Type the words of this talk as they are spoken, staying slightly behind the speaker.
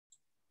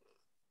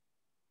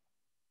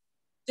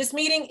This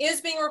meeting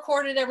is being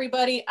recorded,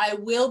 everybody. I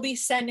will be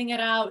sending it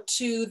out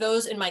to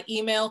those in my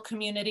email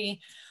community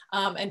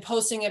and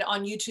posting it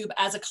on YouTube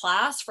as a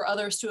class for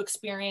others to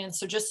experience.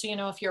 So just so you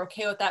know, if you're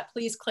okay with that,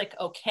 please click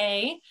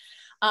okay.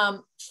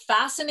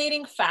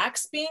 Fascinating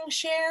facts being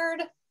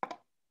shared.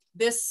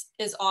 This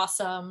is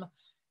awesome.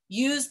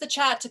 Use the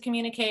chat to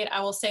communicate.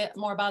 I will say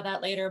more about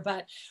that later,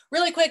 but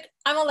really quick,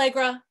 I'm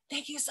Allegra.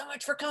 Thank you so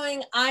much for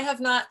coming. I have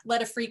not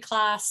led a free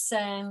class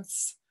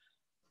since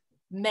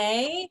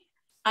May.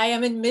 I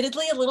am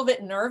admittedly a little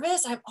bit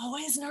nervous. I'm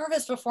always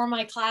nervous before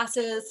my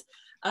classes.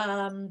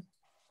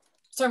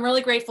 So I'm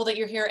really grateful that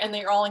you're here and that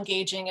you're all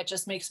engaging. It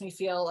just makes me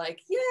feel like,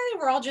 yay,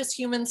 we're all just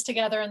humans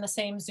together in the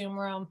same Zoom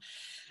room.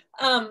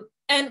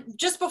 And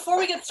just before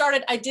we get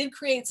started, I did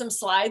create some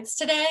slides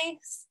today.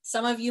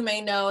 Some of you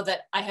may know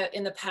that I have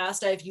in the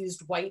past, I've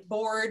used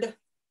whiteboard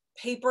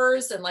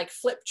papers and like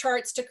flip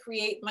charts to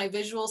create my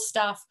visual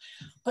stuff.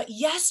 But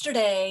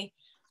yesterday,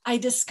 I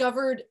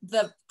discovered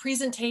the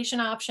presentation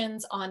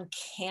options on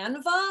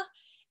Canva,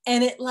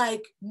 and it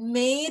like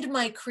made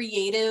my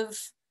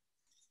creative,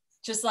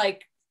 just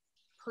like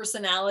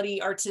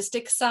personality,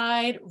 artistic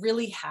side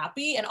really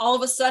happy. And all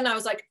of a sudden I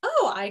was like,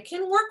 oh, I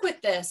can work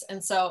with this.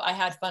 And so I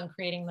had fun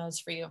creating those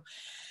for you.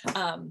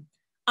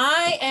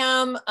 I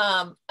am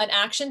an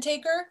action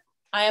taker.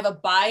 I have a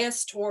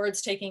bias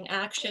towards taking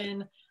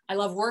action. I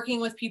love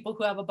working with people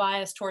who have a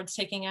bias towards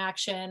taking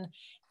action,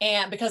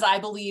 and because I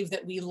believe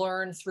that we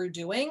learn through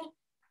doing.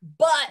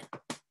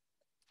 But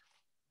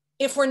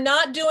if we're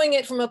not doing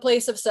it from a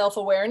place of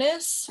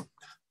self-awareness,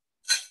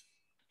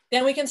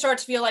 then we can start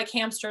to feel like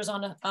hamsters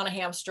on a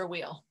hamster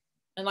wheel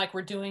and like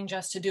we're doing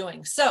just to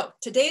doing. So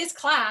today's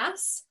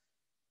class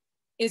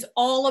is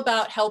all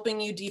about helping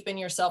you deepen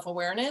your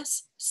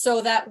self-awareness so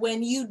that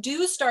when you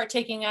do start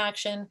taking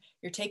action,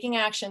 you're taking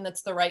action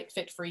that's the right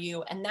fit for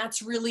you. And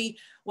that's really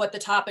what the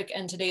topic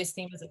and today's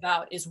theme is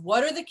about, is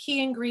what are the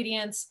key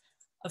ingredients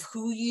of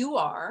who you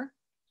are,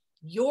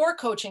 your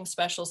coaching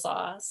special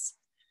sauce,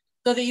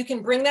 so that you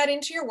can bring that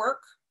into your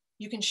work,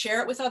 you can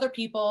share it with other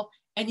people,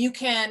 and you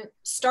can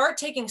start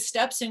taking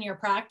steps in your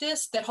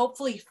practice that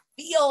hopefully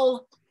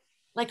feel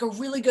like a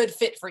really good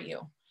fit for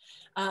you.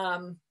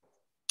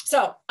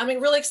 So I'm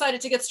really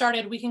excited to get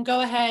started. We can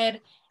go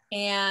ahead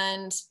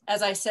and,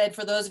 as I said,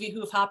 for those of you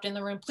who have hopped in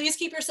the room, please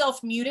keep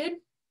yourself muted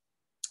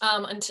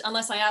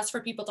unless I ask for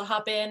people to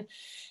hop in.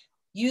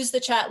 Use the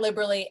chat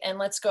liberally, and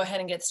let's go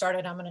ahead and get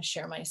started. I'm going to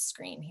share my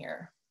screen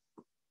here.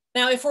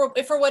 Now, if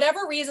for whatever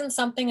reason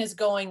something is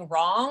going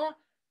wrong,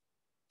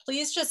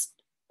 please just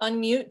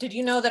unmute. Did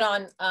you know that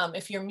on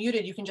if you're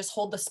muted, you can just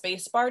hold the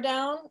space bar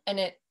down and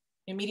it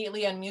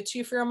immediately unmutes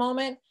you for a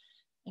moment?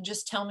 And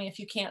just tell me if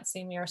you can't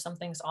see me or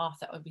something's off.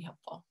 That would be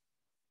helpful.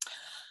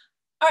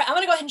 All right, I'm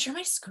gonna go ahead and share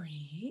my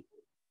screen.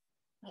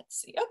 Let's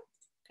see. Oh,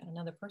 got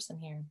another person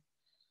here.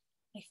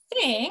 I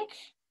think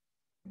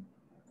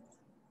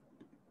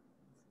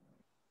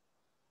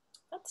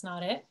that's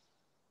not it.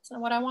 That's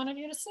not what I wanted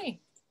you to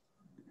see.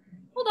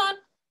 Hold on.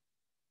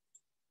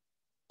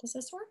 Does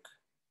this work?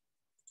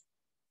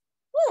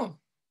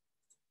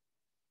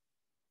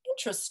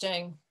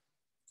 Interesting.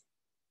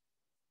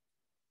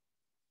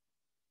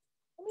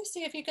 Let me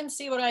see if you can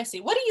see what I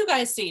see. What do you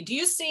guys see? Do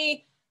you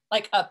see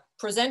like a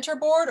presenter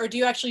board, or do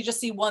you actually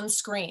just see one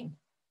screen?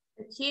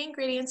 The key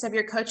ingredients of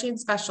your coaching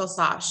special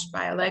sauce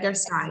by Allegra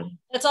Stein.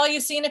 That's all you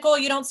see, Nicole?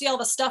 You don't see all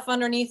the stuff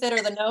underneath it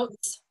or the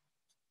notes?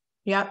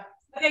 Yep.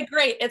 Okay,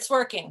 great. It's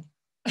working.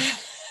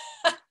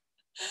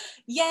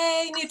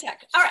 Yay, new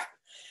tech. All right.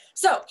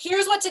 So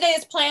here's what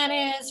today's plan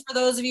is for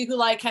those of you who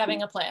like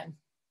having a plan.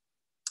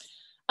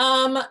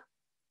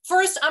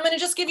 First, I'm going to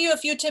just give you a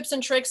few tips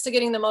and tricks to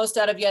getting the most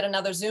out of yet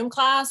another Zoom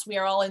class. We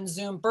are all in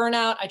Zoom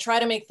burnout. I try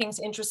to make things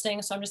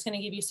interesting, so I'm just going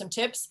to give you some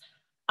tips.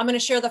 I'm going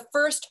to share the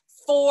first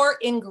 4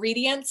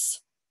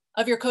 ingredients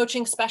of your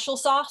coaching special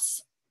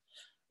sauce.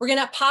 We're going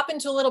to pop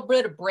into a little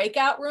bit of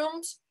breakout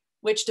rooms,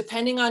 which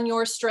depending on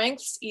your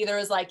strengths, either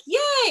is like,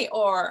 yay,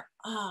 or,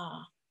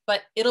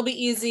 but it'll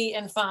be easy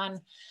and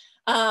fun.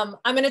 I'm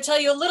going to tell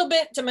you a little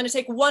bit. I'm going to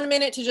take 1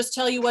 minute to just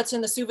tell you what's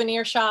in the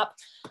souvenir shop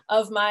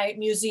of my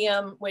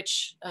museum,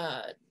 which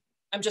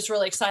I'm just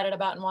really excited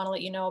about and want to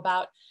let you know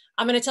about.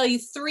 I'm going to tell you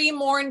 3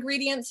 more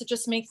ingredients to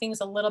just make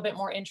things a little bit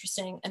more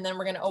interesting. And then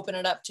we're going to open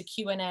it up to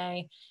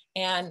Q&A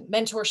and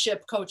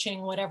mentorship,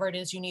 coaching, whatever it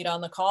is you need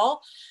on the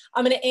call.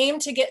 I'm going to aim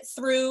to get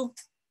through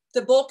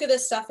the bulk of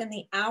this stuff in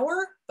the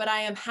hour, but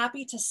I am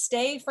happy to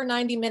stay for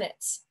 90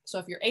 minutes. So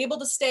if you're able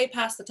to stay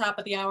past the top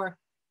of the hour,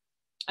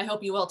 I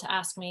hope you will, to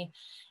ask me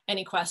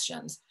any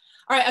questions.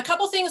 All right, a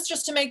couple things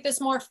just to make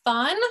this more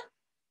fun.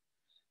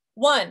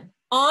 1,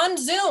 on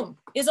Zoom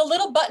is a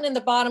little button in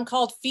the bottom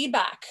called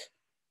feedback.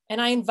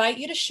 And I invite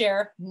you to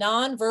share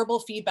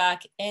nonverbal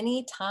feedback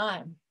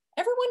anytime.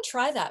 Everyone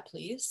try that,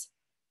 please.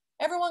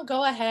 Everyone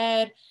go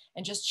ahead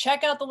and just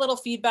check out the little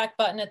feedback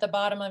button at the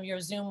bottom of your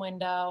Zoom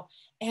window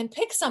and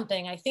pick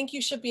something. I think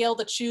you should be able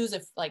to choose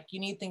if like you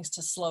need things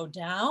to slow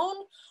down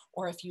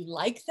or if you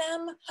like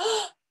them.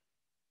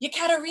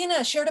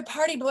 Yekaterina shared a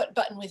party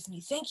button with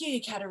me. Thank you,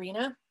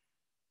 Yekaterina.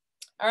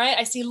 All right,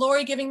 I see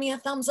Lori giving me a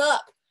thumbs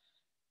up.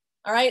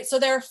 All right, so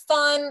there are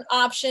fun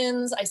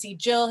options. I see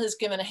Jill has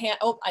given a hand.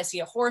 Oh, I see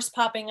a horse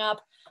popping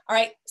up. All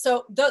right,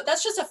 so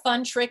that's just a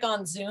fun trick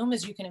on Zoom,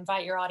 is you can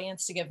invite your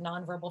audience to give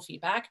nonverbal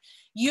feedback.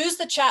 Use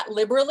the chat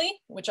liberally,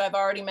 which I've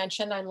already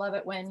mentioned. I love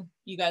it when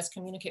you guys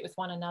communicate with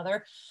one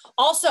another.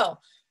 Also,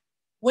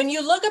 when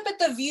you look up at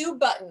the view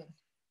button,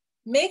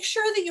 make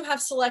sure that you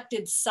have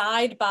selected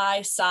side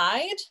by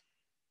side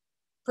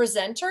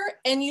presenter,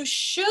 and you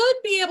should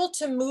be able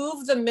to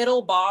move the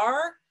middle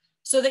bar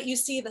so that you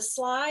see the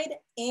slide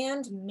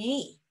and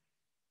me.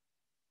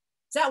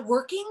 Is that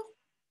working?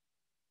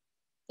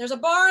 There's a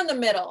bar in the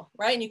middle,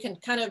 right? And you can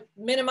kind of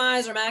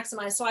minimize or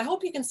maximize. So I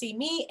hope you can see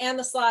me and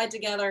the slide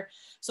together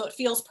so it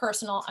feels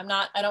personal.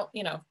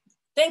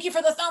 Thank you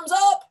for the thumbs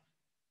up.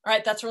 All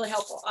right, that's really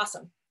helpful.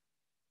 Awesome.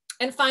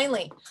 And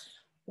finally,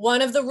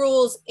 one of the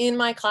rules in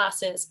my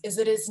classes is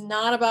it is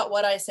not about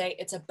what I say,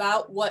 it's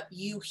about what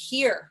you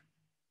hear.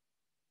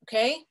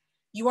 Okay?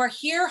 You are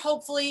here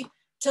hopefully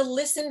to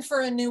listen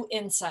for a new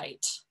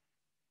insight.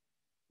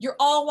 You're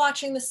all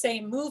watching the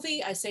same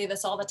movie. I say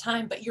this all the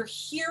time, but you're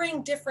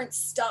hearing different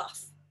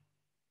stuff.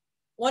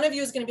 One of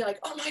you is going to be like,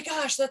 oh my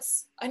gosh,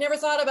 I never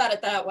thought about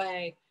it that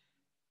way.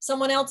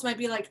 Someone else might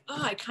be like,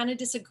 oh, I kind of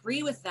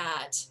disagree with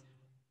that.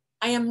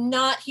 I am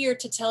not here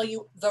to tell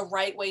you the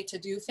right way to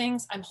do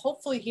things. I'm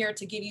hopefully here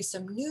to give you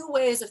some new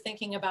ways of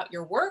thinking about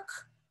your work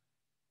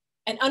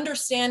and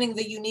understanding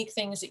the unique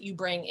things that you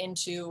bring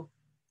into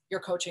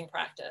your coaching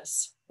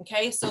practice.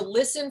 Okay, so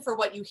listen for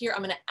what you hear.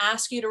 I'm going to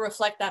ask you to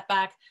reflect that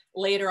back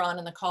later on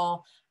in the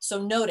call.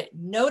 So note it.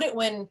 Note it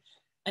when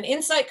an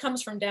insight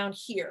comes from down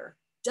here,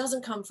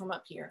 doesn't come from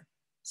up here.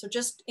 So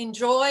just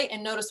enjoy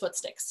and notice what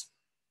sticks.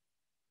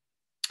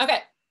 Okay.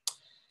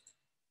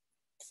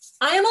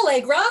 I am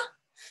Allegra.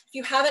 If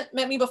you haven't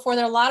met me before,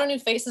 there are a lot of new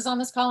faces on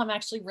this call. I'm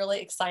actually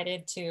really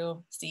excited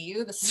to see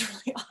you. This is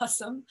really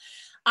awesome.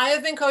 I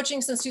have been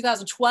coaching since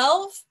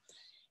 2012.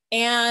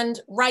 And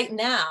right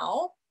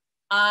now,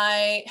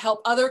 I help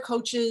other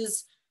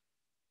coaches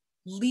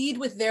lead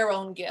with their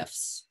own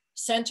gifts,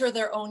 center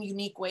their own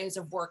unique ways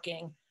of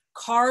working,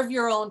 carve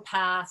your own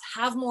path,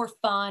 have more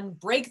fun,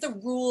 break the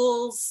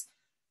rules.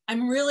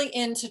 I'm really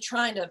into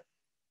trying to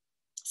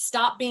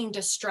stop being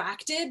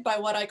distracted by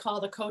what I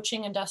call the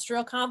coaching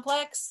industrial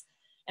complex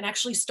and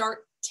actually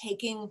start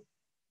taking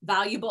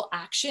valuable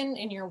action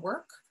in your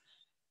work.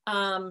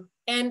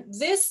 And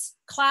this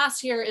class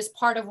here is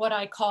part of what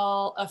I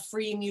call a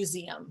free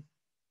museum.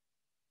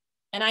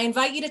 And I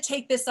invite you to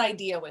take this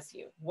idea with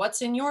you.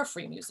 What's in your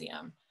free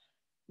museum?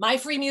 My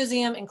free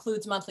museum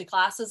includes monthly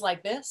classes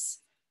like this.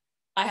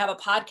 I have a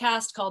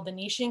podcast called The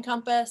Niching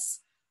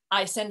Compass.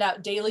 I send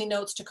out daily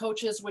notes to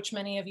coaches, which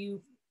many of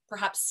you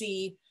perhaps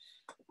see.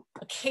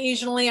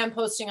 Occasionally I'm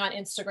posting on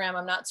Instagram.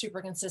 I'm not super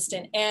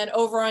consistent. And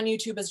over on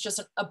YouTube is just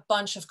a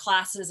bunch of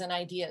classes and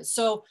ideas.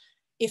 So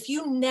if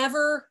you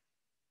never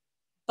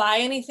buy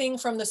anything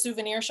from the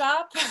souvenir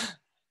shop,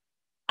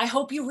 I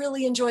hope you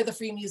really enjoy the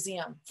free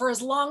museum for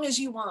as long as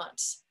you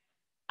want.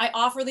 I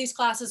offer these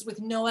classes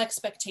with no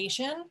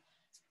expectation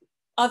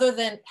other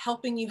than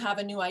helping you have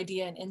a new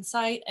idea and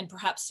insight and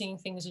perhaps seeing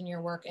things in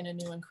your work in a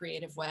new and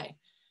creative way.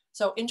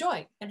 So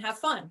enjoy and have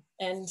fun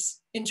and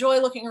enjoy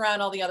looking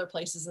around all the other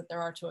places that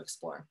there are to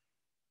explore.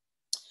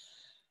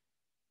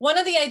 One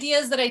of the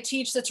ideas that I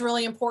teach that's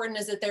really important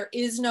is that there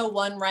is no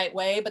one right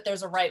way, but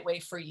there's a right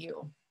way for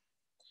you.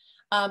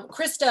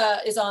 Krista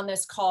is on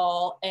this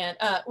call, and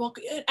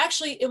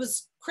Krista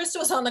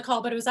was on the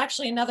call, but it was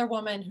actually another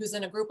woman who's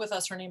in a group with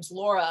us. Her name's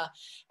Laura,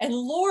 and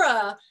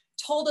Laura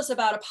told us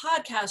about a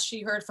podcast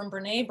she heard from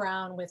Brene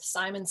Brown with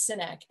Simon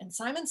Sinek, and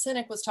Simon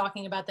Sinek was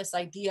talking about this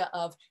idea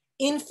of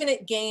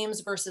infinite games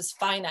versus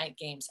finite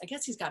games. I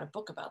guess he's got a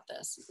book about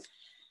this.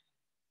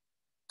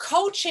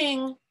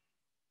 Coaching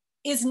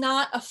is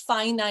not a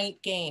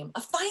finite game.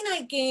 A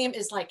finite game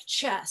is like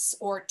chess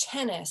or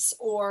tennis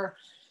or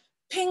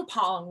ping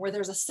pong, where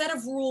there's a set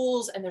of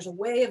rules and there's a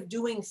way of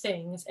doing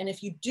things. And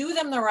if you do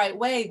them the right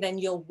way, then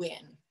you'll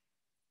win.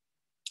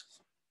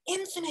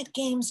 Infinite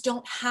games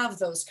don't have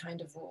those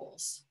kind of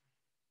rules.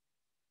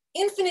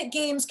 Infinite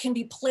games can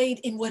be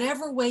played in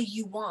whatever way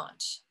you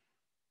want.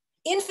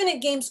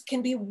 Infinite games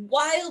can be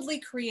wildly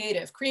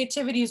creative.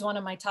 Creativity is one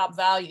of my top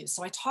values.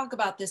 So I talk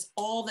about this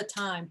all the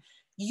time.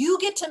 You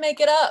get to make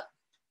it up.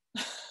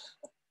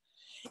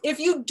 If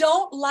you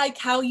don't like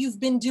how you've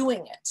been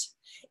doing it,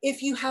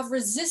 if you have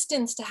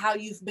resistance to how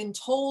you've been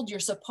told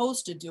you're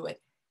supposed to do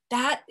it,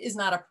 that is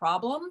not a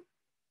problem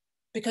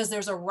because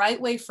there's a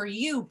right way for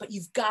you, but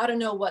you've got to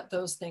know what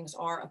those things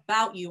are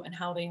about you and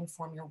how they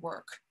inform your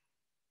work.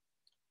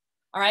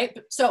 All right,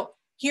 so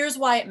here's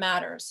why it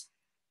matters.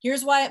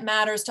 Here's why it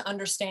matters to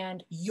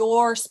understand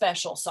your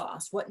special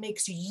sauce, what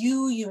makes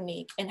you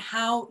unique and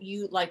how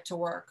you like to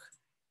work.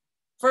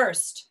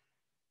 First,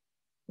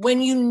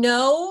 when you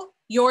know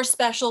your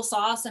special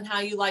sauce and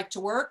how you like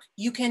to work,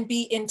 you can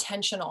be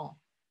intentional.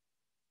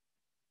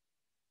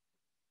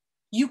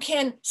 You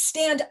can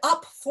stand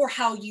up for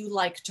how you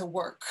like to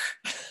work.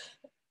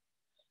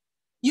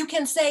 You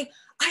can say,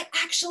 I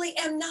actually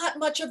am not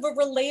much of a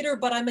relator,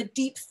 but I'm a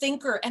deep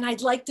thinker and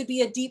I'd like to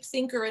be a deep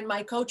thinker in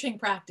my coaching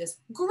practice.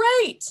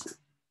 Great.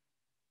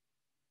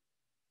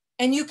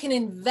 And you can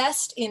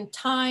invest in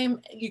time,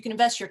 you can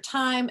invest your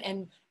time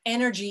and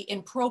energy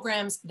in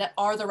programs that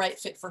are the right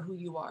fit for who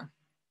you are.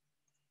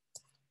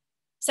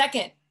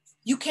 Second,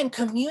 you can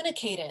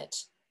communicate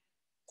it.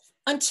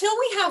 Until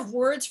we have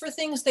words for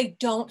things, they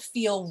don't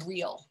feel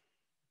real.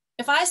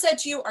 If I said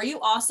to you, are you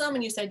awesome?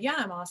 And you said, yeah,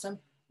 I'm awesome.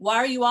 Why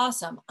are you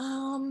awesome?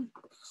 Well,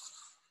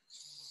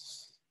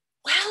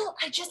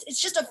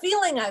 it's just a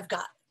feeling I've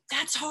got.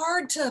 That's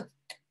hard to,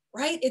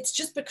 right? It's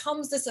just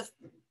becomes this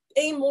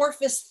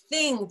amorphous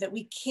thing that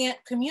we can't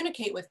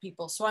communicate with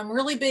people. So I'm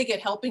really big at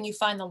helping you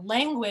find the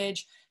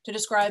language to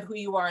describe who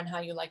you are and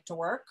how you like to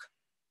work.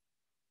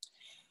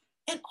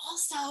 And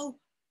also,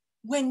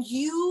 when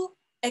you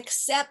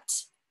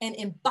accept and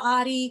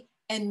embody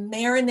and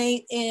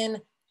marinate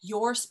in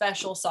your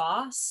special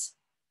sauce,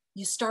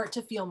 you start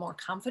to feel more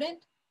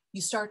confident,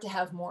 you start to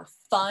have more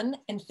fun,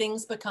 and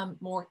things become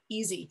more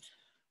easy,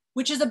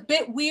 which is a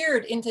bit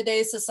weird in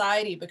today's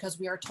society because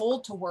we are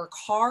told to work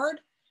hard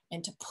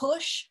and to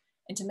push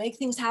and to make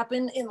things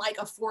happen in like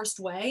a forced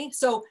way.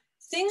 So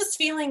things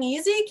feeling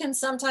easy can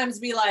sometimes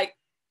be like,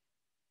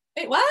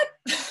 wait, what?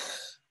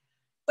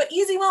 But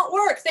easy won't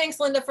work. Thanks,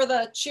 Linda, for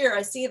the cheer.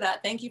 I see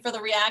that. Thank you for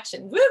the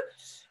reaction. Woo!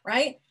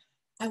 Right?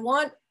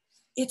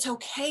 It's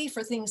okay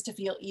for things to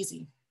feel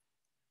easy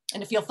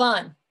and to feel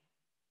fun.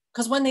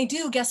 Because when they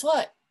do, guess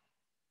what?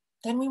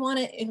 Then we want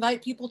to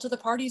invite people to the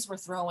parties we're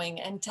throwing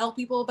and tell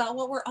people about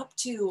what we're up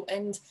to.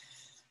 And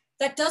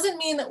that doesn't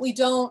mean that we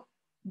don't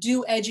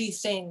do edgy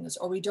things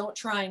or we don't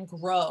try and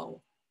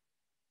grow.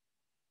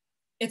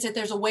 It's that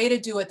there's a way to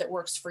do it that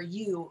works for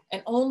you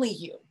and only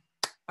you.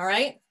 All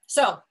right?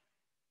 So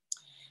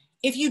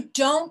if you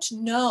don't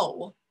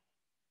know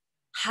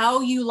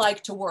how you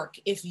like to work,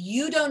 if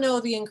you don't know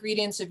the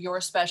ingredients of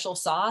your special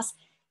sauce,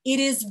 it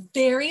is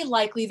very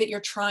likely that you're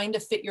trying to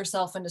fit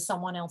yourself into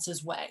someone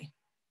else's way.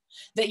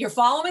 That you're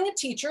following a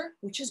teacher,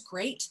 which is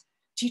great.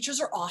 Teachers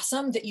are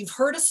awesome. That you've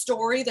heard a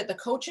story that the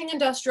coaching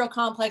industrial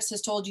complex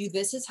has told you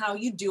this is how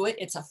you do it.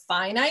 It's a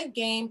finite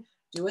game.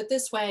 Do it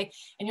this way.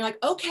 And you're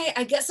like, okay,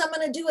 I guess I'm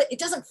going to do it. It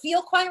doesn't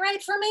feel quite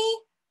right for me,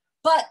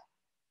 but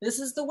this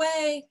is the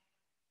way.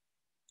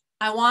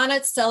 I want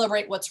to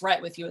celebrate what's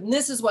right with you. And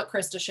this is what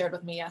Krista shared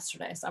with me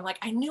yesterday. So I'm like,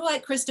 I knew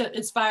Krista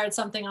inspired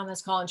something on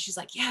this call. And she's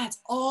like, yeah, it's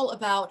all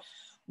about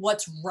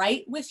what's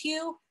right with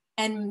you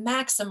and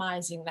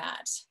maximizing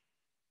that.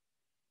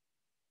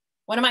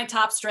 One of my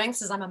top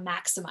strengths is I'm a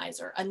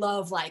maximizer. I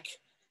love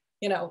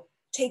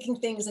taking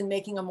things and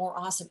making them more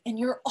awesome. And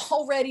you're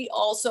already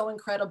all so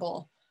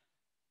incredible.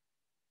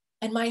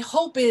 And my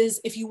hope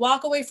is if you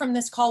walk away from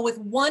this call with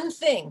one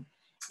thing,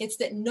 it's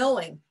that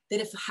knowing that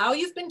if how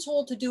you've been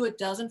told to do it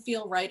doesn't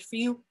feel right for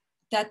you,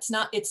 it's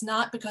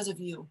not because of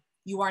you.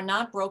 You are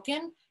not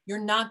broken. You're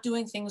not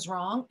doing things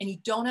wrong. And you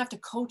don't have to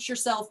coach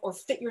yourself or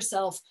fit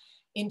yourself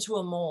into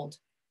a mold.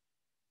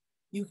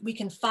 We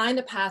can find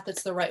a path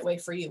that's the right way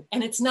for you.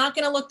 And it's not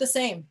going to look the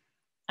same.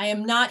 I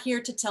am not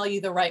here to tell you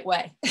the right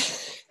way.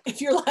 If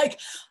you're like,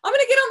 I'm going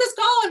to get on this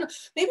call and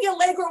maybe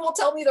Allegra will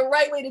tell me the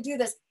right way to do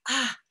this.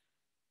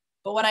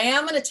 But what I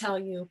am going to tell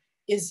you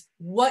is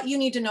what you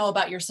need to know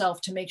about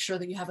yourself to make sure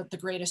that you have the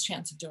greatest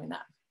chance of doing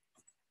that.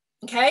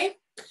 Okay,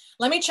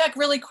 let me check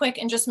really quick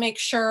and just make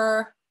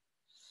sure.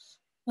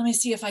 Let me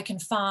see if I can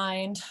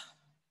find,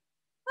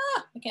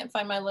 I can't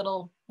find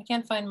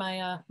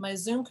my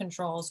Zoom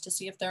controls to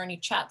see if there are any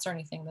chats or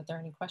anything, that there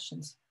are any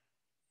questions.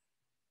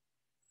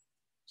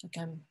 It's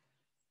like I'm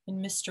in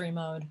mystery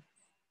mode.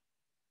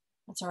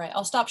 That's all right.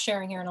 I'll stop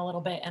sharing here in a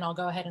little bit and I'll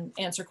go ahead and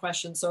answer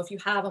questions. So if you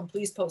have them,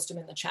 please post them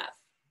in the chat.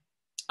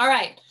 All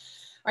right.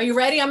 Are you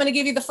ready? I'm going to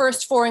give you the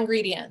first 4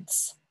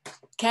 ingredients.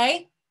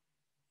 Okay.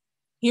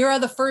 Here are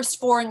the first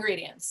 4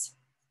 ingredients.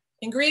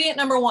 Ingredient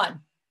number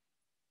 1.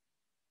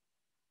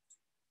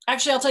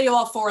 Actually, I'll tell you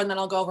all 4 and then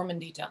I'll go over them in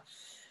detail.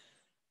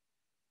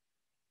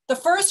 The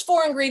first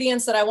 4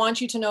 ingredients that I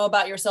want you to know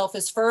about yourself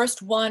is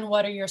first, 1,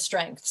 what are your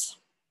strengths?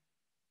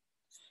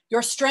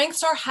 Your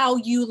strengths are how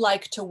you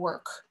like to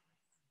work.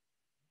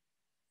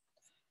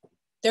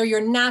 They're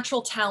your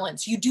natural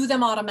talents. You do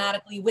them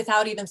automatically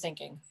without even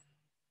thinking.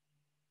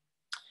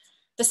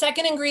 The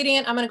second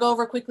ingredient I'm going to go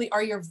over quickly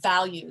are your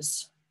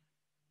values.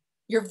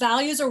 Your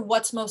values are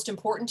what's most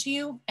important to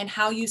you and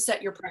how you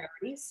set your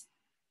priorities.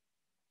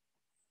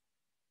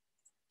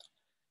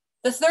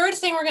 The third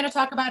thing we're going to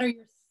talk about are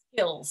your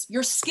skills.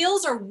 Your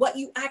skills are what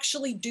you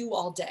actually do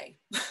all day.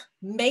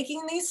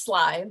 Making these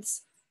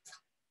slides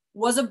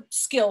was a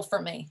skill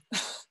for me.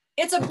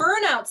 It's a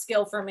burnout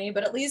skill for me,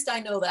 but at least I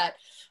know that.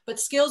 But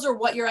skills are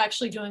what you're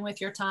actually doing with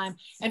your time.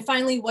 And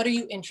finally, what are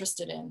you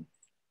interested in?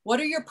 What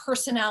are your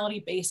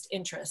personality-based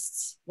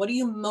interests? What are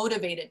you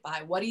motivated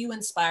by? What are you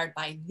inspired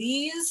by?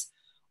 These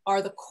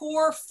are the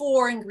core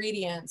 4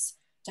 ingredients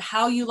to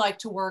how you like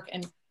to work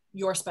and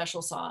your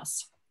special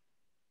sauce.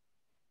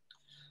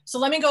 So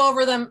let me go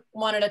over them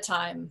one at a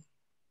time.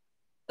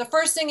 The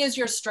first thing is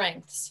your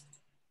strengths.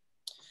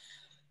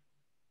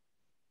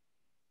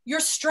 Your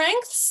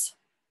strengths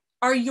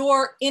are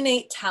your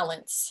innate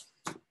talents.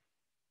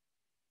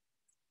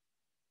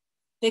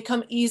 They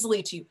come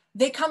easily to you.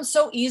 They come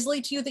so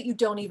easily to you that you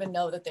don't even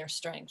know that they're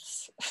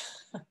strengths.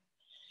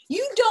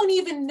 You don't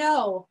even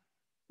know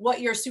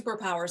what your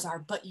superpowers are,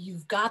 but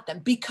you've got them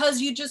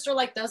because you just are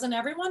like, doesn't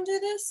everyone do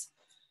this?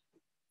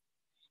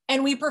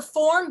 And we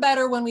perform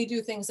better when we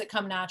do things that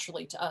come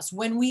naturally to us.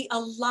 When we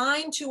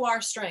align to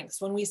our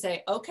strengths, when we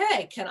say,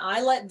 okay, can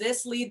I let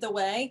this lead the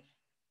way?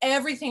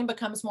 Everything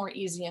becomes more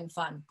easy and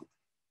fun.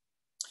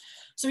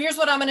 So here's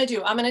what I'm going to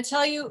do. I'm going to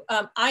tell you,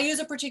 I use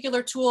a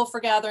particular tool for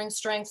gathering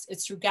strengths.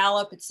 It's through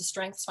Gallup. It's the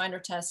Strengths Finder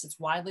test. It's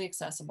widely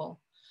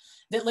accessible.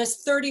 That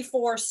lists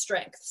 34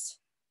 strengths.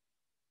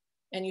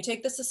 And you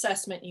take this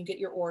assessment, you get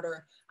your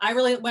order.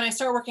 When I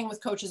start working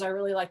with coaches, I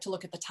really like to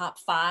look at the top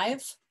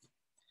 5.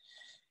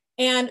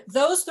 And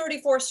those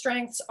 34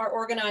 strengths are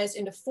organized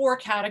into 4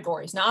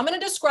 categories. Now I'm going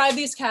to describe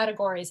these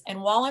categories.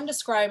 And while I'm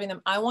describing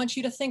them, I want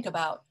you to think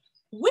about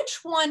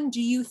which one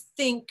do you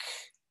think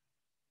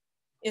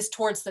is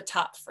towards the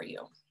top for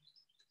you.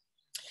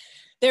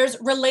 There's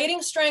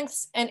relating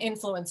strengths and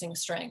influencing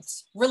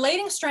strengths.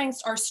 Relating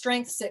strengths are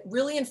strengths that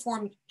really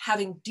inform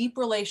having deep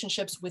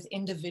relationships with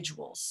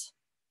individuals.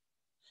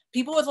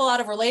 People with a lot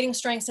of relating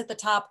strengths at the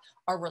top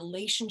are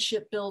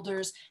relationship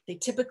builders. They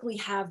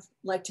typically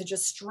like to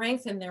just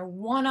strengthen their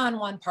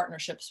one-on-one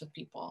partnerships with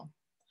people.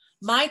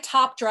 My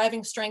top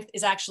driving strength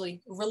is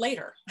actually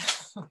relator.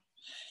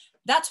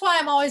 That's why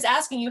I'm always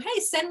asking you,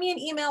 hey, send me an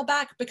email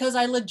back, because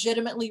I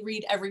legitimately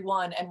read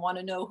everyone and want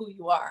to know who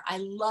you are. I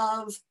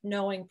love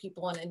knowing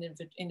people on an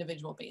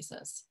individual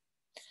basis.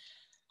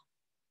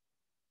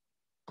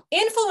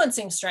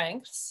 Influencing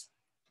strengths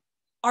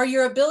are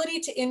your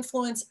ability to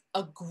influence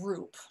a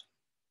group,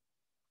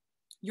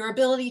 your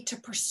ability to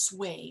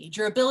persuade,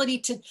 your ability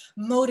to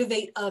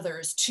motivate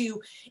others,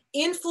 to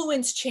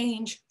influence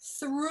change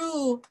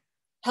through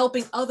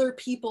helping other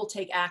people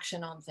take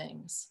action on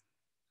things.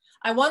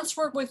 I once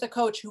worked with a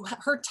coach who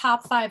her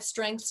top 5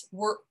 strengths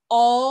were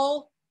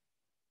all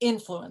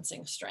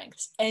influencing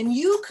strengths. And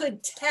you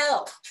could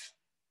tell.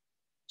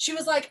 She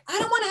was like, I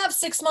don't want to have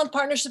 6-month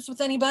partnerships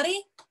with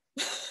anybody.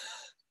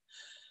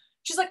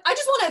 She's like, I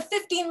just want to have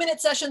 15-minute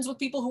sessions with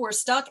people who are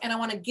stuck, and I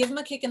want to give them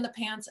a kick in the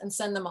pants and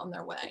send them on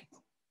their way.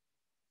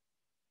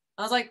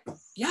 I was like,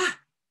 yeah,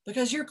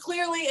 because you're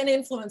clearly an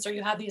influencer.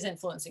 You have these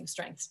influencing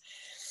strengths.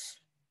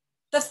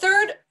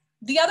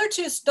 The other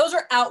 2, those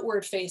are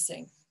outward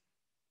facing.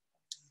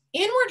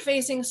 Inward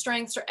facing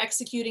strengths are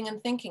executing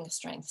and thinking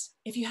strengths.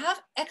 If you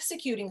have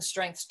executing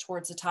strengths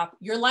towards the top,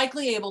 you're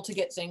likely able to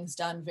get things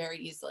done very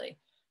easily.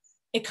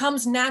 It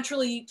comes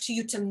naturally to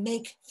you to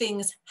make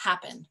things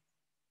happen.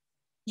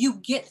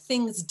 You get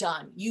things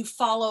done. You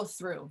follow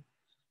through.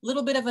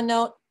 Little bit of a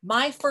note,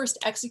 my first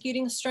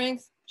executing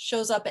strength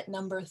shows up at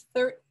number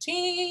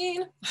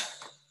 13.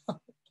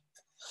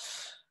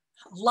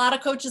 A lot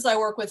of coaches I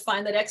work with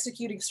find that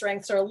executing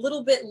strengths are a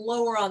little bit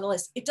lower on the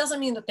list. It doesn't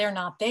mean that they're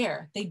not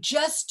there. They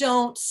just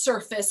don't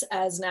surface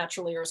as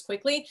naturally or as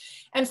quickly.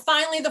 And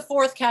finally, the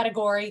 4th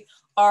category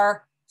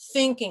are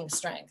thinking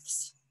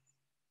strengths.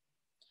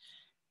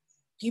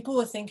 People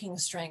with thinking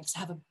strengths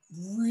have a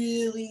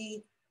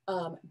really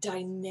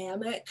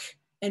dynamic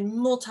and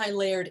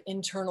multi-layered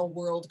internal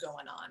world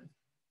going on.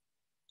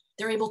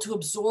 They're able to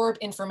absorb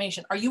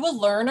information. Are you a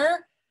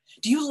learner?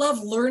 Do you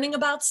love learning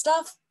about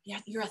stuff? Yeah,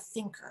 you're a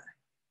thinker.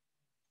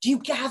 Do you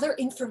gather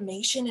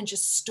information and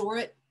just store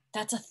it?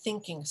 That's a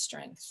thinking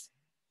strength.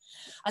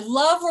 I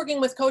love working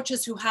with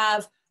coaches who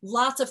have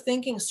lots of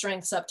thinking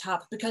strengths up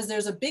top, because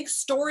there's a big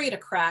story to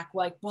crack,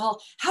 like,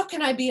 well, how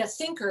can I be a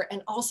thinker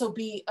and also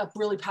be a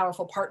really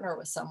powerful partner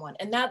with someone?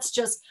 And that's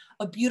just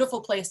a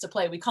beautiful place to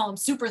play. We call them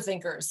super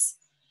thinkers,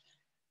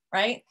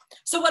 right?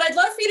 So what I'd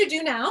love for you to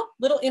do now,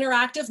 little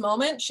interactive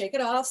moment, shake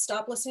it off,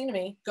 stop listening to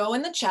me, go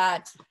in the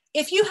chat.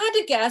 If you had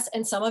to guess,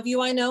 and some of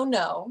you I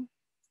know,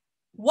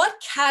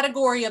 what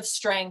category of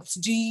strengths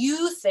do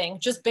you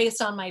think, just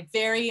based on my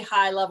very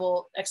high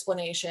level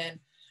explanation,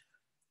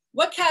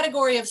 what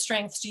category of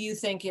strengths do you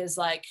think is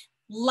like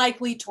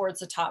likely towards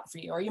the top for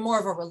you? Are you more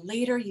of a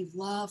relator? You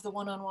love the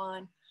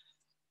one-on-one?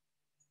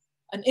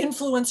 An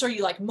influencer?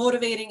 You like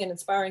motivating and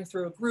inspiring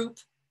through a group?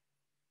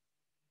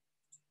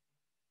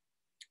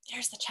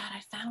 There's the chat,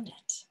 I found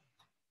it.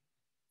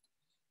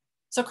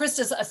 So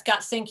Krista's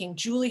got thinking,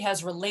 Julie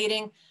has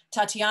relating,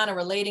 Tatiana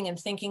relating and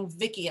thinking,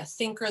 Vicky a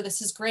thinker,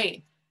 this is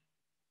great.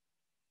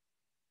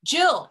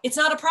 Jill, it's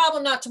not a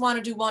problem not to want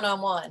to do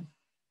one-on-one.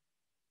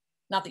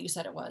 Not that you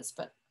said it was,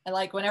 but I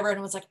like whenever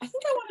everyone's like, I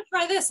think I want to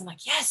try this. I'm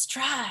like, yes,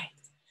 try.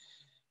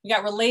 We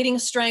got relating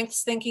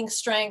strengths, thinking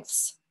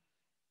strengths.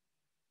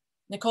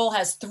 Nicole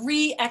has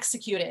 3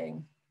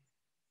 executing.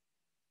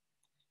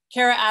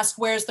 Kara asked,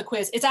 where's the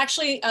quiz? It's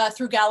actually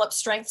through Gallup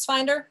Strengths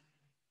Finder.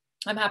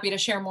 I'm happy to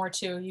share more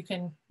too. You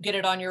can get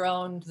it on your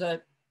own.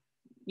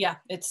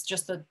 It's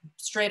just the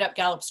straight up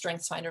Gallup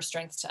Strengths Finder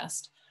strengths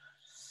test.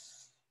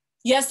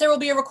 Yes, there will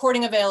be a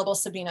recording available,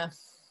 Sabina.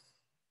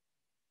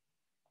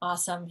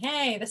 Awesome.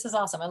 Hey, this is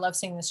awesome. I love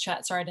seeing this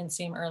chat. Sorry I didn't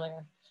see him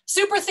earlier.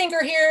 Super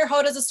thinker here.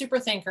 Hoda's a super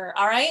thinker.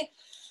 All right.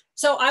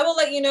 So I will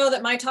let you know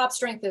that my top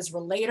strength is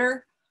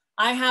relator.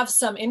 I have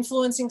some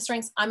influencing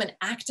strengths. I'm an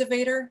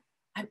activator.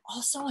 I'm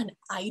also an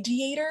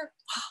ideator.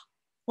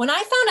 When I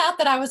found out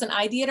that I was an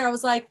ideator, I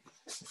was like,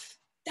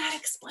 that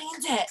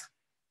explains it.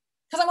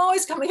 Because I'm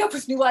always coming up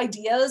with new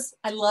ideas.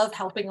 I love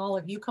helping all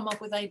of you come up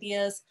with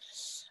ideas.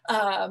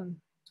 I'm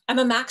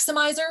a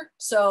maximizer.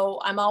 So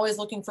I'm always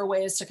looking for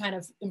ways to kind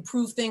of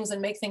improve things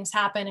and make things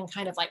happen and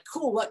kind of like,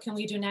 cool, what can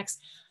we do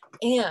next?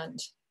 And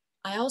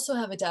I also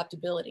have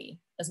adaptability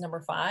as number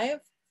 5.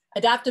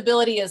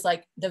 Adaptability is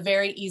like the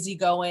very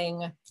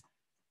easygoing.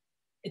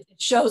 It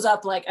shows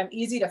up like I'm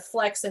easy to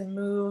flex and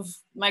move.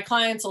 My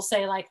clients will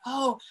say like,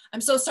 oh,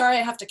 I'm so sorry,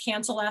 I have to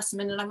cancel last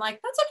minute. I'm like,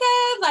 that's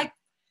okay. Like,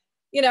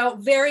 you know,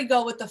 very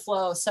go with the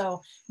flow.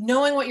 So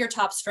knowing what your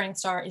top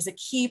strengths are is a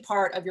key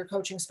part of your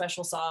coaching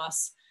special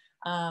sauce.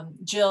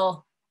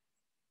 Jill,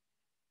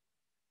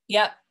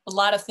 yep, a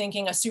lot of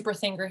thinking, a super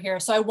thinker here.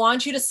 So I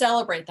want you to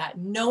celebrate that.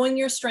 Knowing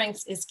your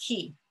strengths is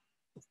key.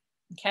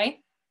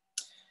 Okay.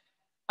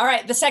 All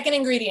right, the second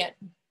ingredient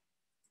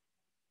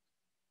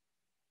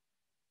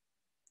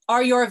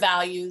are your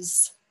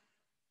values.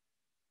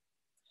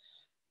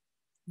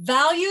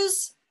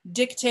 Values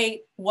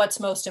dictate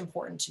what's most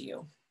important to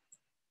you.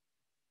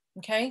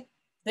 Okay?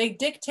 They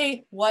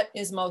dictate what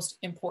is most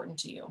important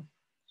to you.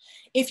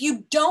 If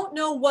you don't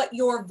know what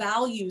your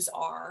values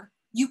are,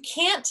 you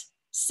can't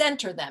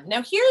center them.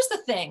 Now, here's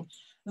the thing.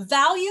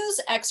 Values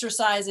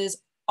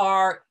exercises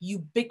are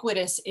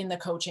ubiquitous in the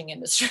coaching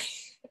industry.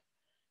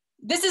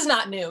 This is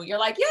not new. You're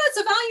like, yeah, it's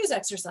a values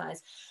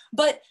exercise.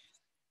 But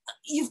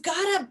you've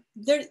got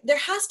to, there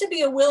has to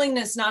be a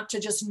willingness not to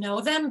just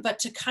know them, but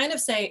to kind of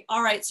say,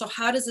 all right, so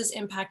how does this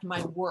impact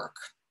my work?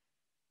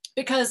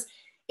 Because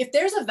if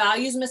there's a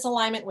values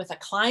misalignment with a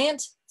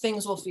client,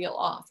 things will feel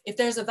off. If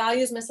there's a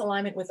values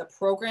misalignment with a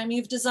program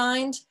you've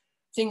designed,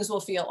 things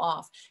will feel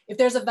off. If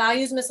there's a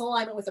values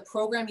misalignment with a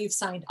program you've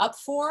signed up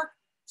for,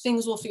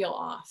 things will feel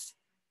off.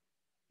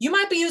 You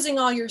might be using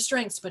all your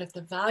strengths, but if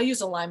the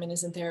values alignment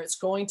isn't there, it's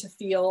going to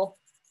feel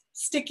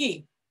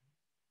sticky.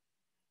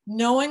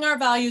 Knowing our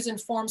values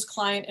informs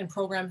client and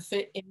program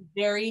fit in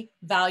very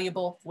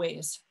valuable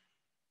ways.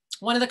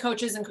 One of the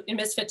coaches in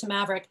Misfit to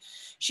Maverick,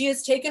 she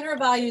has taken her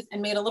values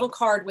and made a little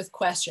card with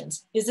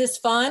questions. Is this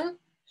fun?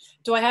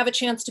 Do I have a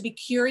chance to be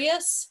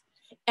curious?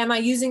 Am I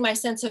using my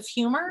sense of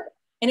humor?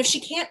 And if she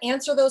can't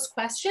answer those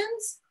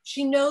questions,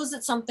 she knows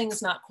that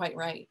something's not quite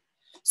right.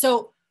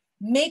 So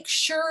make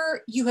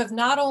sure you have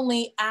not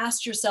only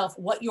asked yourself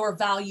what your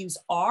values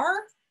are,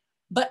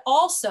 but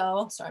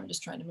also, sorry, I'm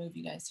just trying to move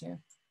you guys here.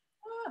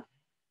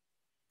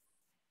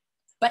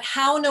 But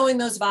how knowing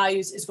those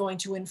values is going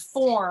to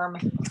inform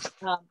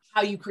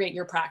how you create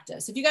your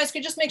practice. If you guys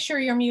could just make sure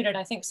you're muted.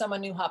 I think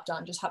someone new hopped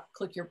on. Just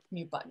click your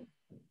mute button.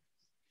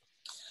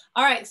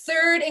 All right,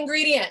 third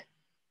ingredient,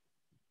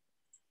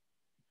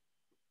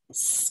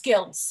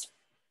 skills.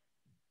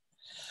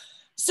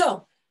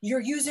 So you're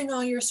using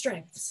all your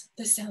strengths.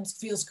 This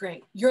feels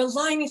great. You're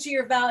aligning to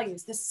your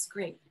values. This is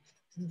great.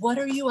 What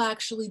are you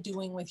actually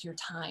doing with your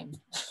time?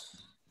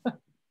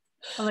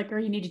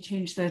 Allegra, you need to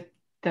change the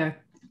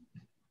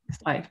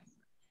slide.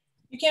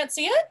 You can't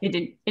see it?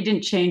 It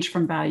didn't change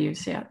from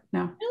values yet.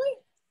 No. Really?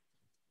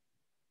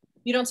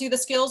 You don't see the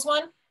skills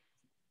one?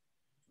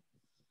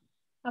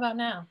 How about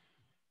now?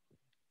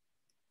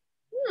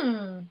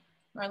 All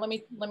right,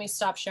 let me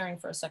stop sharing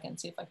for a second and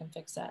see if I can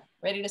fix that.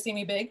 Ready to see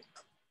me big?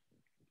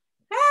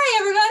 Hey,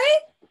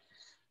 everybody.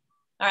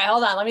 All right,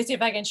 hold on. Let me see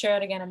if I can share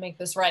it again and make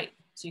this right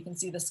so you can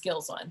see the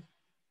skills one.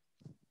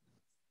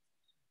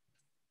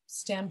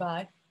 Stand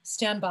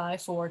by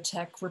for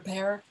tech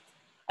repair.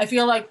 I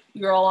feel like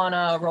you're all on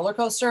a roller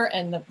coaster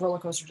and the roller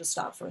coaster just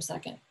stopped for a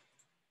second.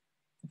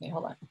 Okay,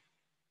 hold on.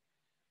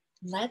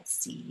 Let's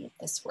see if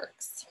this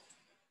works.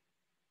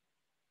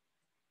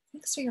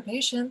 Thanks for your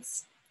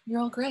patience. You're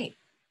all great.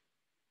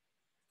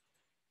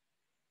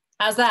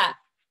 How's that?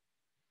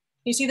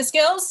 You see the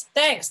skills?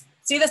 Thanks.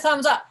 See the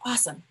thumbs up.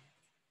 Awesome.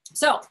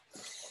 So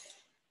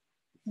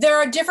there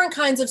are different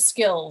kinds of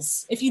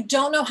skills. If you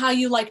don't know how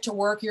you like to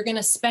work, you're going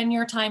to spend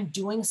your time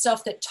doing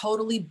stuff that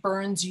totally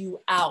burns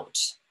you out.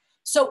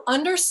 So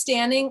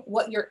understanding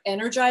what your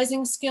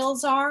energizing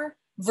skills are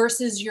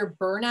versus your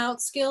burnout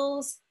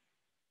skills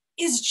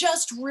is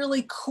just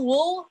really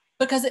cool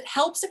because it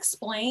helps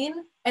explain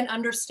and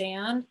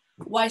understand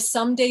why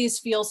some days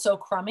feel so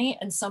crummy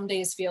and some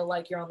days feel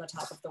like you're on the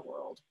top of the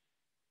world.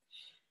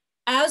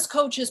 As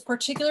coaches,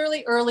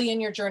 particularly early in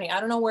your journey, I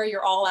don't know where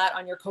you're all at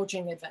on your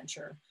coaching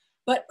adventure,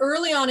 but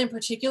early on in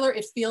particular,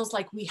 it feels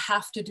like we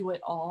have to do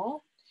it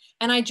all.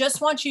 And I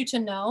just want you to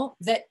know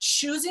that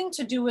choosing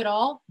to do it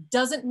all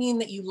doesn't mean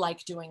that you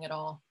like doing it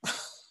all.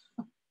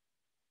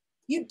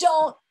 You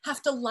don't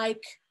have to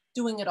like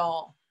doing it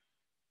all.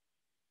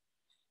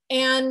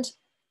 And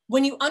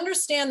when you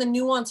understand the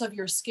nuance of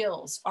your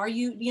skills, do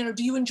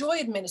you enjoy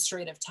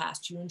administrative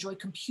tasks? Do you enjoy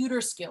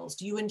computer skills?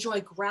 Do you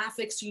enjoy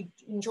graphics? Do you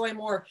enjoy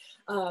more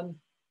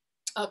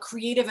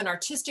creative and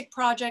artistic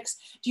projects?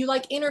 Do you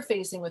like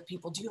interfacing with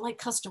people? Do you like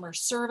customer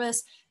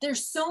service?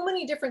 There's so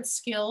many different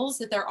skills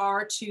that there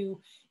are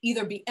to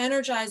either be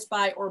energized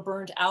by or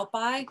burned out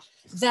by,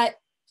 that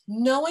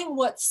knowing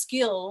what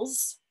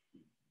skills,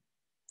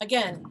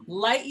 again,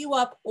 light you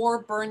up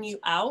or burn you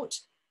out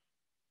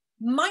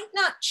might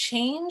not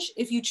change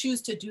if you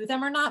choose to do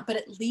them or not, but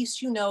at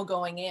least you know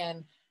going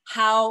in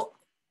how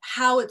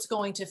it's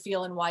going to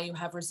feel and why you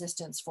have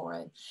resistance for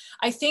it.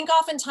 I think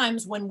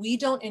oftentimes when we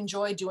don't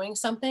enjoy doing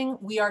something,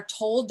 we are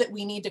told that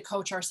we need to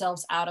coach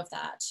ourselves out of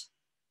that.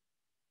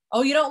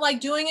 Oh, you don't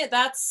like doing it?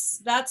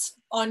 That's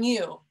on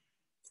you.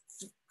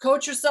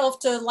 Coach yourself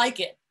to like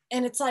it.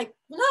 And it's like,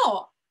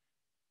 no,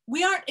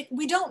 we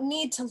don't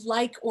need to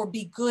like or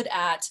be good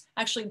at,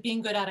 actually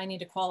being good at, I need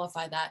to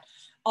qualify that,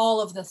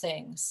 all of the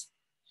things.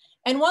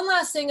 And one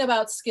last thing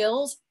about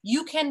skills,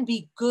 you can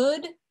be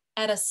good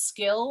at a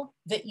skill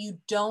that you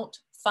don't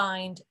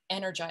find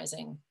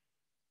energizing.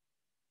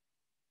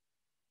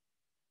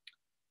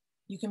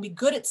 You can be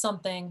good at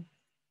something,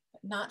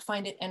 but not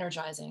find it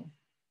energizing.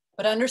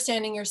 But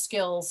understanding your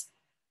skills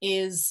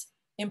is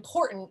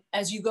important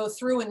as you go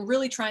through and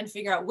really try and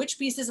figure out which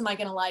pieces am I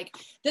going to like.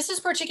 This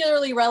is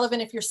particularly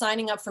relevant if you're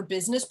signing up for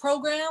business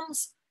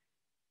programs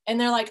and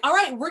they're like, all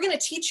right, we're going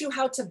to teach you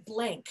how to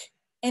blank.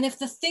 And if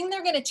the thing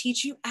they're going to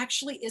teach you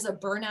actually is a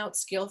burnout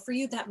skill for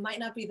you, that might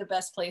not be the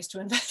best place to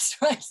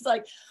invest, right? It's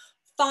like,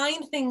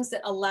 find things that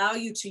allow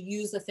you to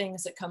use the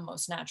things that come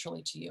most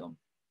naturally to you.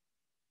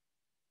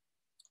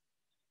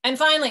 And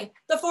finally,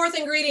 the fourth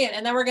ingredient,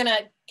 and then we're going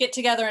to get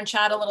together and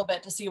chat a little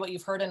bit to see what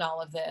you've heard in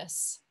all of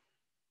this,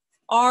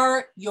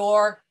 are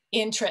your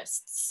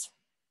interests.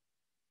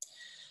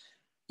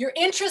 Your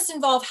interests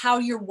involve how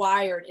you're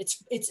wired.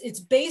 It's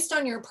based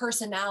on your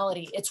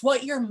personality. It's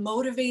what you're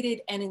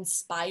motivated and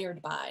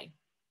inspired by.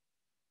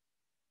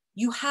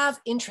 You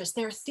have interests.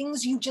 There are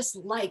things you just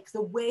like,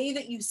 the way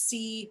that you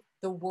see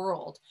the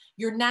world,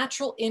 your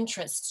natural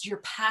interests, your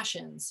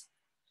passions.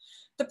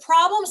 The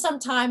problem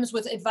sometimes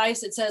with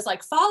advice that says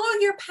like, follow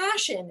your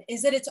passion,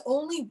 is that it's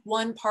only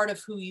one part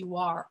of who you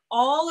are.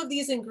 All of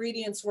these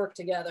ingredients work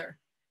together.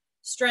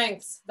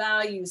 Strengths,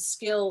 values,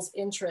 skills,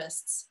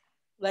 interests.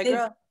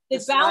 Allegra,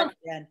 It's balanced.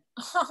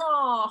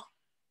 Oh,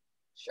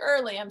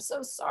 Shirley, I'm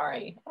so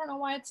sorry. I don't know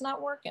why it's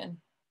not working.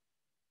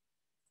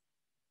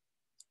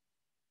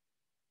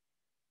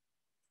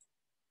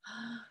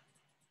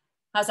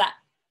 How's that?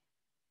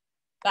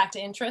 Back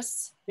to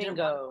interests?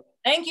 Bingo.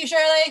 Thank you,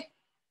 Shirley.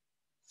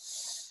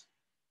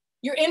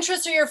 Your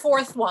interests are your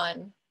fourth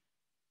one.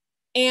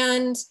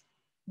 And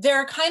there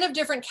are kind of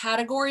different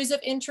categories of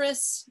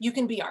interests. You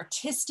can be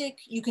artistic,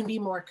 you can be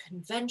more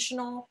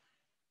conventional.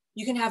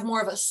 You can have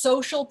more of a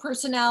social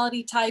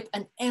personality type,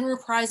 an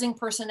enterprising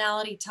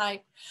personality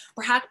type.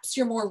 Perhaps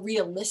you're more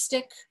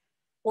realistic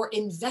or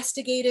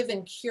investigative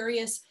and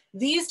curious.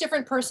 These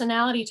different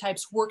personality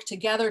types work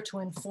together to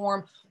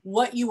inform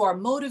what you are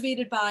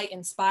motivated by,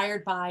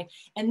 inspired by.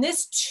 And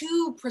this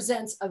too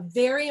presents a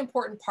very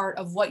important part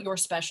of what your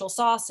special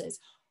sauce is.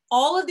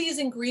 All of these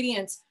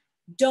ingredients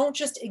don't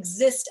just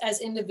exist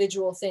as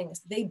individual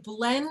things. They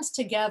blend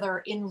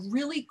together in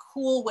really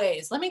cool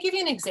ways. Let me give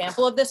you an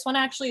example of this one.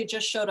 Actually, it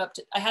just showed up.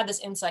 I had this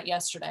insight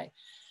yesterday.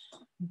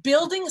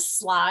 Building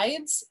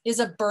slides is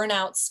a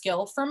burnout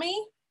skill for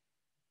me.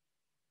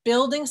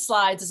 Building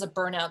slides is a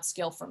burnout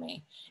skill for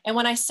me. And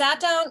when I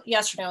sat down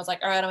yesterday, I was like,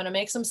 all right, I'm going to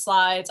make some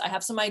slides. I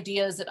have some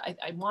ideas that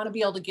I want to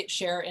be able to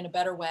share in a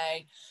better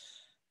way.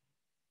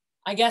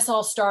 I guess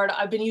I'll start.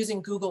 I've been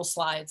using Google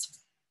Slides.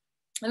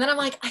 And then I'm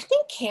like, I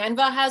think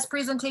Canva has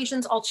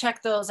presentations. I'll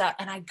check those out.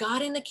 And I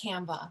got into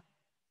Canva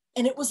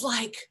and it was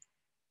like,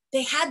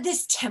 they had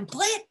this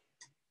template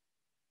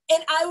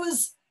and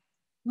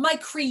my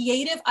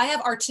creative, I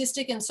have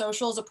artistic and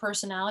social as a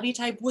personality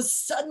type, was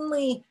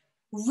suddenly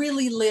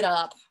really lit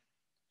up.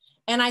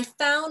 And I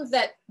found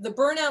that the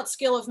burnout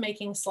skill of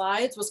making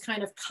slides was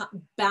kind of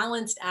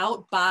balanced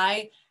out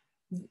by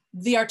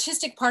the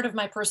artistic part of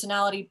my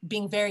personality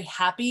being very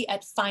happy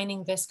at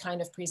finding this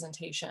kind of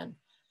presentation.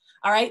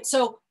 All right,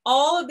 so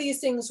all of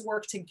these things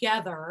work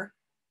together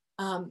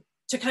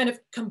to kind of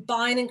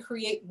combine and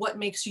create what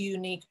makes you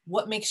unique,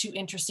 what makes you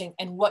interesting,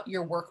 and what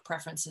your work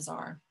preferences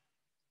are.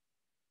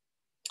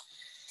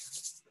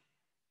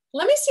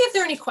 Let me see if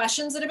there are any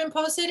questions that have been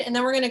posted, and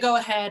then we're going to go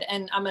ahead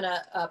and I'm going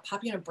to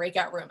pop you in a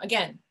breakout room.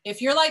 Again,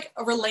 if you're like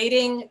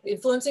relating,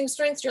 influencing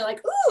strengths, you're like,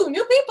 ooh,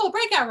 new people,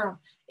 breakout room.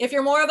 If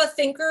you're more of a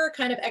thinker,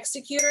 kind of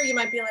executor, you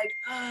might be like,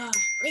 oh,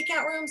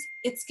 breakout rooms,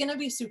 it's going to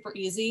be super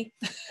easy.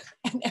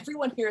 And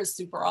everyone here is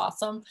super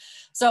awesome.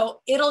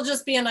 So it'll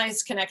just be a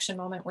nice connection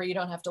moment where you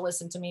don't have to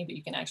listen to me, but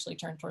you can actually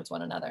turn towards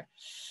one another.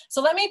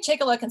 So let me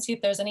take a look and see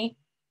if there's any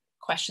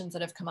questions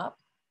that have come up.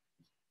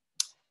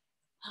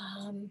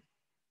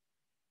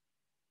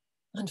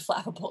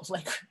 Unflappable,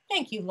 like,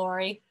 thank you,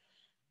 Lori.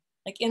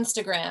 Like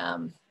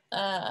Instagram,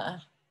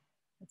 let's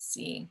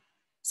see.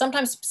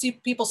 Sometimes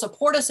people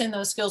support us in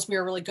those skills we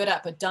are really good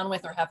at, but done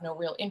with or have no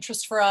real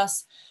interest for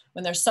us.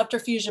 When there's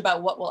subterfuge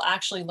about what we'll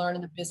actually learn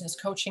in the business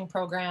coaching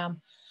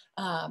program.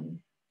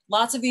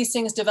 Lots of these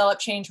things develop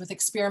change with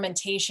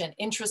experimentation.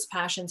 Interests,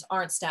 passions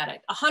aren't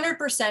static.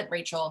 100%,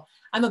 Rachel.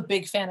 I'm a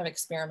big fan of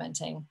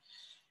experimenting.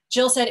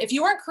 Jill said, if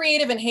you weren't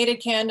creative and hated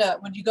Canada,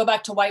 would you go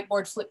back to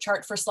whiteboard flip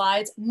chart for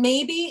slides?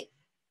 Maybe.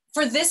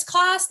 For this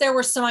class, there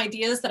were some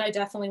ideas that I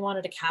definitely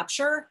wanted to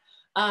capture.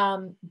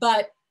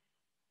 But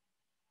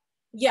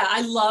yeah,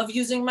 I love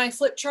using my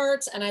flip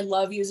charts and I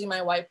love using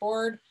my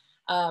whiteboard.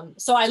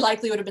 So I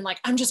likely would have been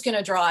like, I'm just going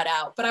to draw it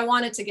out. But I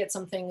wanted to get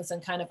some things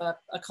in kind of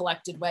a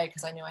collected way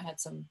because I knew I had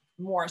some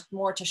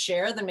more to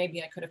share than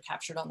maybe I could have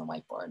captured on the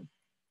whiteboard.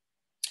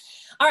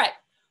 All right.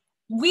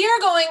 We are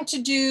going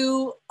to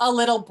do a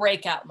little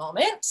breakout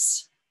moment.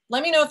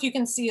 Let me know if you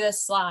can see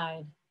this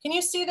slide. Can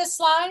you see this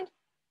slide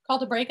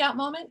called a breakout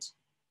moment?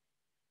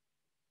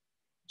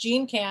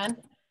 Jean can.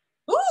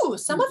 Ooh,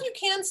 some of you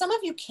can, some of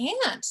you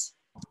can't.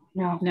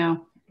 No,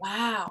 no.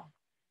 Wow.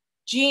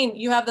 Jean,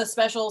 you have the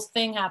special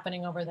thing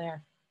happening over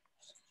there.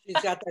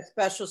 She's got that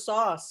special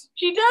sauce.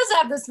 She does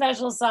have the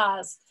special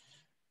sauce.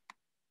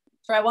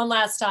 Try one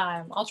last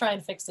time. I'll try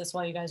and fix this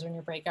while you guys are in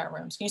your breakout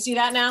rooms. Can you see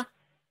that now?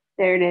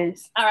 There it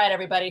is. All right,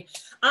 everybody.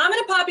 I'm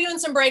going to pop you in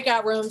some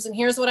breakout rooms, and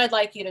here's what I'd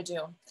like you to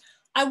do.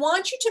 I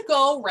want you to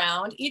go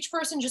around, each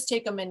person just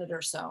take a minute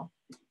or so,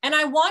 and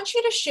I want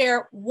you to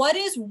share what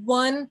is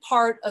one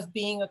part of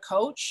being a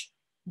coach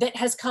that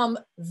has come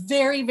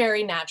very,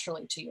 very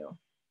naturally to you.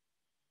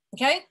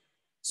 Okay?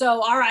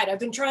 So, all right, I've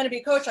been trying to be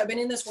a coach. I've been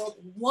in this world.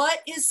 What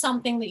is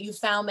something that you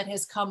found that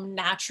has come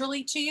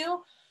naturally to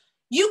you?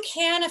 You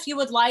can, if you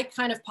would like,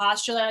 kind of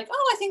postulate like,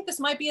 oh, I think this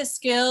might be a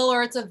skill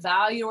or it's a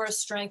value or a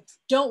strength.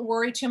 Don't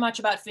worry too much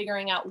about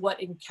figuring out what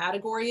in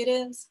category it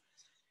is.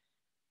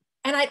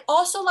 And I'd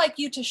also like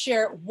you to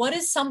share what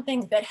is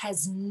something that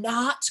has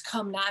not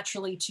come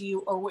naturally to you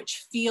or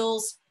which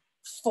feels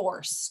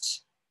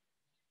forced.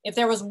 If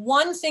there was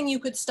one thing you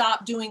could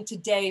stop doing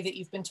today that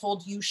you've been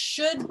told you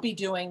should be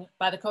doing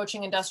by the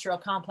coaching industrial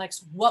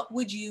complex, what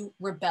would you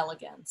rebel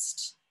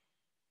against?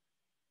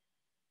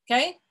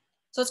 Okay?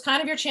 So it's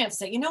kind of your chance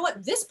to say, you know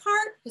what, this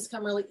part has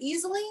come really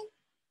easily.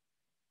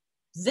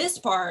 This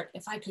part,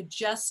 if I could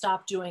just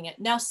stop doing it.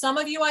 Now, some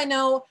of you I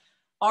know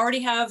already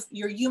have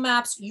your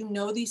UMAPs, you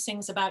know these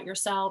things about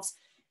yourselves.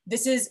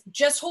 This is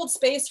just hold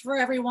space for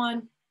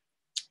everyone.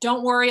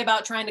 Don't worry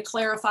about trying to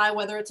clarify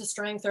whether it's a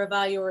strength or a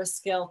value or a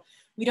skill.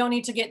 We don't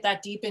need to get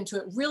that deep into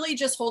it. Really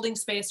just holding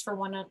space for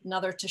one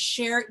another to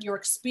share your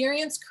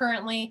experience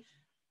currently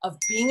of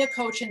being a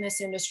coach in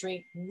this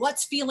industry,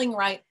 what's feeling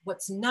right,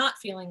 what's not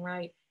feeling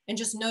right, and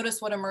just notice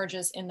what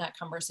emerges in that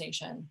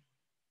conversation.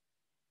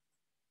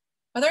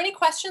 Are there any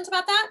questions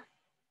about that?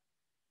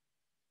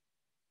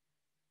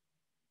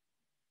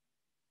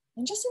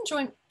 And just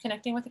enjoy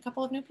connecting with a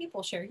couple of new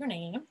people. Share your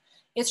name.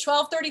 It's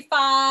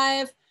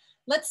 12:35.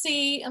 Let's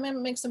see. I'm going to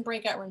make some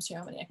breakout rooms here.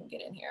 How many I can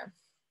get in here?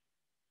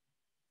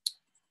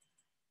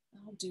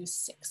 I'll do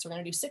 6. We're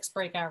going to do 6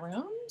 breakout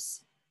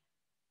rooms.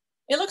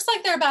 It looks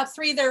like there are about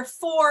 3. There are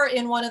 4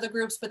 in one of the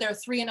groups, but there are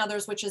 3 in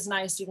others, which is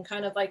nice. You can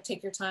kind of like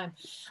take your time.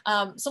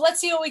 So let's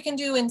see what we can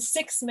do in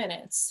 6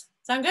 minutes.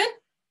 Sound good?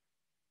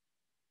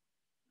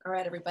 All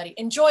right, everybody.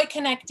 Enjoy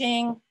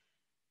connecting.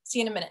 See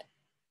you in a minute.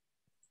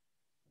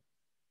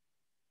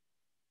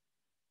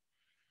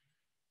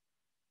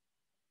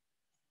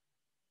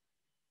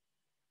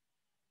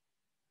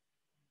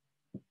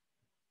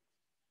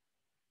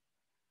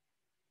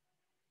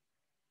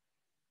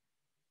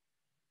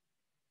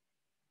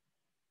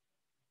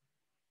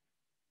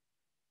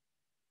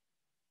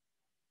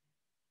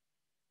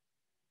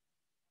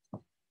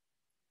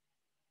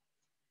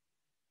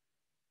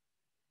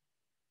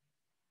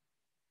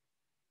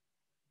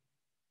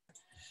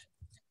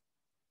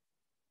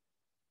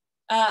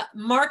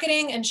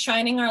 Marketing and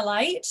shining our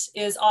light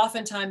is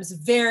oftentimes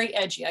very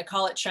edgy. I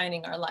call it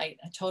shining our light.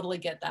 I totally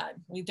get that.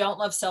 We don't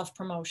love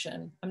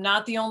self-promotion. I'm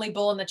not the only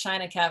bull in the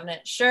china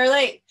cabinet.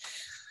 Shirley,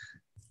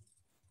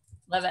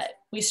 love it.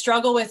 We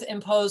struggle with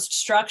imposed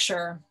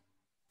structure.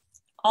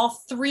 All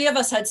 3 of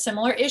us had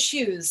similar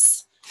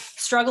issues,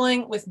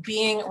 struggling with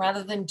being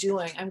rather than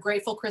doing. I'm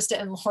grateful Krista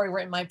and Lori were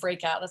in my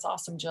breakout. That's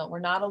awesome, Jill. We're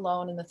not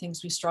alone in the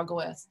things we struggle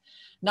with.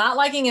 Not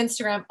liking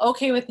Instagram,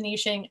 okay with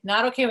niching,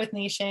 not okay with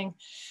niching.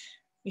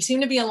 We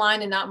seem to be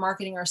aligned in not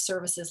marketing our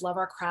services, love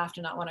our craft,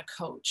 and not want to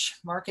coach.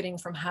 Marketing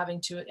from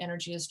having to,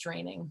 energy is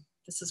draining.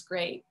 This is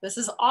great. This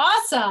is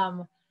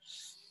awesome.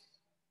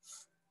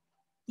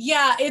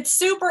 Yeah, it's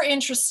super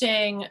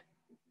interesting.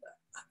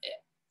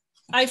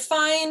 I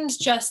find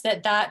just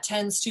that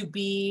tends to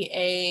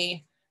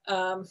be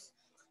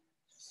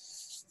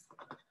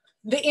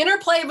the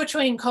interplay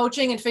between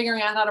coaching and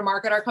figuring out how to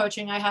market our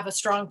coaching, I have a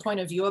strong point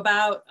of view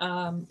about.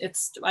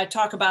 I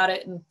talk about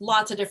it in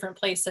lots of different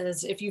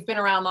places. If you've been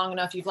around long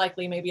enough, you've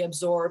likely maybe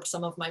absorbed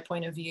some of my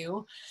point of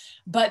view.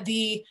 But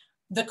the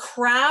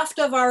craft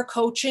of our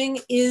coaching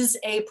is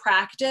a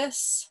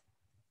practice,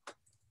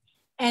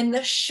 and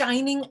the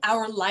shining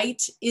our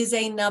light is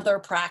another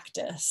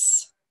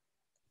practice.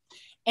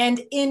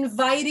 And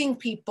inviting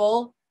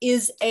people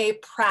is a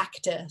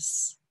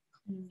practice.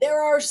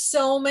 There are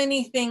so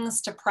many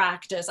things to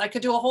practice. I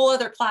could do a whole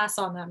other class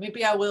on that.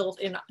 Maybe I will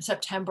in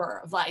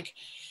September, of like,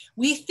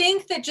 we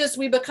think that just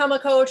we become a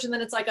coach and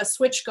then it's like a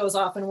switch goes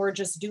off and we're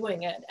just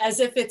doing it as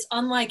if it's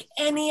unlike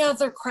any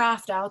other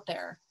craft out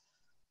there.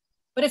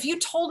 But if you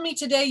told me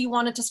today you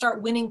wanted to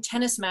start winning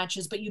tennis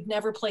matches, but you'd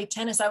never played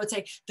tennis, I would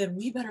say, then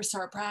we better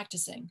start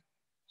practicing.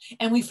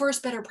 And we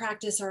first better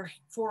practice our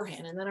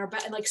forehand and then our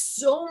back, and like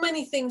so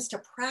many things to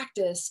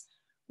practice,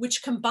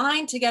 which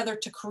combine together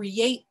to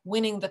create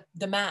winning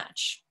the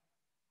match.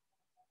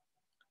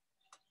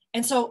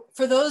 And so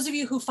for those of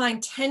you who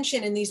find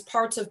tension in these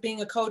parts of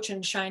being a coach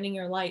and shining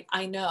your light,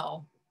 I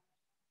know,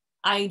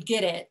 I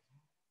get it.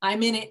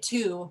 I'm in it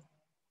too.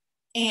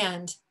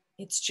 And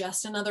it's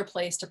just another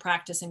place to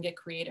practice and get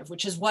creative,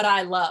 which is what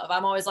I love.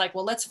 I'm always like,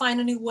 well, let's find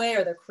a new way.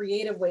 Are there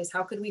creative ways?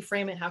 How could we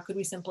frame it? How could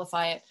we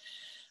simplify it?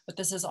 But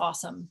this is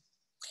awesome.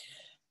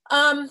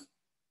 All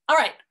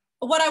right.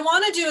 What I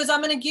want to do is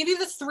I'm going to give you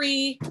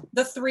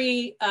the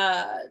three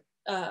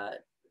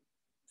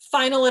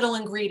final little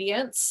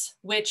ingredients,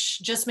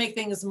 which just make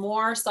things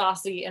more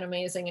saucy and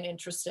amazing and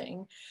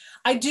interesting.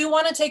 I do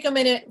want to take a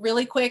minute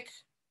really quick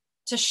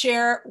to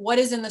share what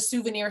is in the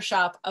souvenir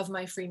shop of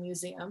my free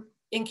museum,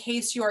 in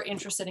case you are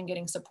interested in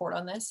getting support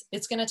on this.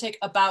 It's going to take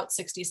about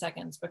 60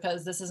 seconds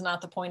because this is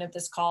not the point of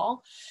this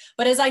call.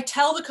 But as I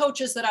tell the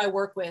coaches that I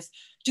work with,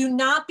 do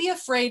not be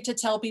afraid to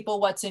tell people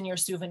what's in your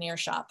souvenir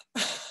shop.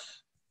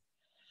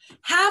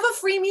 Have a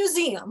free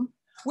museum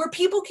where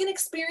people can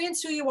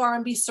experience who you are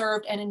and be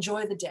served and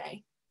enjoy the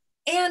day.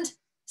 And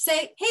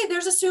say, hey,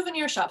 there's a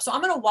souvenir shop. So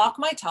I'm going to walk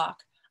my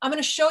talk. I'm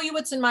going to show you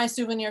what's in my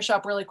souvenir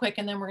shop really quick.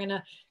 And then we're going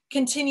to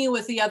continue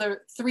with the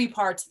other three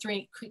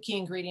key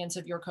ingredients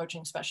of your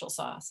coaching special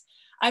sauce.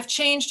 I've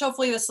changed,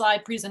 hopefully, the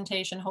slide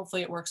presentation.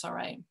 Hopefully it works all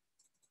right.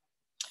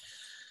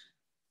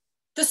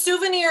 The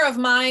souvenir of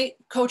my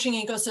coaching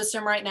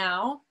ecosystem right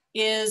now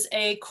is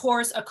a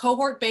course, a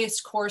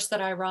cohort-based course that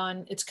I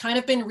run. It's kind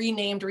of been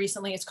renamed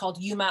recently. It's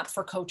called UMAP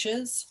for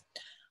Coaches.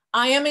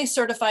 I am a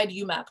certified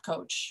UMAP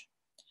coach.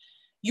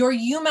 Your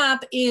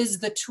UMAP is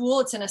the tool,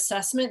 it's an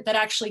assessment that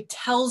actually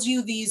tells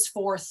you these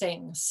 4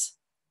 things.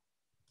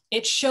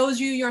 It shows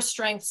you your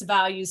strengths,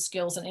 values,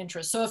 skills, and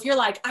interests. So if you're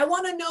like, I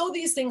want to know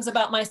these things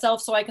about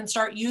myself so I can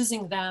start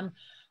using them,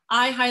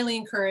 I highly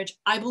encourage,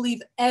 I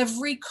believe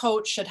every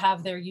coach should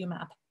have their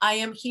UMAP. I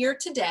am here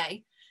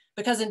today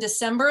because in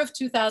December of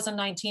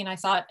 2019, I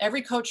thought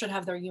every coach should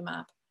have their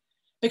UMAP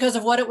because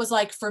of what it was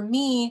like for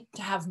me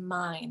to have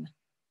mine.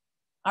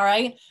 All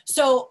right.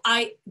 So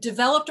I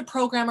developed a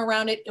program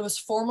around it. It was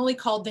formerly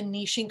called the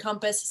Niching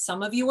Compass.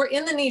 Some of you were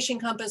in the Niching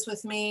Compass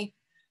with me.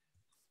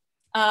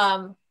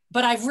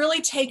 But I've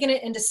really taken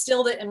it and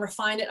distilled it and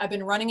refined it. I've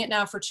been running it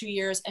now for 2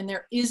 years, and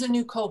there is a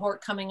new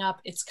cohort coming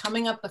up. It's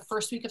coming up the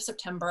first week of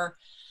September.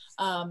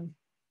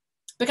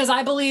 Because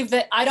I believe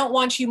that I don't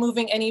want you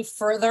moving any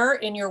further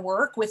in your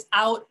work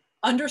without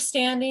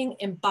understanding,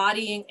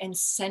 embodying, and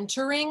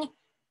centering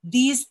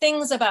these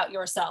things about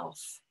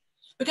yourself.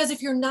 Because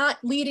if you're not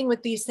leading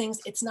with these things,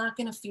 it's not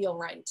going to feel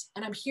right.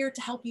 And I'm here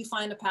to help you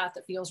find a path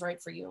that feels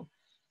right for you.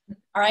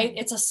 All right.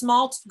 It's a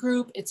small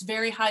group. It's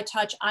very high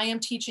touch. I am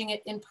teaching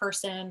it in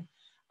person.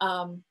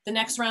 The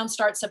next round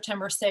starts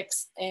September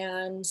 6th,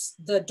 and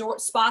the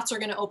spots are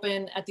going to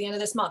open at the end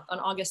of this month on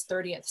August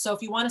 30th. So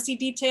if you want to see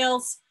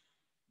details,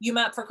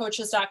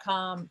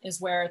 umapforcoaches.com is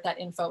where that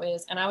info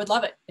is. And I would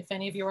love it if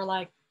any of you are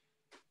like,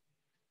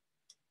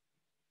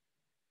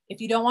 if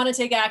you don't want to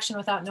take action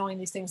without knowing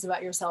these things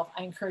about yourself,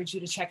 I encourage you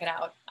to check it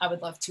out. I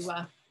would love to,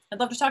 I'd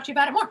love to talk to you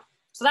about it more.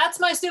 So that's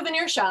my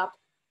souvenir shop.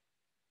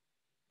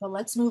 But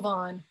let's move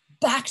on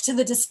back to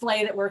the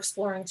display that we're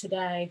exploring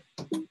today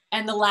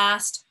and the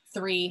last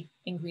 3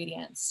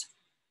 ingredients.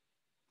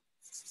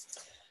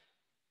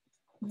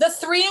 The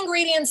 3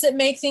 ingredients that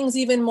make things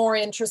even more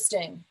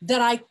interesting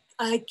that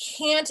I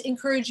can't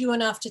encourage you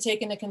enough to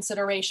take into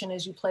consideration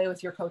as you play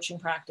with your coaching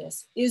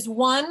practice is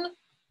 1,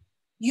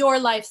 your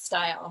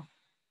lifestyle.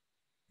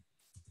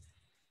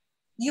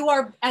 You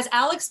are, as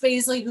Alex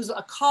Baisley, who's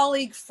a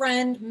colleague,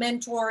 friend,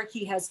 mentor,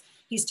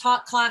 he's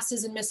taught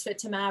classes in Misfit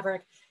to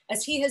Maverick.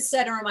 As he has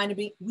said and reminded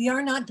me, we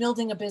are not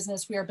building a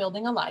business, we are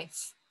building a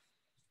life.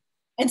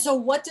 And so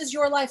what does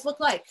your life look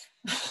like?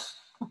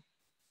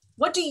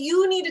 What do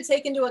you need to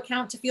take into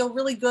account to feel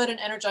really good and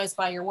energized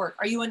by your work?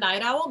 Are you a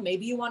night owl?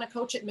 Maybe you want to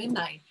coach at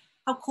midnight.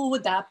 How cool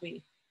would that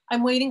be?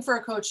 I'm waiting for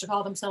a coach to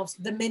call themselves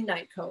the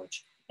Midnight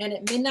Coach. And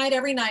at midnight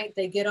every night,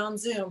 they get on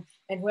Zoom,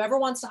 and whoever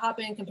wants to hop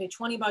in can pay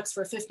 $20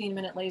 for a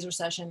 15-minute laser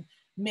session,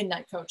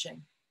 midnight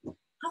coaching.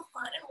 How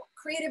fun and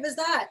creative is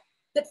that?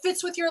 That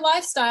fits with your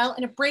lifestyle,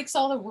 and it breaks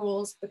all the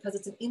rules because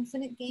it's an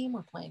infinite game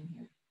we're playing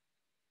here.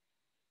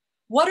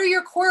 What are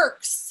your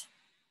quirks?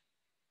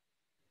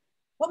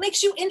 What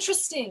makes you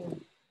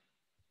interesting?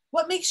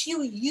 What makes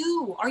you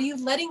you? Are you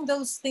letting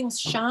those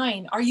things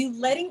shine? Are you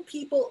letting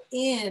people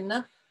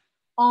in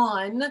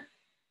on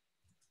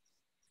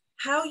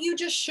how you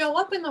just show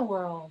up in the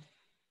world?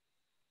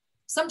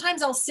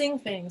 Sometimes I'll sing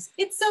things.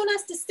 It's so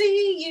nice to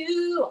see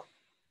you.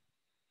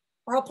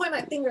 Or I'll point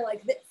my finger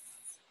like this.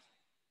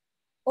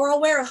 Or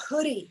I'll wear a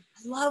hoodie.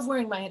 I love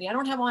wearing my hoodie. I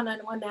don't have one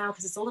now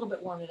because it's a little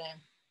bit warm today.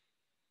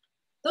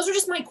 Those are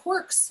just my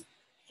quirks.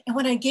 And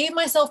when I gave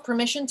myself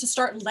permission to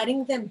start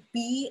letting them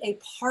be a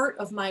part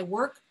of my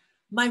work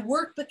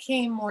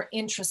became more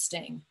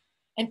interesting.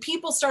 And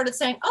people started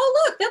saying,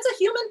 oh, look, that's a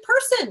human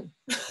person.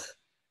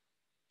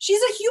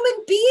 She's a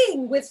human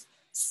being with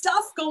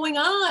stuff going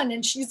on,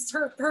 and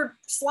her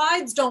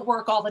slides don't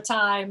work all the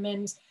time.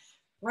 And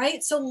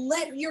right. So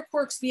let your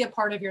quirks be a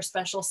part of your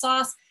special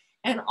sauce.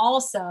 And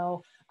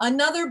also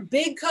another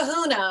big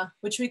kahuna,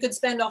 which we could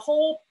spend a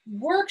whole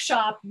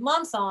workshop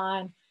month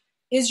on,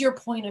 is your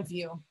point of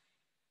view.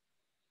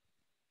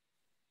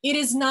 It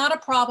is not a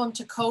problem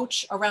to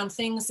coach around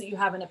things that you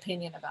have an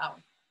opinion about.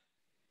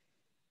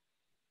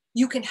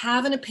 You can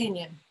have an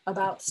opinion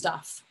about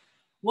stuff.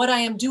 What I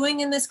am doing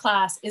in this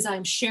class is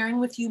I'm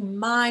sharing with you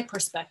my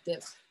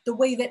perspective, the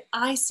way that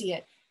I see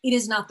it. It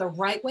is not the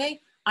right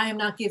way. I am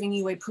not giving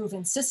you a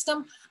proven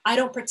system. I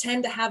don't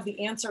pretend to have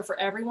the answer for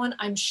everyone.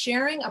 I'm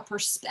sharing a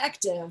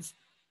perspective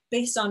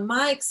based on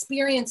my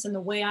experience and the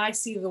way I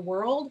see the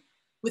world,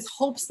 with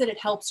hopes that it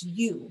helps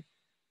you.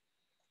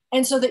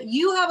 And so that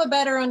you have a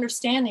better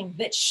understanding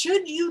that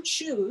should you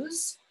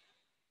choose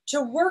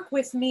to work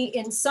with me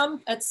at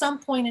some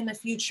point in the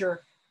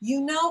future,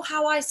 you know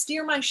how I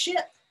steer my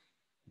ship.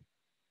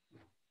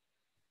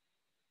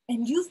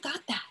 And you've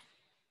got that.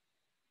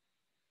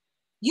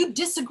 You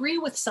disagree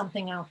with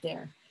something out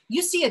there.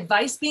 You see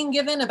advice being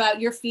given about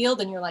your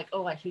field and you're like,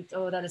 oh,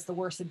 that is the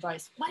worst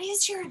advice. What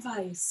is your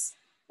advice?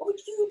 What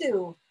would you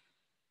do?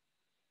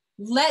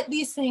 Let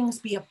these things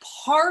be a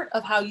part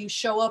of how you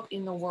show up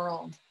in the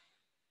world.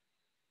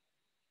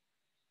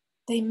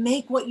 They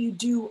make what you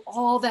do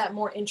all that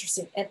more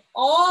interesting. And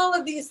all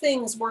of these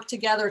things work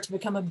together to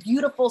become a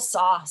beautiful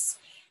sauce.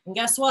 And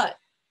guess what?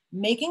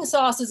 Making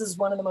sauces is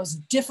one of the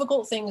most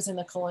difficult things in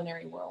the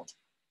culinary world.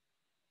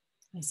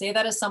 I say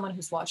that as someone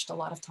who's watched a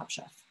lot of Top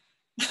Chef.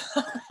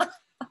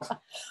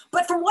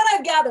 But from what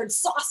I've gathered,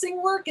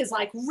 saucing work is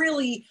like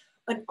really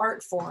an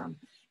art form.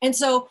 And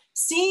so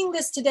seeing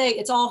this today,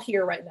 it's all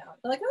here right now.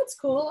 They're like, oh, it's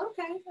cool.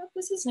 Okay,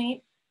 this is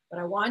neat. But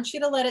I want you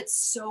to let it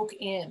soak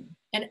in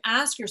and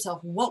ask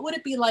yourself, what would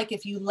it be like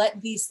if you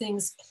let these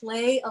things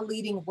play a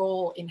leading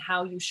role in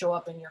how you show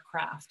up in your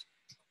craft?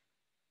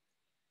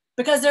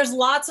 Because there's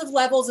lots of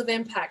levels of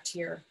impact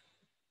here.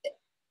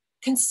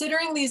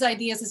 Considering these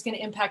ideas is going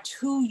to impact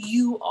who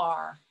you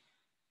are.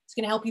 It's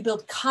going to help you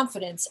build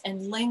confidence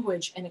and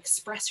language and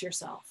express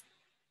yourself.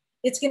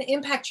 It's going to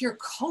impact your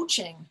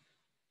coaching,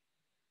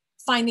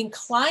 finding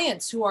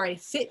clients who are a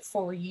fit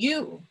for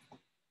you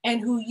and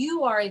who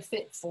you are a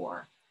fit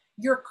for,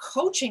 your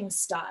coaching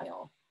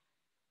style,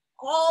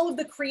 all of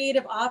the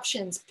creative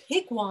options.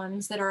 Pick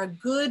ones that are a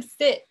good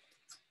fit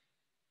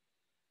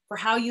for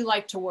how you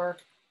like to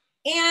work,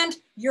 and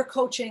your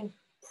coaching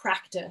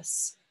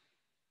practice.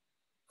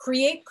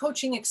 Create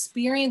coaching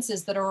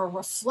experiences that are a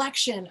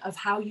reflection of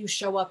how you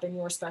show up in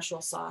your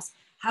special sauce.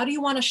 How do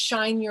you want to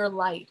shine your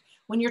light?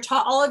 When you're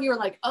taught, all of you are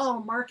like, oh,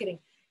 marketing.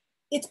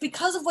 It's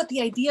because of what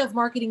the idea of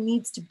marketing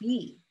needs to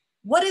be.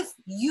 What if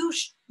you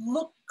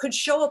could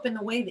show up in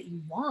the way that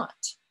you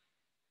want,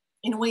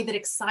 in a way that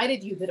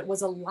excited you, that it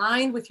was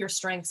aligned with your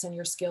strengths and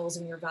your skills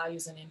and your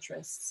values and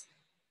interests,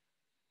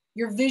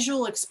 your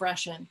visual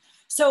expression.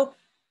 So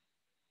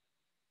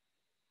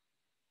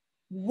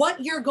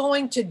what you're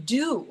going to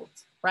do,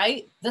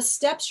 right? The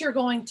steps you're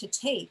going to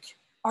take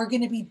are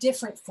going to be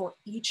different for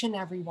each and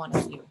every one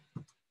of you,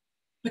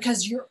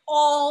 because you're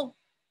all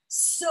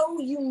so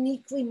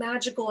uniquely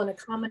magical in a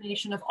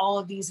combination of all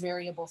of these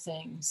various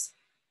things.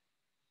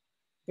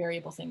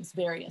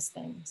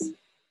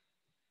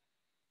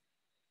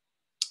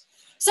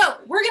 So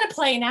we're going to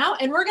play now,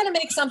 and we're going to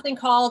make something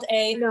called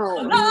a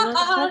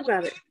Talk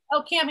about it.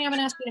 Oh, Cammie, I'm going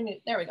to ask you to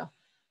mute. There we go.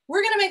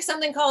 We're going to make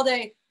something called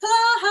a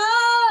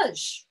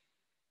collage.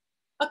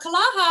 A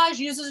collage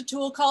uses a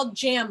tool called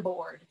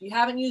Jamboard. If you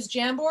haven't used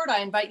Jamboard,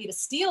 I invite you to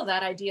steal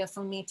that idea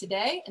from me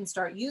today and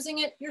start using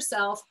it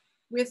yourself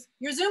with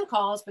your Zoom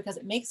calls, because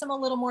it makes them a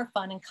little more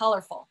fun and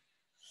colorful.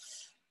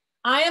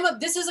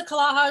 This is a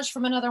collage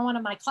from another one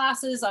of my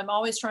classes. I'm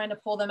always trying to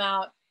pull them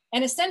out.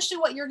 And essentially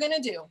what you're going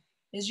to do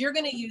is you're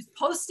going to use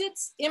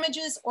Post-its,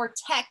 images, or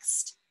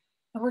text,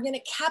 and we're going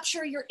to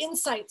capture your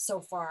insights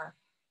so far.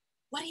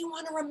 What do you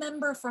want to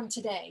remember from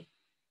today?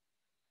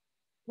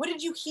 What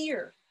did you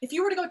hear? If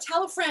you were to go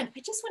tell a friend,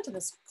 I just went to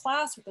this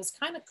class with this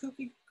kind of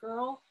kooky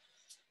girl,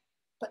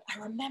 but I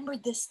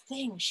remembered this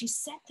thing. She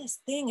said this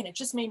thing, and it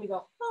just made me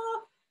go,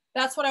 oh,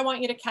 that's what I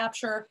want you to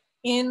capture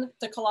in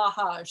the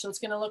collage. So it's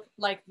going to look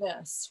like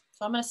this.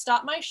 So I'm going to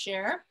stop my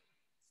share.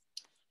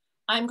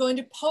 I'm going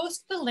to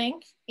post the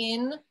link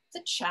in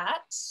the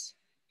chat,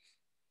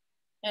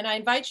 and I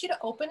invite you to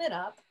open it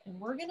up, and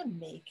we're going to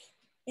make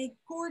a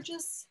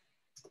gorgeous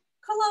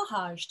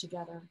collage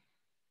together.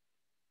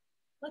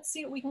 Let's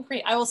see what we can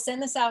create. I will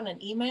send this out in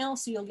an email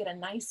so you'll get a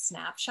nice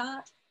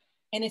snapshot.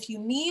 And if you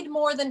need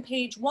more than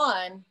page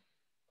 1,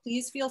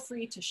 please feel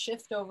free to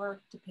shift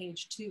over to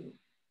page 2.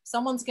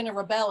 Someone's going to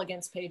rebel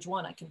against page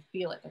 1. I can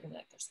feel it. They're going to be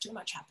like, there's too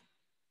much happening.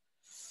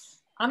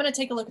 I'm going to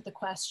take a look at the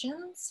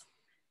questions.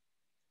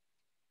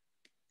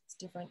 It's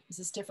different. Is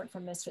this different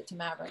from Misfit to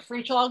Maverick?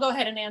 Rachel, I'll go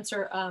ahead and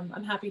answer.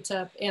 I'm happy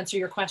to answer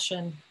your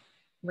question,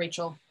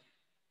 Rachel.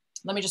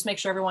 Let me just make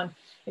sure everyone,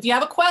 if you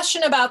have a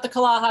question about the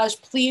collage,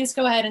 please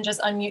go ahead and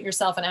just unmute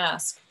yourself and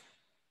ask.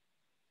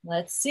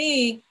 Let's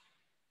see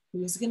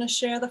who's going to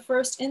share the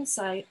first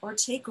insight or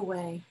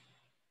takeaway.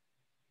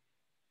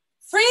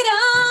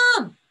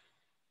 Freedom!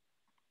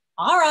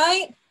 All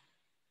right.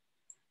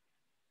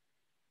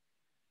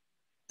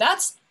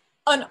 That's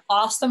an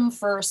awesome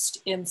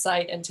first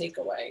insight and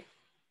takeaway.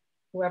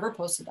 Whoever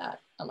posted that,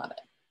 I love it.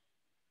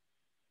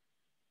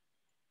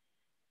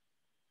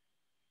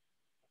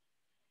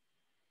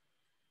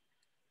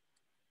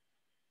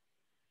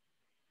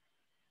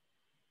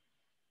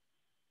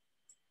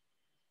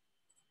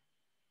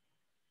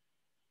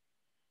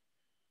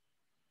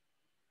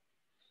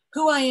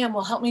 Who I am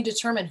will help me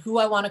determine who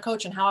I want to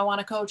coach and how I want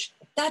to coach.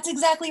 That's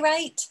exactly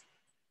right.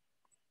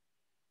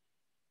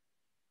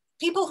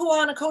 People who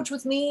want to coach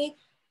with me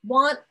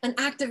want an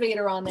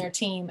activator on their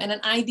team and an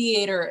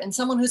ideator and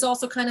someone who's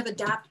also kind of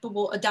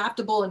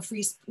adaptable and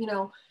free, you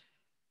know,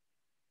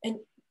 and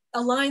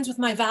aligns with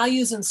my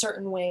values in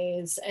certain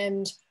ways.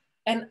 And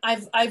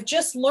I've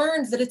just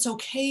learned that it's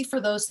okay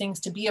for those things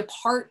to be a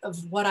part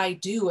of what I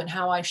do and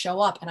how I show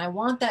up. And I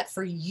want that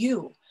for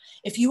you.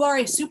 If you are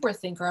a super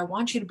thinker, I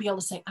want you to be able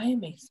to say, I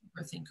am a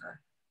super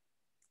thinker.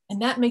 And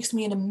that makes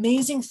me an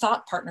amazing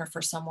thought partner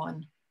for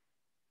someone.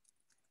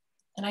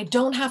 And I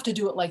don't have to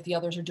do it like the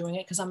others are doing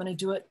it because I'm going to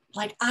do it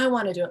like I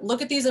want to do it.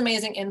 Look at these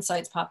amazing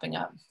insights popping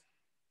up.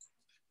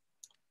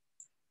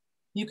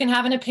 You can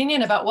have an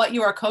opinion about what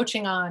you are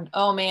coaching on.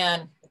 Oh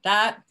man,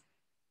 that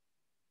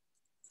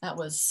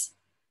was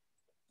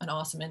an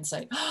awesome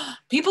insight.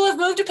 People have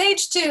moved to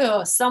page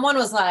 2. Someone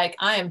was like,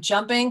 I am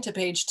jumping to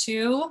page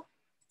 2.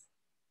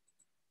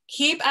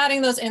 Keep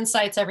adding those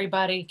insights,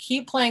 everybody.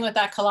 Keep playing with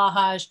that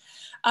collage.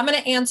 I'm going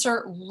to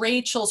answer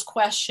Rachel's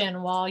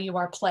question while you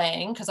are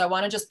playing because I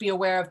want to just be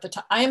aware of the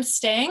time. I am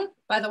staying,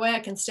 by the way.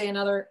 I can stay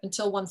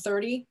until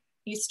 1:30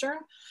 Eastern,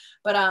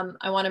 but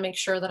I want to make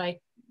sure that I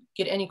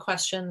get any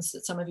questions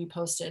that some of you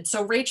posted.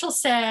 So Rachel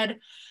said,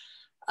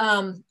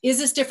 is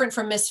this different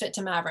from Misfit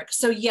to Maverick?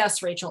 So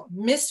yes, Rachel,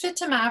 Misfit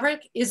to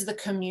Maverick is the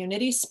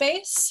community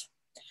space,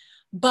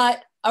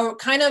 but a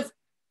kind of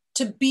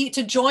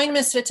to join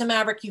Misfit to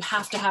Maverick, you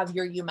have to have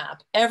your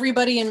UMAP.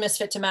 Everybody in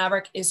Misfit to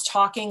Maverick is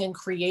talking and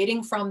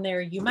creating from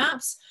their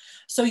UMAPs.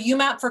 So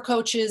UMAP for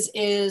coaches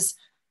is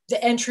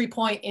the entry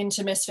point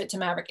into Misfit to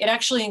Maverick. It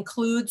actually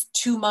includes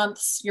 2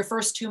 months, your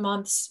first 2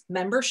 months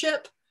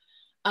membership.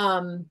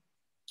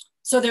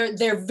 So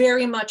they're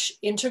very much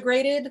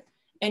integrated,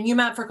 and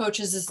UMAP for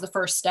coaches is the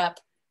first step.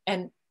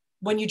 And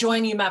when you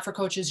join UMAP for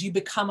coaches, you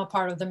become a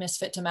part of the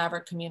Misfit to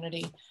Maverick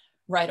community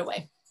right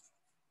away.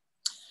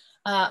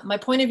 My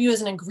point of view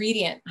is an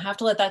ingredient. I have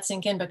to let that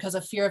sink in because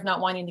of fear of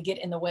not wanting to get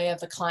in the way of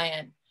the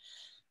client.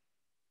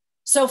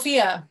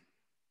 Sophia,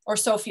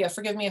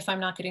 forgive me if I'm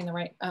not getting the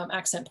right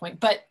accent point,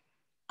 but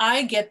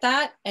I get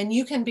that. And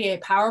you can be a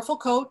powerful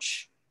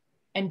coach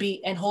and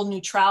hold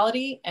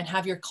neutrality and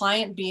have your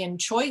client be in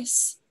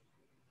choice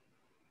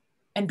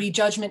and be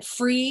judgment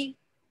free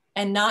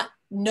and not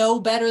know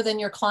better than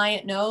your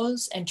client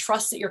knows and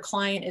trust that your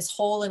client is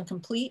whole and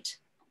complete.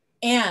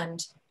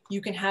 And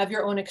you can have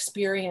your own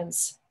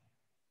experience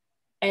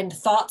and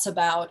thoughts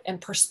about and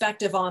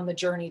perspective on the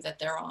journey that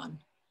they're on.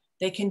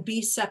 They can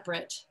be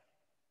separate.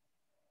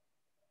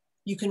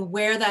 You can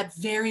wear that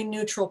very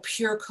neutral,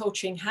 pure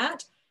coaching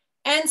hat.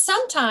 And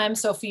sometimes,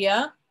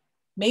 Sophia,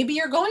 maybe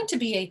you're going to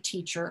be a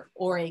teacher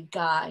or a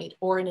guide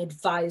or an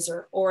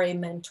advisor or a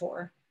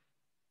mentor.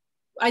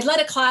 I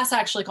led a class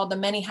actually called The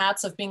Many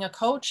Hats of Being a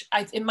Coach.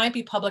 It might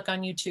be public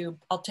on YouTube.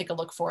 I'll take a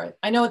look for it.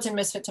 I know it's in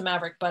Misfit to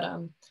Maverick, but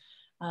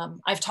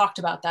I've talked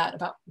about that,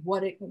 about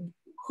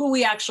who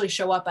we actually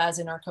show up as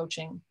in our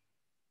coaching.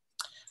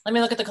 Let me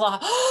look at the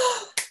collage.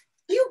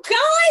 You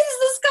guys,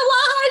 this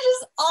collage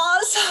is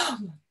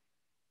awesome.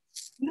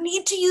 You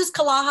need to use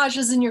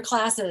collages in your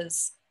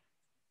classes.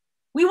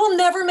 We will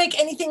never make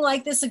anything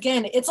like this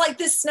again. It's like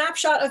this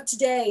snapshot of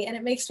today, and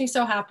it makes me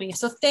so happy.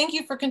 So thank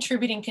you for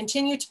contributing.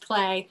 Continue to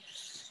play.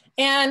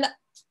 And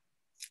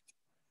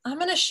I'm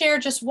going to share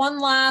just one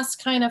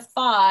last kind of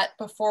thought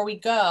before we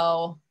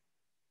go.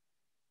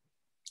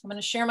 I'm going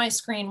to share my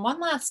screen one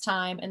last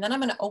time, and then I'm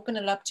going to open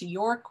it up to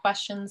your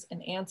questions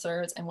and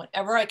answers and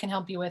whatever I can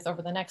help you with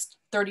over the next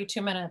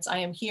 32 minutes. I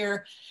am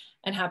here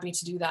and happy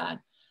to do that.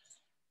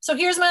 So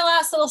here's my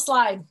last little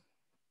slide.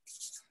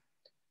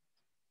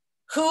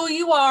 Who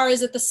you are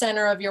is at the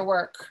center of your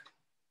work.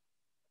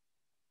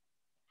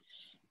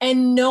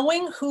 And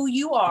knowing who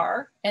you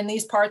are and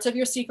these parts of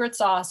your secret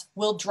sauce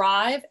will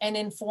drive and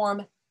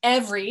inform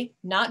every,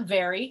 not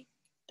very,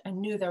 I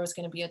knew there was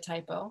going to be a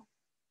typo,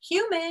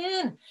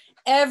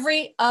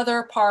 every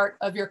other part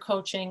of your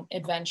coaching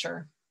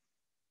adventure.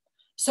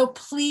 So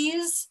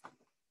please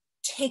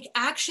take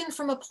action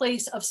from a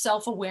place of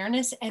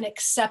self-awareness and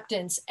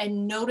acceptance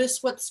and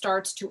notice what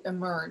starts to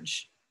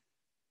emerge.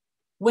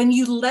 When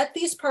you let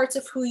these parts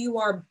of who you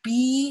are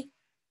be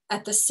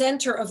at the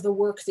center of the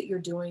work that you're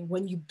doing,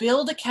 when you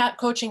build a cat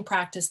coaching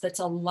practice that's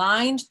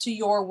aligned to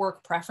your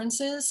work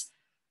preferences,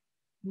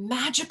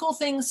 magical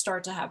things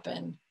start to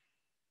happen.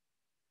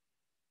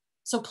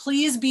 So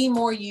please be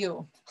more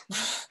you.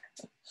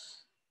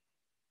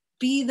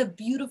 Be the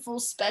beautiful,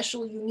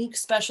 special, unique,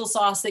 special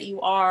sauce that you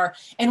are.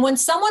 And when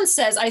someone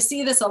says, I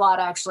see this a lot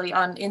actually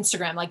on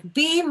Instagram, like,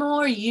 be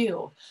more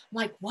you. I'm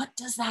like, what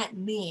does that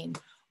mean?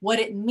 What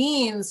it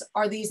means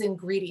are these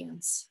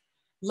ingredients.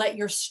 Let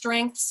your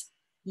strengths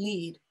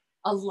lead,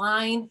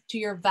 align to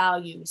your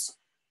values.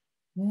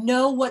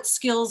 Know what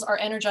skills are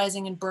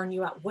energizing and burn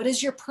you out. What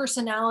is your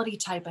personality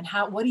type and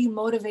what are you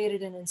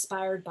motivated and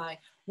inspired by?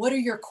 What are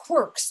your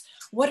quirks?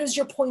 What is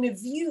your point of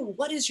view?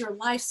 What is your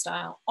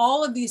lifestyle?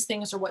 All of these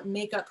things are what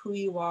make up who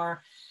you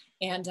are.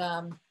 And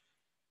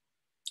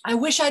I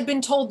wish I'd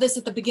been told this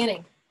at the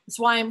beginning. That's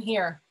why I'm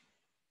here.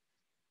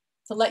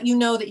 To let you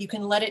know that you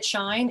can let it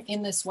shine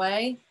in this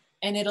way,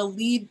 and it'll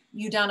lead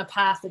you down a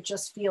path that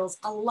just feels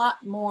a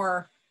lot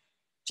more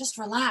just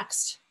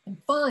relaxed and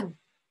fun.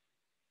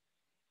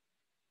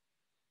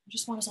 I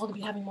just want us all to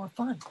be having more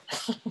fun.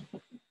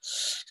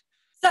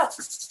 So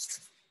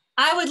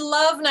I would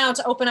love now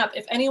to open up.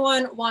 If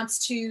anyone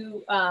wants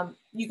to,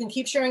 you can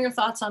keep sharing your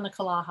thoughts on the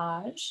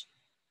collage.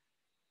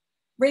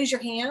 Raise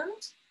your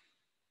hand.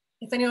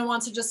 If anyone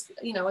wants to just,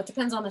 it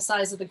depends on the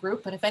size of the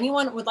group, but if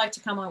anyone would like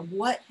to come on,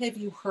 what have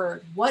you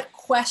heard? What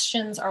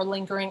questions are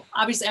lingering?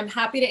 Obviously, I'm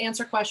happy to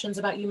answer questions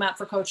about UMAP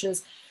for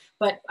coaches,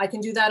 but I can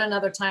do that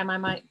another time. I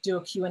might do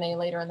a Q&A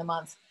later in the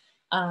month.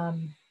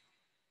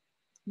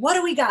 What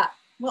do we got?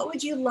 What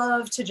would you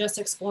love to just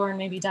explore and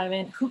maybe dive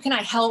in? Who can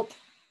I help?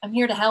 I'm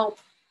here to help.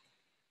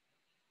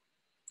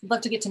 I'd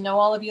love to get to know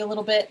all of you a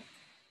little bit.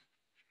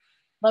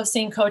 Love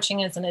seeing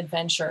coaching as an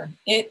adventure.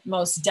 It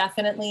most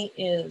definitely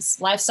is.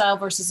 Lifestyle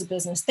versus a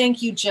business.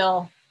 Thank you,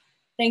 Jill.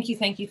 Thank you,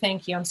 thank you,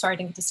 thank you. I'm sorry I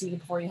didn't get to see you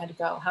before you had to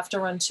go. Have to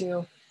run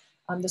too.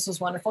 This was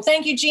wonderful.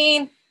 Thank you,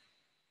 Jean.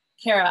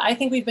 Kara, I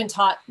think we've been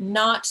taught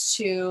not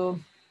to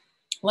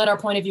let our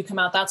point of view come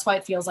out. That's why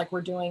it feels like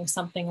we're doing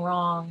something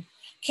wrong.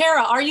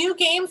 Kara, are you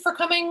game for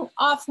coming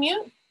off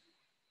mute?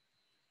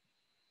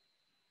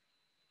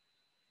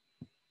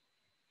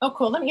 Oh,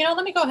 cool. Let me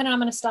go ahead and I'm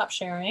going to stop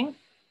sharing.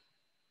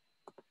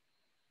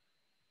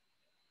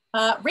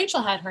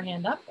 Rachel had her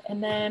hand up,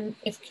 and then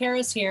if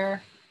Kara's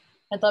here,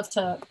 I'd love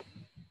to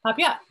pop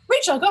you up.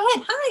 Rachel, go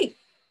ahead. Hi.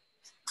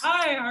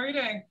 Hi, how are you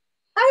doing?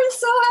 I'm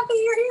so happy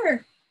you're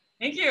here.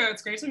 Thank you.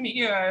 It's great to meet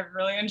you. I've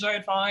really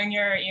enjoyed following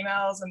your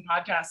emails and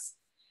podcasts.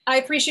 I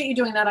appreciate you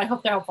doing that. I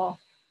hope they're helpful.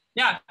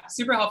 Yeah,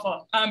 super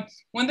helpful.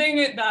 One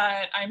thing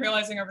that I'm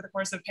realizing over the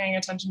course of paying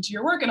attention to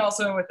your work and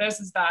also with this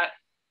is that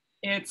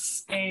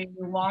it's a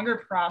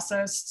longer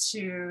process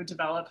to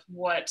develop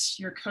what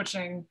your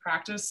coaching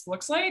practice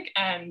looks like.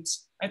 And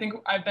I think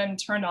I've been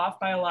turned off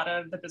by a lot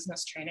of the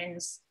business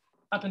trainings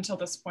up until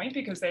this point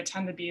because they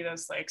tend to be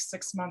those like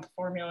 6-month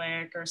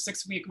formulaic or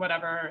 6-week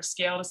whatever,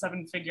 scale to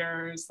 7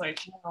 figures, like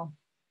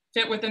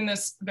fit within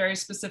this very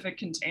specific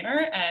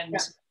container. And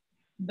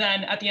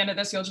then at the end of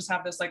this, you'll just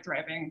have this like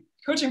thriving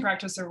coaching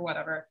practice or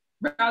whatever,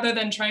 rather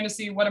than trying to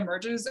see what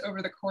emerges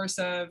over the course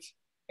of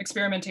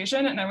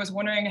experimentation. And I was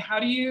wondering, how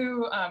do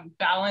you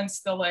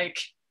balance the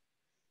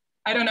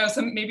I don't know,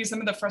 maybe some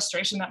of the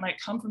frustration that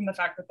might come from the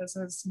fact that this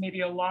is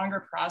maybe a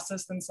longer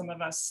process than some of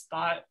us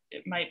thought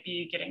it might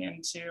be getting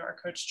into our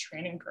coach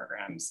training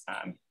programs.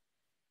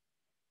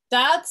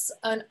 That's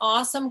an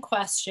awesome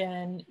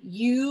question.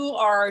 You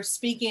are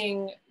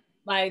speaking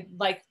what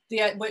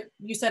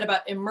you said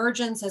about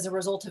emergence as a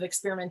result of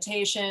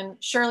experimentation.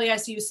 Shirley, I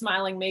see you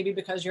smiling, maybe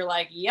because you're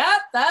like,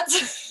 yep,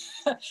 that's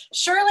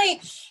Shirley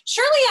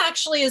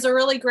actually is a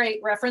really great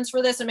reference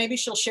for this, and maybe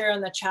she'll share in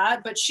the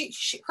chat, but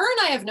her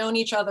and I have known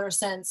each other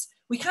since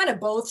we kind of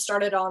both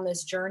started on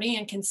this journey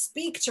and can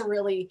speak to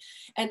really,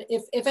 and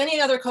if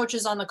any other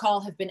coaches on the call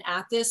have been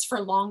at this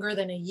for longer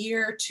than a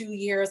year, 2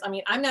 years, I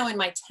mean, I'm now in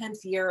my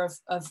 10th year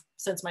of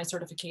since my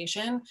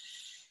certification.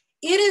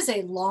 It is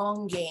a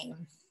long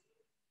game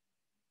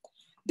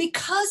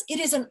because it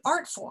is an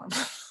art form.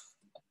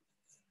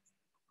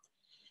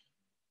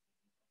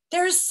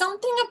 There's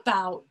something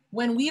about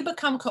when we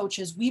become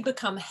coaches, we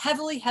become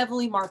heavily,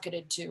 heavily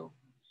marketed to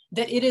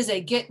that it is a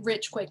get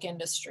rich quick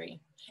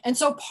industry. And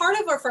so part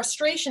of our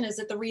frustration is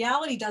that the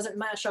reality doesn't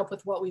match up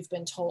with what we've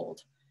been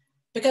told,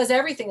 because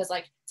everything is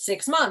like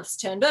 6 months,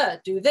 10,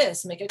 do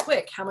this, make it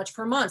quick, how much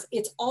per month?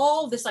 It's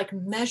all this like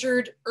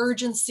measured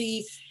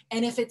urgency.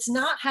 And if it's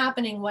not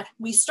happening, what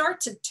we start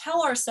to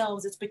tell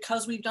ourselves, it's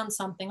because we've done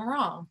something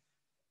wrong.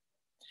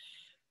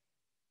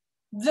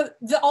 The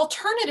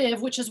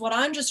alternative, which is what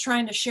I'm just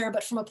trying to share,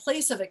 but from a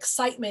place of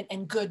excitement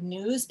and good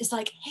news, is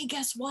like, hey,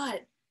 guess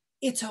what?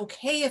 It's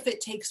okay if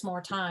it takes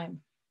more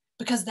time,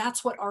 because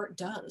that's what art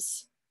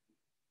does.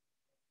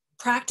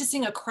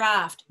 Practicing a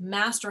craft,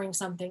 mastering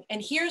something.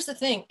 And here's the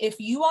thing, if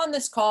you on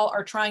this call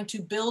are trying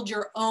to build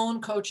your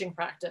own coaching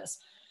practice,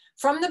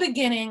 from the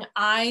beginning,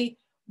 I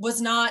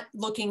was not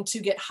looking to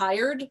get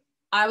hired.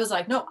 I was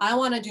like, no, I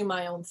want to do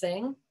my own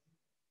thing.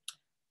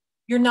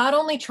 You're not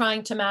only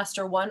trying to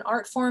master one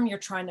art form, you're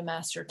trying to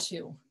master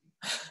 2.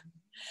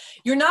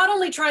 You're not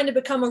only trying to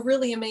become a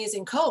really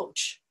amazing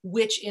coach,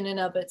 which in and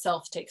of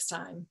itself takes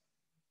time,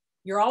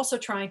 you're also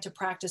trying to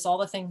practice all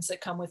the things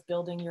that come with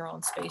building your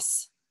own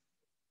space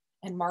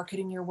and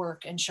marketing your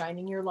work and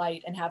shining your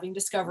light and having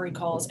discovery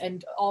calls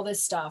and all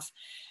this stuff.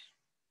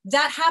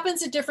 That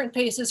happens at different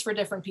paces for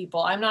different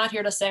people. I'm not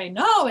here to say,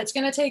 no, it's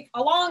going to take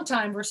a long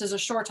time versus a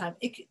short time.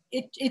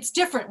 It's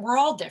different. We're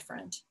all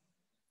different.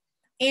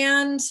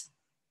 And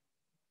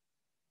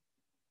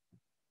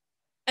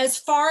as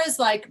far as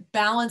like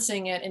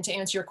balancing it, and to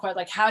answer your question,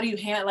 like how do you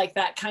handle like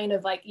that kind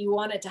of like you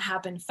want it to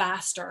happen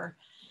faster?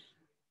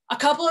 A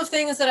couple of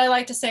things that I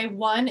like to say.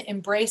 One,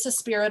 embrace a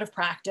spirit of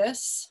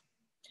practice,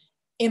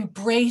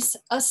 embrace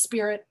a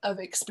spirit of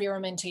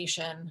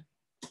experimentation,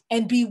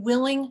 and be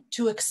willing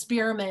to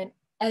experiment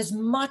as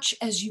much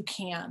as you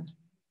can.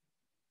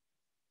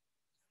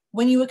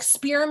 When you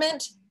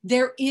experiment,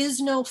 there is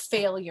no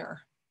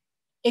failure.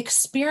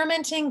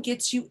 Experimenting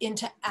gets you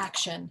into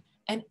action,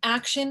 and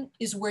action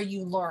is where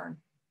you learn.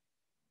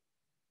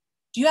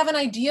 Do you have an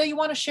idea you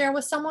want to share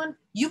with someone?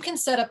 You can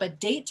set up a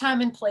date, time,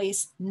 and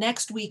place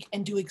next week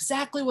and do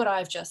exactly what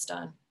I've just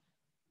done.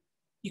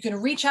 You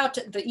can reach out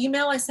to the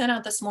email I sent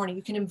out this morning.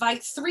 You can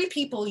invite 3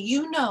 people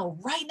you know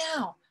right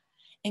now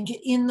and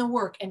get in the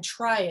work and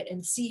try it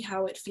and see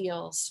how it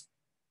feels.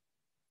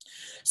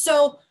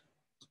 So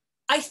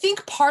I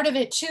think part of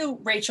it too,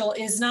 Rachel,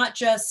 is not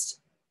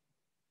just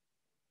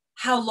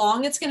how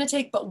long it's going to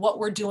take, but what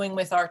we're doing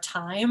with our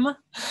time.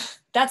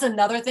 That's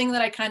another thing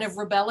that I kind of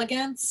rebel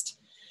against.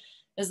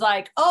 Is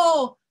like,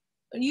 oh,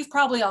 you've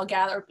probably all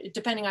gathered,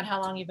 depending on how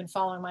long you've been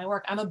following my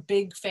work, I'm a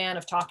big fan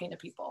of talking to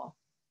people,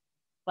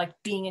 like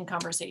being in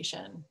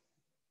conversation.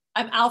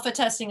 I'm alpha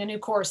testing a new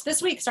course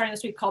this week, starting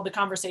this week, called The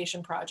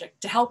Conversation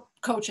Project, to help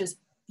coaches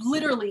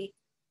literally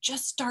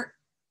just start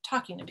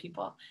talking to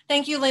people.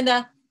 Thank you,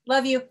 Linda.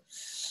 Love you.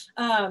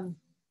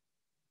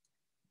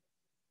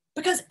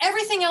 Because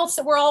everything else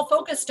that we're all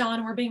focused on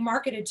and we're being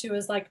marketed to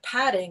is like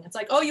padding. It's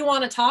like, oh, you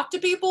want to talk to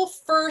people?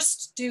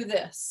 First, do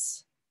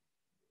this.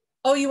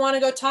 Oh, you want to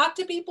go talk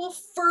to people?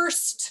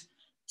 First,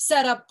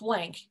 set up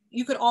blank.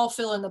 You could all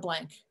fill in the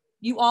blank.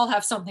 You all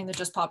have something that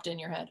just popped in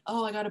your head.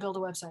 Oh, I got to build a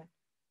website.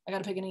 I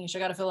got to pick a niche. I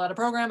got to fill out a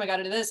program. I got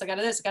to do this. I got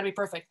to this. It got to be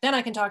perfect. Then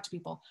I can talk to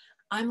people.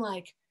 I'm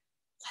like,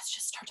 let's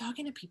just start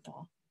talking to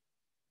people.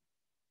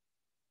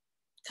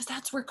 Because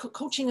that's where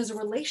coaching is a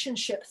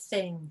relationship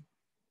thing.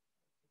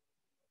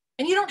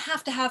 And you don't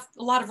have to have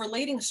a lot of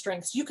relating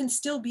strengths. You can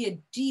still be a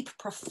deep,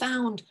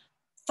 profound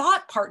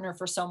thought partner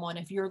for someone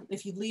if you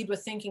lead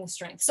with thinking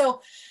strength.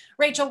 So,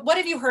 Rachel, what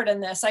have you heard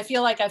in this? I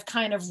feel like I've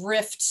kind of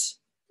riffed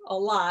a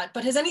lot,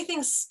 but has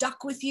anything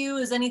stuck with you?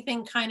 Has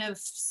anything kind of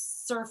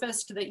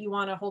surfaced that you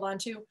want to hold on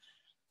to?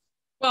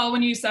 Well,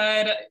 when you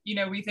said, you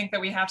know, we think that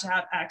we have to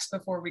have X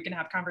before we can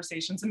have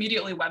conversations,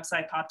 immediately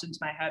website popped into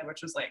my head,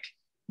 which was like,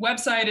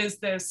 website is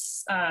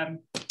this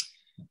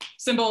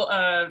symbol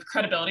of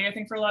credibility, I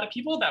think, for a lot of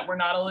people, that we're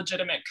not a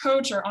legitimate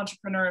coach or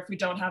entrepreneur if we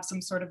don't have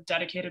some sort of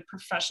dedicated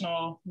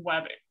professional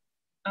web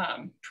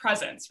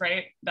presence,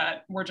 right?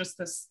 That we're just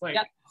this like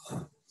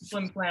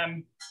flim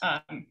flam,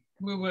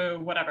 woo woo,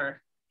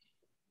 whatever,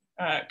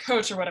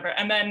 coach or whatever.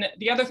 And then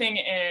the other thing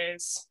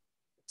is,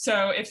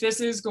 so if this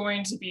is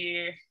going to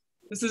be,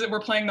 we're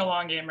playing the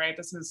long game, right?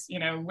 This is, you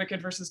know,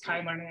 wicked versus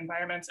kind learning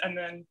environments. And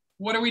then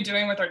what are we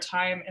doing with our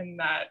time in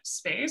that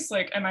space?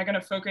 Like, am I going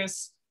to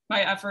focus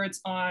my efforts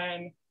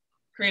on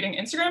creating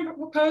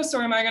Instagram posts,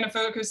 or am I going to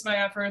focus my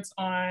efforts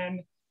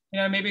on,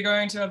 you know, maybe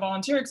going to a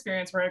volunteer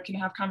experience where I can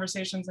have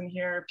conversations and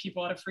hear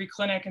people at a free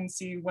clinic and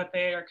see what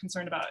they are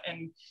concerned about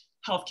in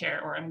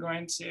healthcare, or I'm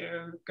going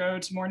to go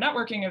to more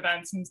networking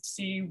events and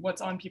see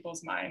what's on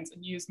people's minds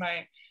and use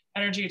my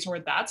energy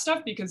toward that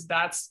stuff, because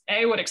that's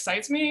A, what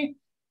excites me,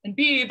 and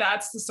B,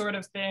 that's the sort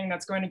of thing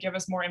that's going to give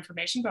us more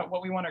information about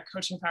what we want our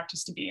coaching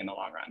practice to be in the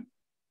long run.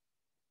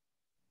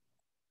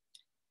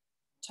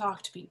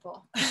 Talk to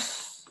people.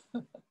 It's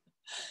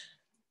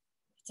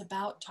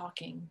about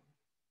talking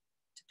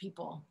to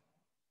people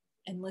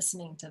and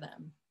listening to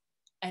them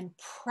and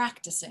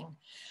practicing.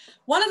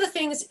 One of the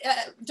things,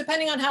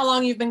 depending on how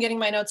long you've been getting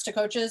my notes to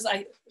coaches,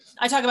 I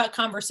talk about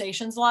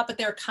conversations a lot, but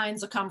there are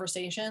kinds of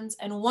conversations.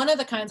 And one of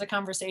the kinds of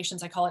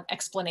conversations, I call it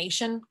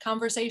explanation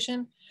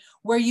conversation,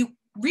 where you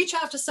reach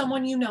out to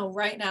someone you know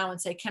right now and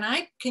say,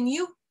 can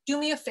you do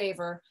me a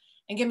favor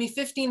and give me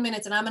 15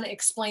 minutes and I'm going to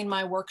explain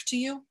my work to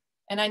you?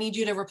 And I need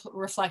you to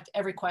reflect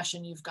every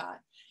question you've got.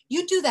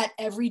 You do that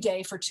every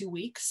day for 2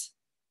 weeks.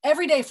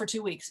 Every day for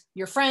 2 weeks.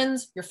 Your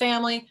friends, your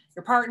family,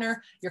 your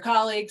partner, your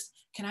colleagues.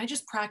 Can I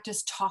just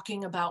practice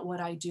talking about what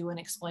I do and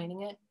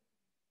explaining it?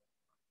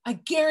 I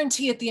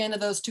guarantee at the end of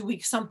those 2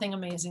 weeks, something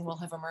amazing will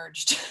have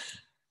emerged.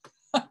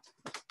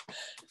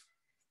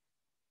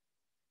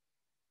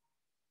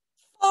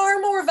 Far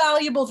more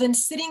valuable than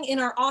sitting in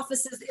our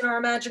offices, in our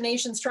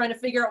imaginations, trying to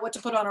figure out what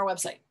to put on our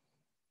website.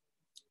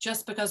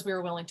 Just because we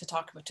were willing to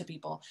talk to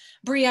people.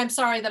 Bree, I'm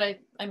sorry that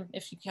I'm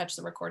if you catch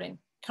the recording,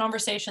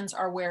 conversations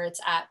are where it's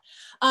at.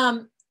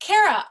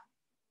 Kara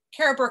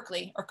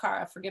Berkeley, or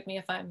Kara, forgive me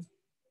if are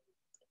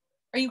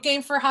you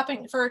game for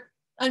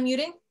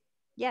unmuting?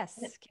 Yes.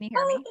 Can you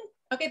hear me?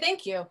 Okay,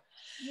 thank you.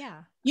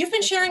 Yeah. You've been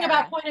It's sharing Kara.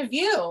 about point of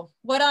view.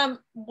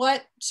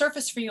 What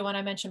surfaced for you when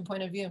I mentioned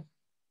point of view?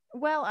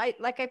 Well,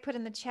 like I put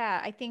in the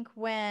chat, I think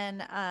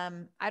when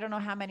I don't know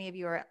how many of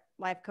you are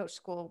life coach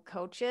school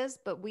coaches,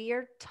 but we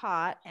are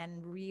taught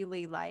and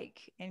really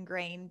like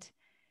ingrained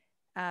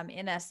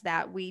in us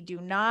that we do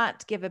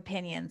not give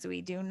opinions.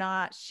 We do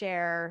not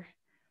share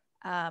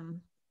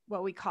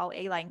what we call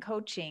A-line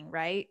coaching,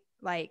 right?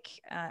 Like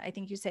I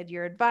think you said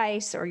your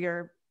advice or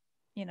your,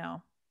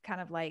 kind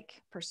of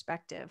like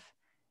perspective.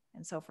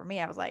 And so for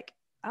me, I was like,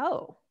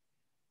 oh,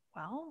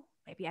 well,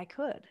 maybe I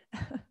could.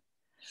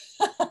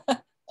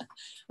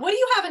 What do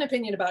you have an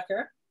opinion about,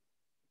 Kara?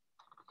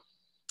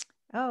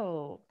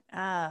 Oh,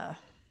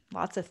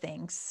 lots of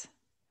things.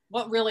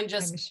 What really I'm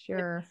just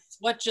sure.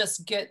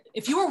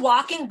 if you were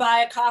walking by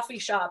a coffee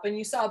shop and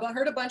you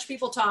heard a bunch of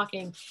people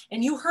talking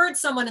and you heard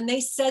someone and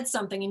they said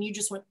something and you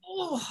just went,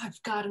 oh,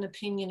 I've got an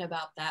opinion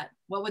about that.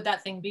 What would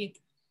that thing be?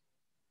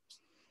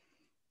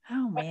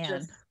 Oh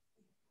man.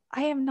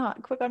 I am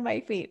not quick on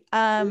my feet.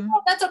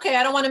 No, that's okay.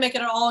 I don't want to make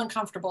it at all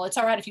uncomfortable. It's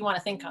all right if you want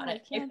to think on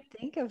it. I can't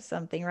think of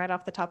something right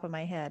off the top of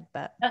my head,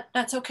 but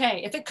That's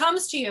okay. If it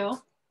comes to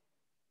you,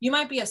 you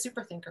might be a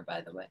super thinker,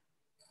 by the way.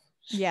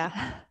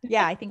 yeah.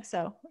 Yeah, I think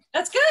so.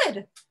 That's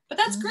good. But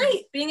that's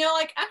great. Being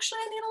like, actually,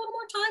 I need a little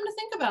more time to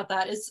think about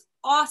that is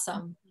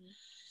awesome.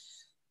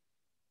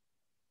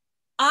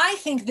 I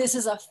think this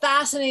is a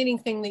fascinating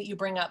thing that you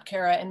bring up,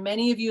 Kara, and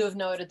many of you have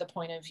noted the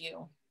point of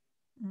view.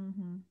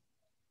 Mm-hmm.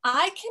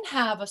 I can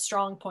have a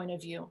strong point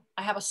of view.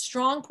 I have a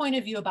strong point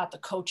of view about the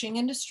coaching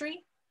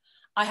industry.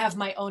 I have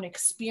my own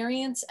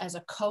experience as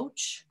a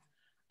coach.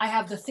 I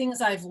have the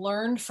things I've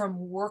learned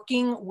from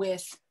working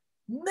with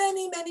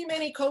many, many,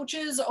 many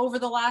coaches over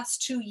the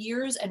last 2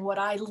 years and what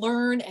I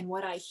learn and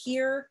what I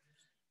hear.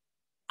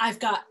 I've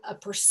got a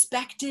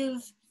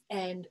perspective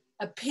and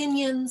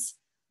opinions.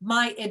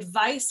 My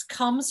advice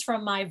comes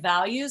from my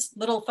values.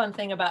 Little fun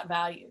thing about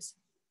values.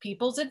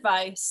 People's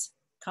advice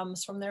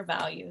comes from their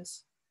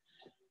values.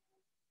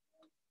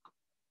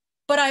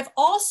 But I've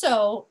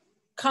also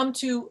come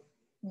to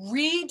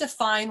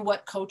redefine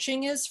what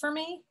coaching is for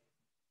me.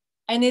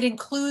 And it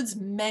includes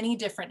many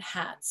different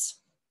hats.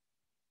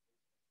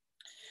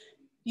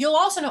 You'll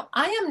also know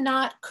I am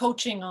not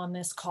coaching on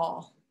this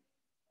call.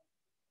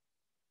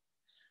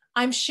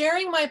 I'm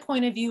sharing my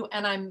point of view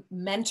and I'm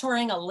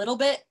mentoring a little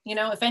bit.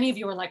 If any of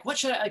you are like, what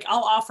should I, like,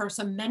 I'll offer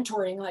some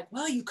mentoring, like,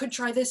 well, you could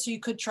try this or you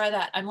could try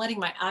that. I'm letting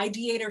my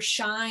ideator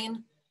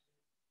shine.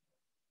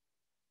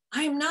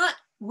 I am not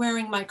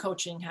wearing my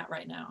coaching hat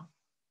right now.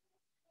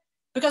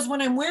 Because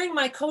when I'm wearing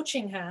my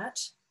coaching hat,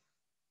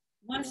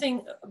 one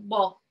thing,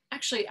 well,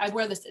 actually, I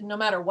wear this no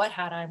matter what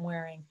hat I'm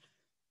wearing.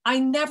 I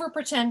never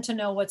pretend to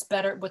know what's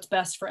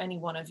best for any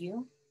one of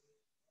you.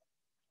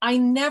 I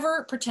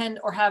never pretend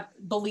or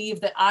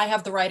believe that I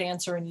have the right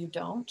answer and you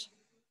don't.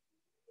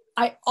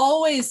 I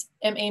always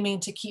am aiming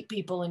to keep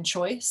people in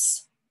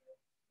choice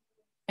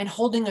and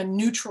holding a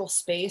neutral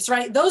space,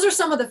 right? Those are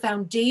some of the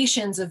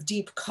foundations of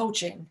deep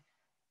coaching.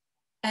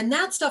 And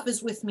that stuff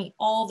is with me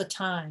all the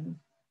time.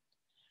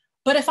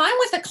 But if I'm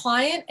with a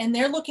client and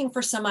they're looking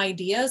for some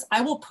ideas,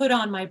 I will put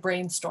on my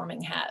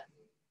brainstorming hat.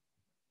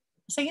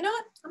 Say, you know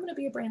what? I'm going to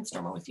be a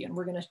brainstormer with you and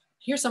we're going to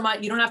hear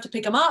you don't have to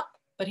pick them up,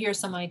 but here's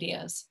some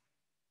ideas.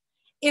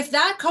 If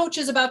that coach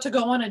is about to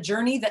go on a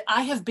journey that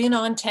I have been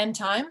on 10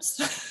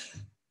 times,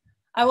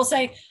 I will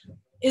say,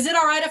 is it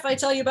all right if I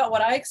tell you about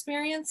what I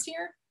experienced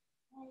here?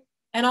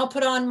 And I'll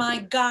put on my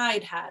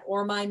guide hat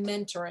or my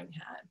mentoring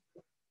hat.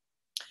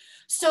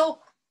 So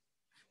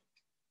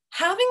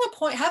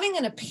having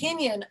an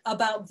opinion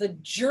about the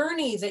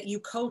journey that you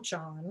coach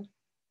on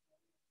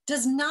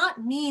does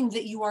not mean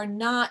that you are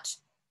not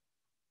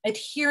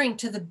adhering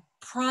to the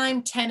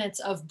prime tenets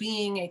of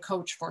being a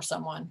coach for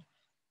someone.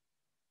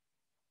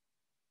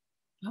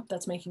 I hope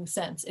that's making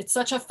sense. It's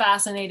such a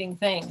fascinating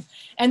thing.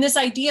 And this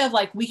idea of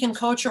like, we can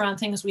coach around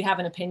things we have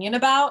an opinion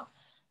about.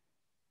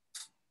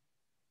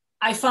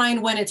 I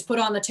find when it's put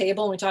on the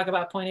table and we talk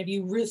about point of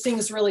view,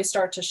 things really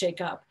start to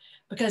shake up.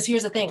 Because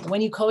here's the thing, when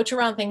you coach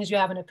around things you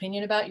have an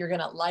opinion about, you're going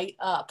to light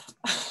up.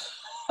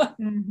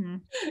 Mm-hmm.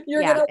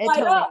 You're going to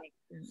light up.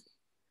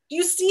 Do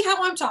you see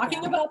how I'm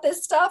talking about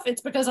this stuff?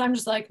 It's because I'm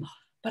just like,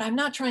 but I'm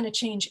not trying to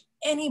change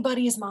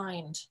anybody's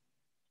mind.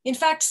 In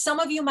fact, some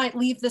of you might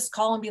leave this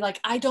call and be like,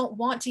 I don't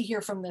want to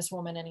hear from this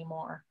woman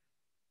anymore,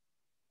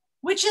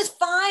 which is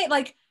fine.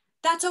 Like,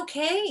 that's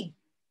okay.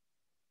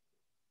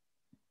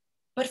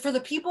 But for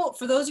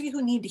those of you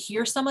who need to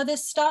hear some of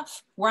this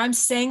stuff, where I'm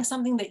saying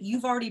something that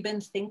you've already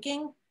been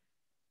thinking,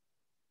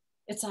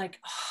 it's like,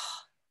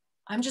 oh,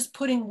 I'm just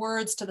putting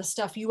words to the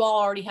stuff you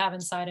all already have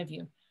inside of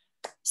you.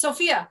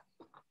 Sophia.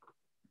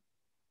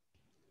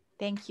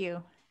 Thank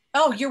you.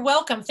 Oh, you're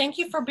welcome. Thank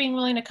you for being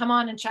willing to come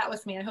on and chat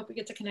with me. I hope we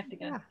get to connect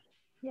again.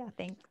 Yeah,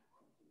 thanks.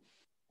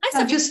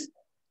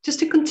 Just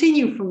to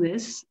continue from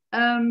this,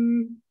 I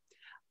don't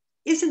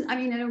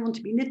want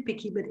to be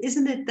nitpicky, but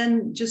isn't it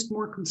then just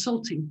more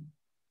consulting?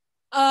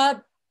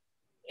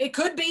 It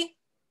could be.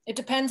 It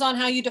depends on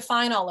how you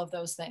define all of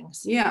those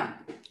things. Yeah,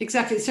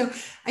 exactly. So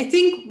I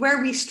think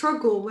where we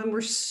struggle when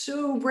we're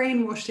so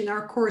brainwashed in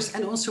our course,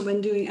 and also when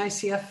doing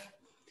ICF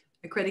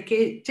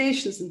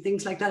accreditations and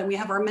things like that, and we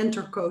have our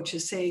mentor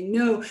coaches saying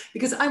no,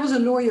 because I was a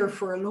lawyer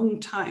for a long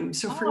time.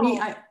 So for me,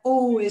 I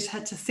always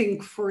had to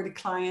think for the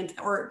client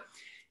or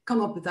come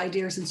up with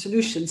ideas and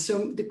solutions.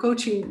 So the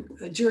coaching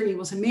journey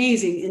was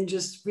amazing in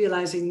just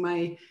realizing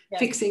my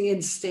fixing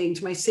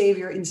instinct, my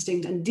savior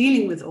instinct, and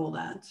dealing with all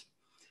that.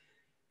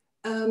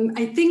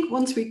 I think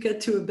once we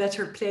get to a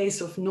better place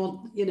of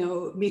not,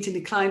 meeting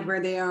the client where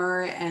they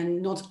are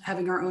and not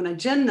having our own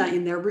agenda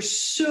in there, we're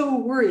so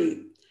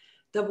worried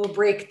that we'll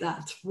break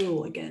that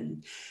rule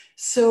again.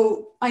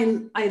 So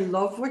I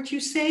love what you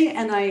say,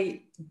 and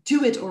I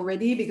do it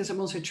already because I'm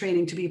also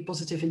training to be a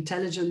positive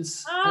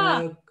intelligence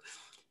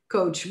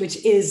coach,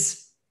 which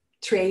is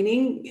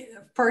training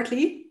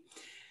partly.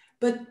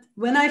 But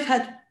when I've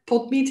had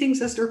pod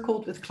meetings, as they're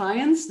called, with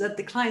clients that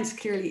the clients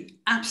clearly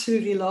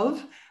absolutely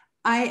love,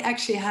 I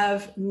actually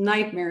have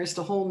nightmares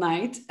the whole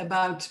night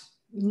about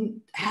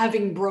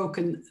having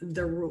broken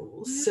the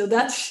rules. So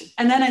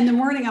and then in the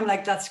morning, I'm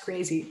like, that's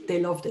crazy. They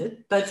loved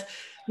it. But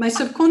my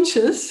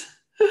subconscious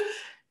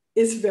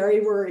is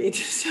very worried.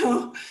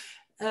 So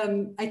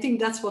I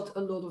think that's what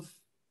a lot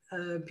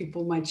of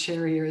people might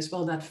share here as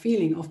well, that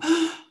feeling of,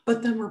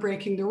 but then we're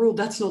breaking the rule.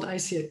 That's not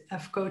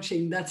ICF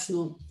coaching. That's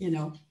not,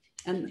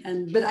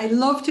 but I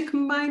love to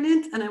combine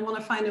it, and I want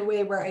to find a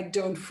way where I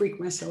don't freak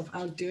myself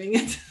out doing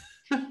it.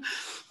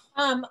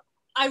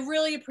 I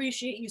really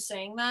appreciate you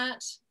saying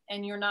that,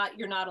 and you're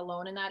not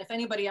alone in that. If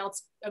anybody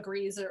else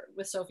agrees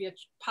with Sophia,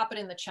 pop it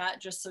in the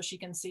chat just so she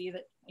can see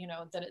that,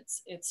 that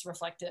it's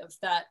reflective,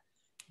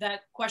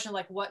 that question,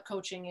 like what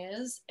coaching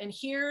is. And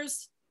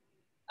here's,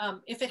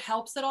 if it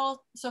helps at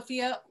all,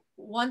 Sophia,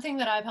 one thing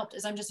that I've helped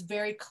is I'm just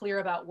very clear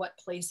about what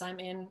place I'm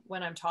in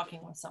when I'm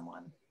talking with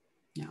someone.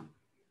 Yeah.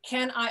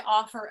 Can I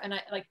offer, and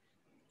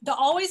the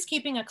always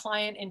keeping a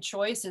client in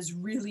choice is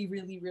really,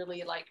 really,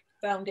 really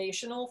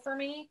foundational for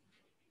me.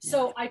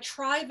 So I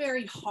try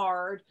very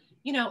hard,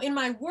 in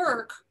my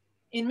work,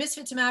 in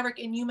Misfit to Maverick,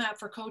 in UMAP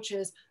for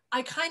coaches,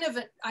 I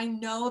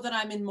know that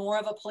I'm in more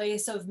of a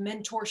place of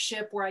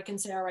mentorship where I can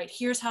say, all right,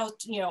 here's how,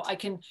 I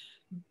can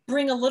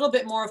bring a little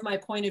bit more of my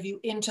point of view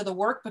into the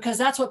work, because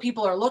that's what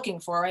people are looking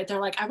for, right?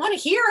 They're like, I want to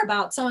hear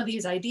about some of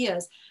these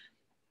ideas,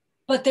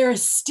 but there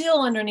is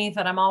still underneath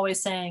that I'm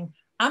always saying,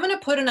 I'm going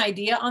to put an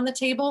idea on the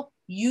table.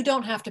 You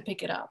don't have to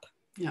pick it up.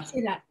 I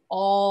say that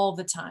all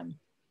the time.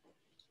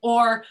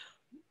 Or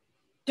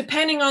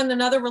depending on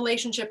another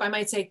relationship, I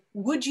might say,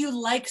 would you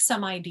like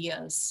some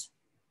ideas?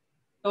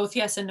 Both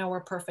yes and no are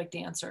perfect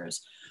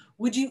answers.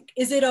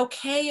 Is it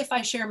okay if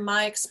I share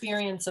my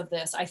experience of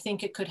this? I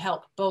think it could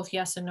help. Both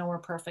yes and no are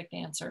perfect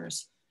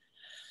answers.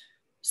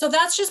 So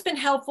that's just been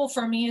helpful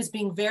for me, is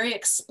being very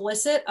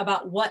explicit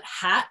about what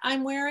hat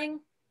I'm wearing.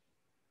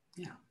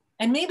 Yeah.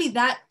 And maybe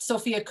that,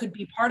 Sophia, could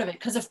be part of it.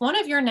 Because if one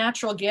of your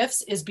natural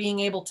gifts is being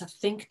able to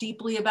think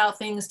deeply about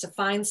things, to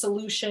find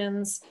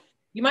solutions,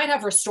 you might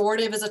have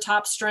restorative as a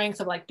top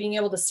strength of being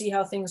able to see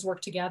how things work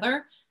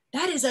together.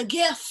 That is a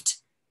gift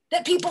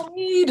that people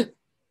need.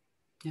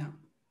 Yeah.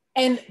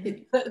 And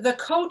the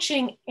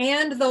coaching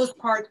and those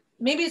parts,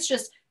 maybe it's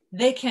just,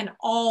 they can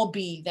all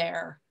be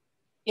there.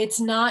 It's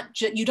not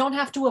just, you don't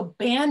have to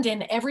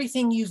abandon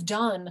everything you've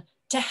done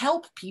to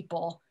help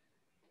people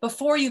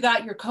before you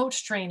got your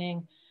coach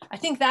training. I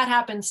think that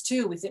happens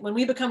too with it. When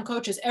we become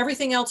coaches,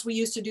 everything else we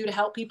used to do to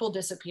help people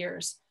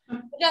disappears.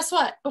 But guess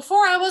what?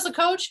 Before I was a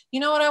coach, you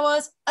know what I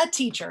was? A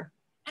teacher.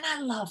 And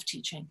I love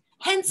teaching,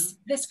 hence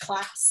this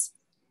class.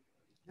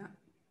 Yeah.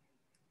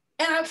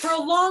 And for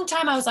a long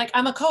time, I was like,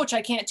 I'm a coach,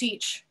 I can't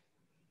teach.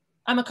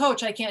 I'm a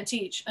coach, I can't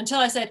teach. Until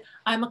I said,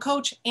 I'm a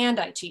coach and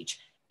I teach.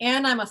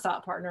 And I'm a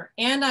thought partner.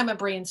 And I'm a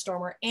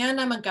brainstormer. And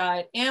I'm a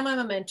guide. And I'm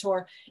a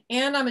mentor.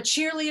 And I'm a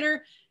cheerleader.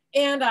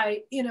 And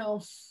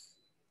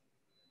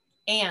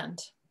and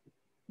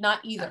not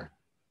either.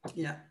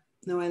 Yeah.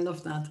 No, I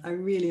love that. I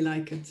really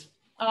like it.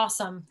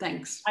 Awesome.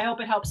 Thanks. I hope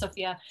it helps,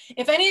 Sophia.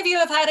 If any of you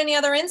have had any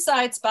other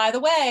insights, by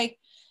the way,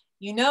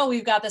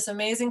 we've got this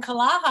amazing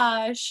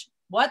collage.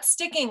 What's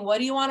sticking? What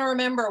do you want to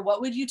remember?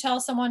 What would you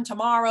tell someone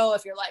tomorrow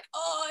if you're like,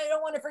 oh, I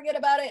don't want to forget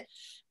about it?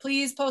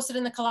 Please post it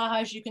in the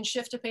collage. You can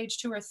shift to page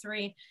 2 or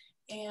 3.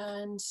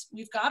 And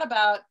we've got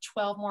about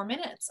 12 more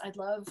minutes. I'd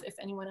love if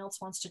anyone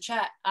else wants to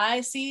chat.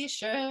 I see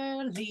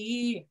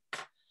Shirley.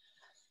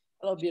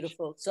 Hello,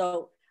 beautiful.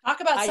 So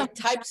talk about I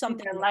typed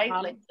something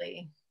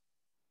lightly.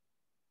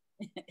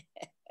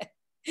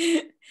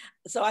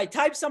 So I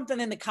typed something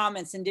in the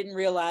comments and didn't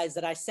realize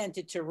that I sent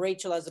it to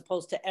Rachel as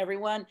opposed to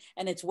everyone,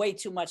 and it's way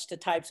too much to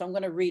type. So I'm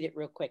going to read it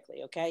real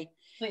quickly. Okay.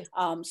 Please.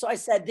 So I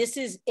said, this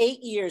is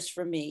 8 years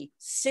for me,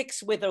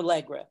 6 with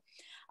Allegra.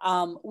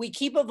 We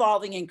keep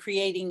evolving and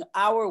creating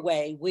our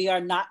way. We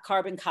are not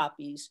carbon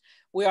copies.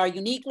 We are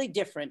uniquely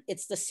different.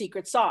 It's the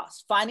secret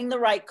sauce, finding the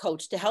right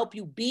coach to help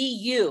you be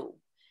you.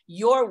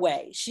 Your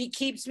way. She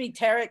keeps me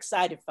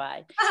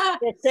excited-fied.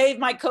 It saved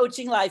my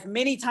coaching life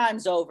many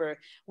times over.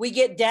 We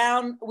get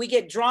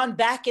drawn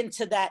back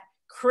into that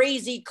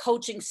crazy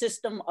coaching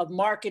system of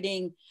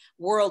marketing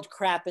world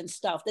crap and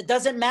stuff that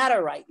doesn't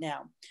matter right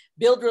now.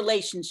 Build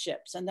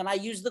relationships. And then I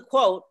use the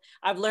quote,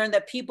 I've learned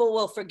that people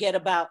will forget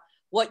about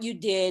what you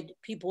did.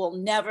 People will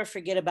never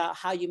forget about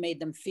how you made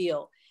them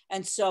feel.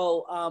 And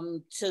so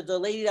to the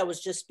lady that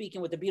was just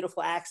speaking with a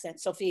beautiful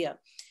accent, Sophia,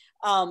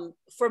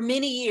 for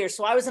many years,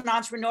 so I was an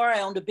entrepreneur.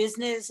 I owned a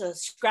business, a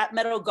scrap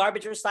metal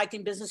garbage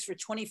recycling business for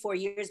 24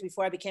 years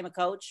before I became a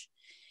coach.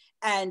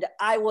 And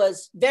I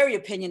was very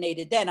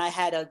opinionated then. I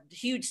had a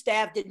huge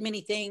staff, did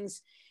many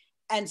things.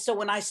 And so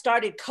when I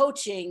started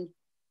coaching,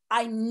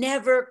 I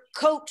never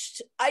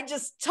coached. I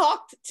just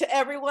talked to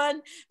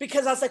everyone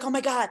because I was like, oh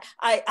my God,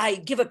 I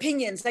give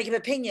opinions, I give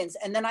opinions.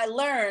 And then I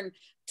learned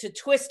to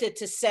twist it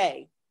to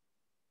say,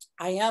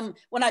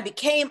 when I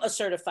became a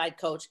certified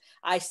coach,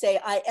 I say,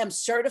 I am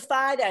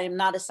certified. I am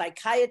not a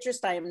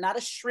psychiatrist. I am not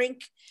a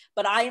shrink,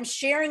 but I am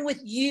sharing with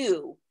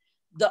you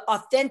the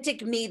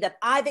authentic me that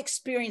I've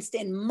experienced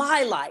in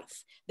my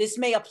life. This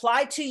may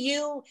apply to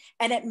you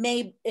and it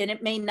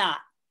may not.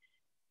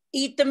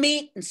 Eat the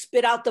meat and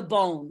spit out the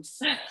bones.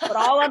 But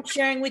all I'm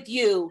sharing with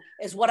you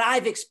is what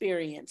I've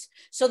experienced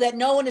so that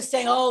no one is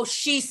saying, oh,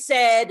 she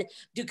said,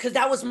 because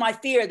that was my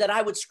fear that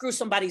I would screw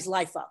somebody's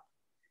life up.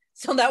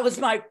 So that was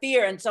my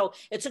fear. And so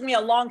it took me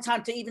a long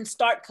time to even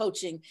start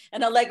coaching.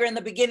 And Allegra in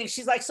the beginning,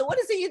 she's like, so what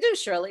is it you do,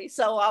 Shirley?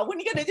 So when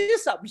are you going to do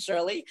something,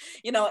 Shirley?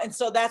 You know, and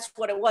so that's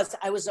what it was.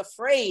 I was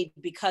afraid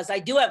because I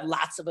do have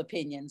lots of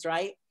opinions,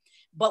 right?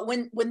 But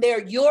when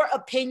they're your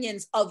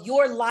opinions of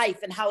your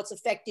life and how it's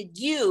affected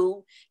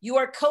you, you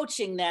are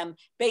coaching them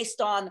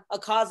based on a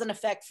cause and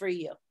effect for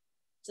you.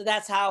 So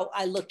that's how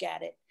I look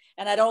at it.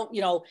 And I don't,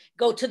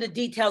 go to the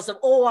details of,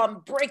 oh,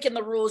 I'm breaking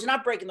the rules. You're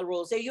not breaking the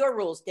rules. They're your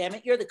rules, damn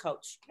it. You're the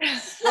coach.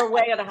 Your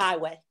way or the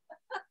highway.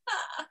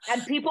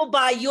 And people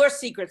buy your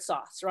secret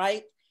sauce,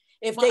 right?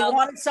 If they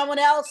wanted someone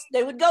else,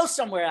 they would go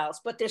somewhere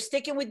else. But they're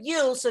sticking with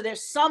you. So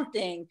there's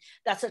something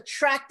that's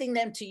attracting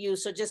them to you.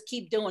 So just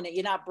keep doing it.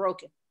 You're not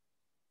broken.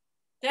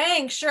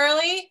 Thanks,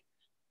 Shirley.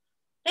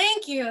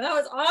 Thank you. That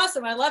was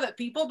awesome. I love it.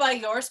 People buy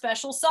your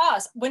special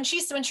sauce. When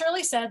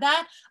Shirley said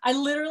that, I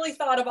literally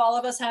thought of all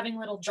of us having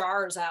little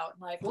jars out.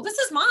 Like, well, this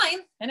is mine.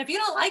 And if you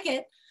don't like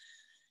it.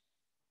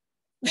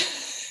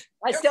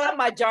 I still have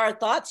my jar of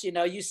thoughts.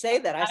 You say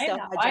that. I still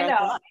have my jar of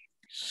thoughts.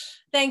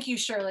 Thank you,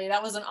 Shirley.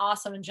 That was an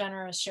awesome and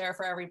generous share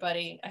for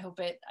everybody. I hope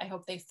they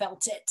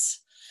felt it.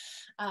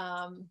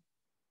 Other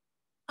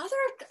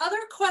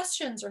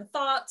questions or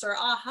thoughts or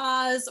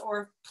ahas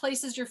or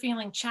places you're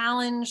feeling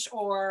challenged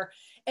or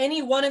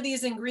any one of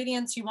these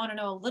ingredients you want to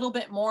know a little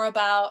bit more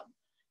about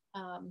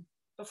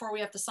before we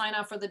have to sign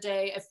off for the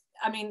day.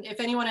 If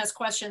anyone has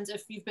questions,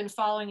 if you've been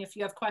following, if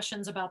you have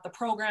questions about the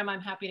program,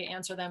 I'm happy to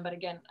answer them. But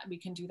again, we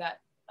can do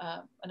that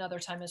another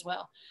time as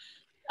well.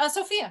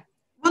 Sophia.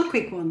 One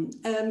quick one.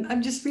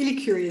 I'm just really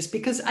curious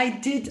because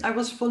I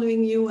was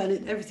following you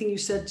and everything you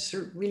said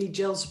sort of really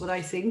gels what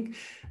I think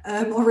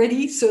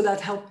already. So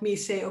that helped me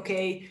say,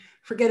 okay,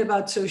 forget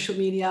about social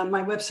media.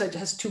 My website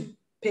has 2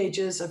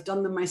 pages. I've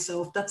done them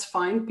myself. That's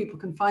fine. People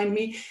can find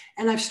me.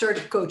 And I've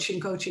started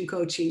coaching.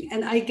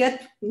 And I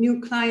get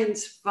new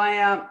clients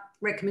via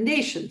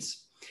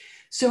recommendations.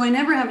 So I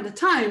never have the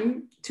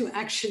time to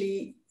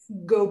actually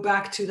go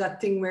back to that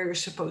thing where you're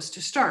supposed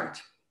to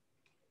start.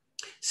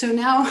 So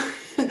now,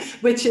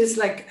 which is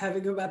like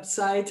having a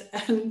website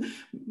and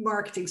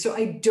marketing. So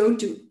I don't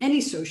do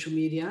any social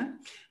media.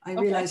 I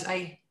realize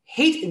I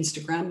hate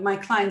Instagram. My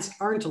clients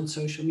aren't on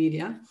social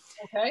media.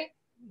 Okay.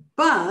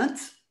 But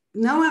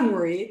now I'm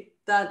worried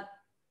that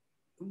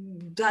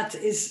that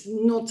is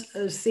not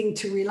a thing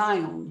to rely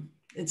on.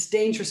 It's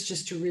dangerous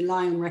just to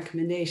rely on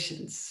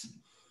recommendations.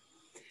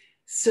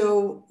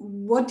 So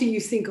what do you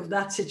think of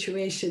that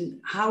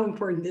situation? How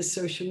important is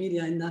social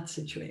media in that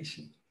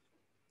situation?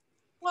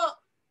 Well,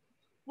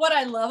 what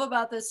I love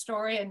about this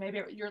story, and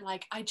maybe you're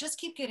like, I just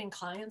keep getting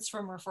clients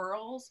from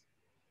referrals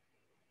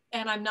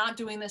and I'm not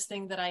doing this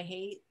thing that I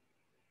hate.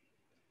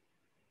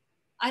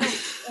 I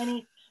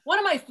don't one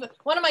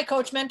of my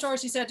coach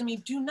mentors, he said to me,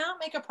 do not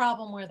make a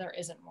problem where there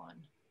isn't one.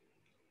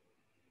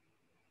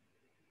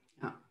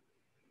 Yeah.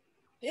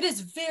 It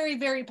is very,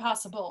 very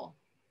possible.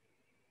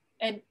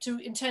 And to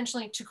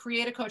intentionally to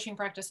create a coaching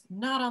practice,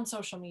 not on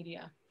social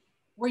media,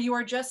 where you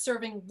are just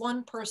serving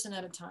one person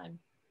at a time.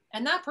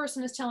 And that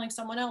person is telling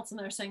someone else and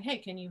they're saying, hey,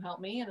 can you help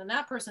me? And then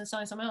that person is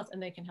telling someone else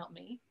and they can help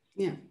me.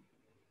 Yeah.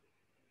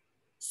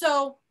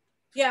 So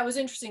yeah, it was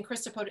interesting.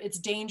 Krista put it, it's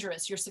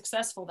dangerous. You're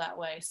successful that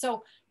way.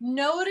 So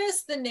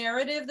notice the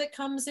narrative that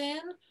comes in.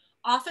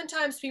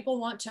 Oftentimes people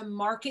want to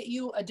market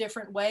you a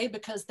different way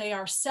because they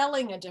are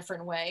selling a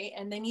different way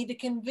and they need to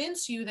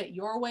convince you that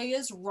your way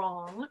is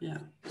wrong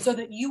so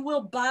that you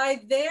will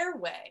buy their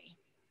way.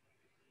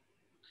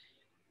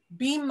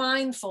 Be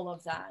mindful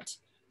of that.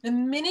 The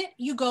minute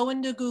you go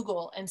into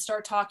Google and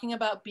start talking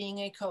about being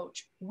a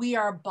coach, we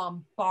are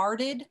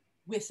bombarded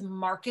with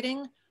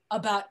marketing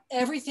about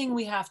everything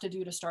we have to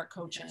do to start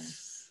coaching.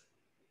 Yes.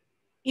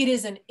 It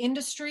is an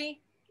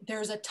industry.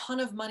 There's a ton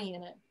of money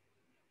in it.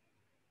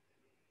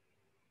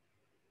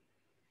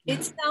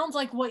 It sounds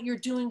like what you're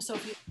doing,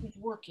 Sophie, is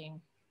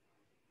working.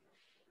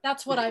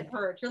 That's what I've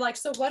heard. You're like,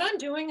 so what I'm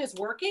doing is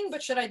working,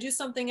 but should I do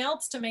something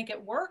else to make it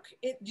work?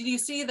 Do you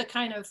see the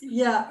kind of...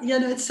 Yeah,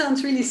 no, it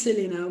sounds really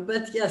silly now,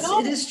 but yes,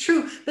 No. it is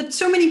true. But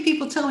so many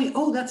people tell me,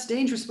 oh, that's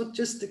dangerous, but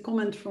just the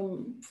comment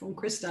from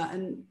Krista,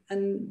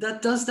 and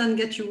that does then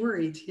get you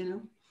worried, you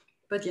know?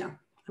 But yeah,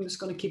 I'm just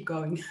going to keep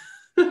going.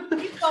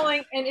 Keep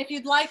going. And if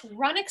you'd like,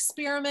 run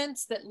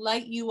experiments that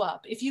light you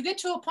up. If you get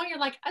to a point you're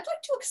like, I'd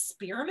like to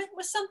experiment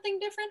with something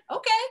different.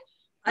 Okay.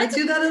 I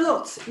do that a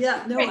lot.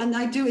 Yeah, no, Great. and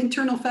I do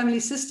internal family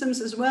systems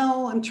as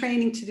well. I'm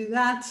training to do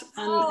that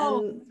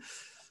and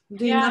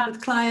doing that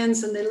with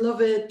clients, and they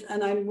love it.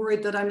 And I'm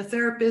worried that I'm a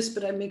therapist,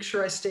 but I make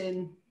sure I stay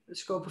in the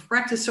scope of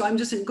practice. So I'm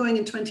just going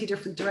in 20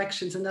 different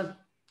directions, and that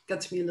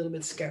gets me a little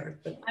bit scared,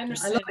 but I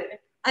love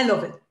it. I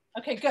love it.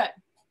 Okay, good.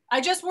 I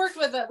just worked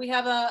with, we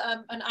have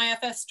an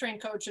IFS trained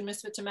coach in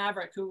Misfit to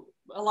Maverick who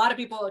a lot of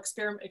people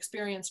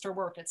experienced her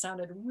work. It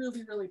sounded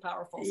really, really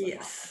powerful. So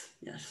yes,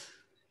 yes.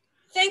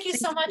 Thank you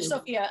so much,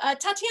 Sophia.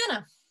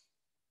 Tatiana.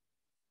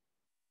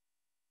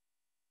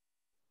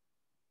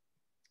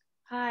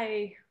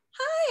 Hi.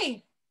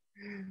 Hi.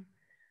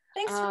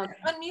 Thanks for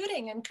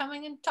unmuting and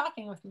coming and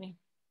talking with me.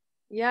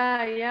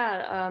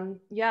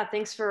 Yeah.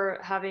 Thanks for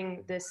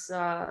having this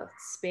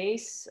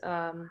space.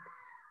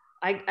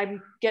 I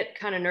get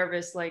kind of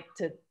nervous, like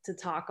to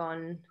talk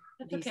on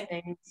these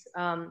things.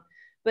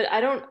 But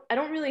I don't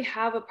really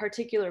have a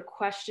particular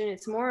question.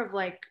 It's more of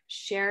like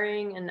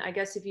sharing. And I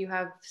guess if you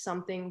have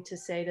something to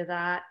say to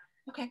that,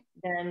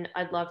 then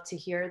I'd love to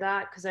hear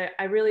that. Cause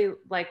I really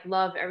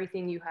love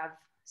everything you have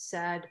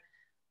said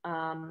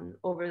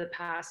over the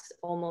past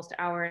almost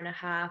hour and a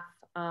half.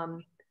 I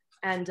mean,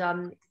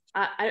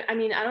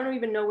 I don't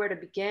even know where to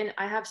begin.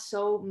 I have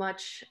so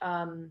much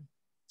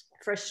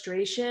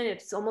frustration.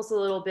 It's almost a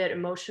little bit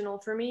emotional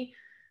for me.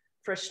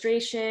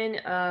 Frustration,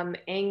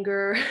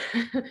 anger,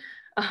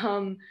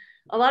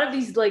 a lot of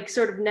these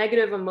sort of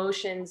negative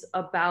emotions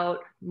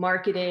about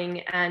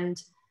marketing.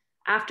 And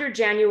after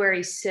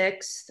January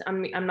 6th,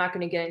 I'm not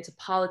going to get into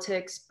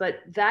politics, but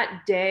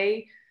that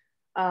day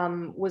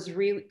was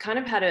really kind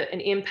of had an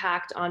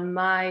impact on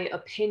my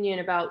opinion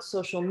about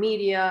social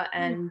media.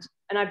 And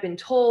I've been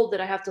told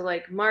that I have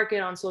to market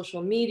on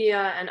social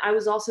media. And I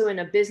was also in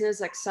a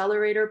business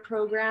accelerator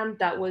program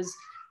that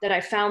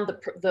I found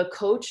the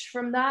coach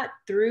from that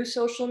through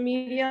social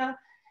media.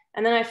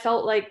 And then I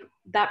felt like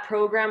that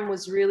program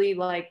was really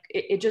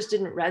it just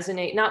didn't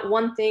resonate. Not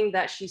one thing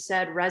that she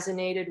said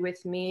resonated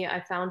with me.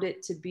 I found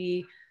it to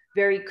be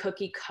very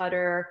cookie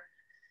cutter.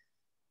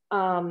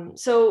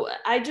 So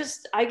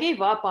I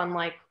gave up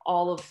on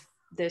all of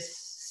this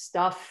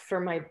stuff for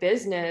my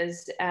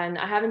business, and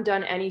I haven't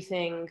done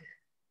anything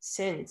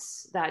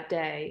since that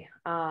day.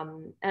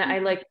 And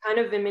I kind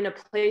of am in a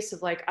place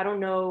of I don't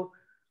know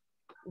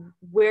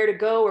where to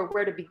go or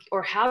where to be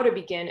or how to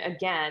begin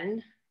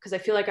again, because I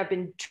feel like I've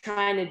been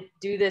trying to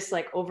do this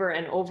over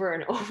and over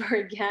and over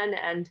again,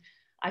 and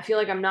I feel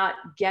like I'm not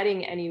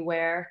getting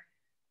anywhere.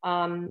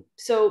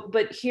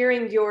 But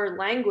hearing your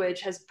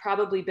language has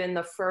probably been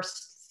the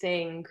first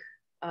thing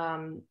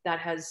that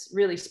has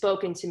really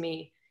spoken to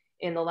me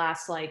in the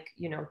last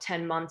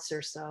 10 months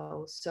or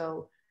so.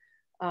 So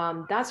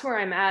that's where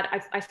I'm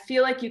at. I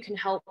feel like you can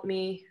help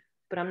me,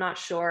 but I'm not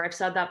sure. I've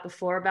said that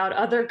before about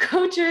other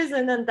coaches,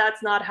 and then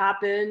that's not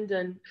happened,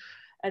 and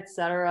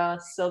etc.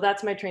 So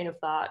that's my train of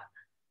thought.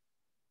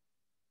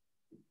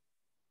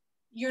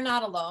 You're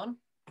not alone.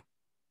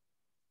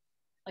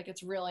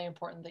 It's really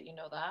important that you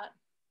know that.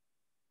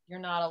 You're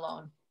not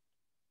alone.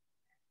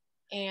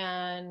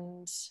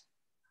 And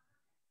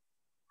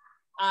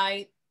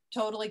I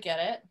totally get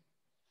it.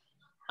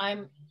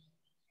 I'm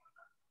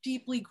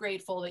deeply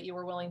grateful that you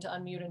were willing to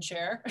unmute and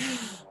share.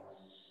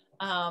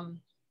 And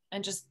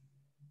just,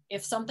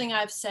 if something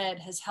I've said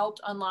has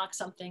helped unlock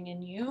something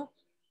in you,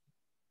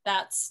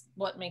 that's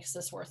what makes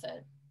this worth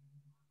it.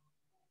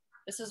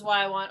 This is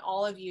why I want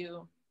all of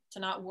you to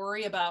not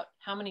worry about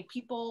how many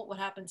people, what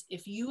happens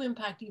if you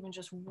impact even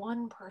just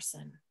one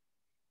person,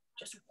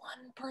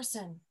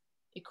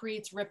 it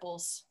creates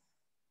ripples.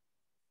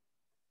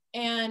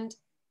 And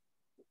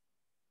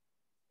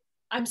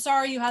I'm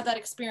sorry you had that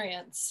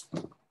experience.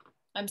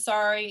 I'm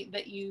sorry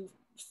that you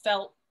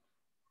felt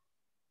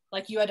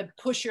like you had to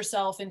push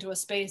yourself into a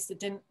space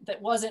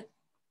that wasn't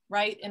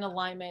right in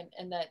alignment,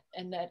 and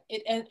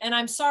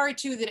I'm sorry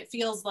too that it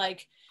feels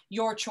like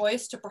your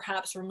choice to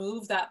perhaps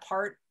remove that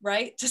part,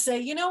 right? To say,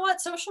 you know what,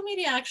 social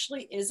media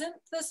actually isn't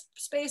this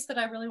space that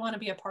I really want to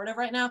be a part of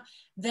right now,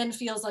 then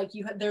feels like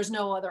there's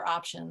no other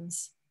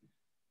options.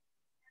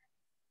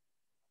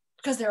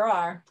 Because there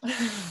are.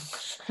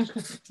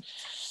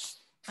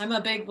 I'm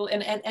a big,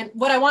 and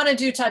what I want to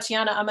do,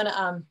 Tatiana, I'm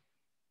gonna,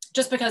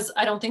 just because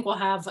I don't think we'll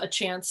have a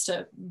chance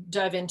to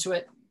dive into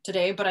it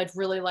today, but I'd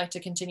really like to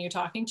continue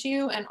talking to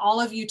you, and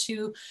all of you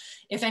too.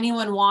 If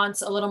anyone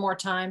wants a little more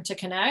time to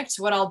connect,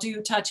 what I'll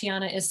do,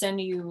 Tatiana, is send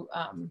you,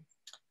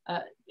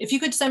 if you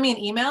could send me an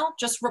email,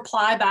 just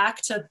reply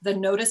back to the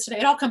notice today.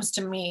 It all comes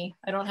to me.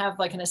 I don't have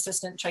an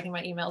assistant checking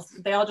my emails.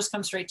 They all just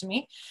come straight to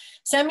me.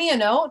 Send me a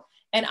note,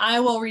 And I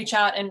will reach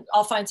out and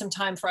I'll find some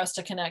time for us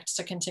to connect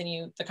to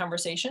continue the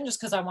conversation, just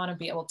because I want to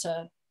be able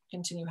to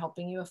continue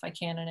helping you if I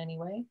can in any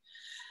way.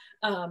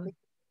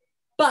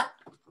 But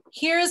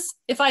here's,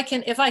 if I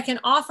can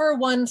offer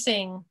one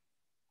thing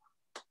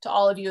to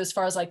all of you as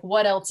far as like,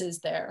 what else is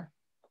there?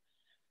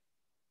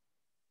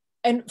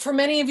 And for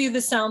many of you,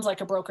 this sounds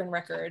like a broken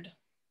record.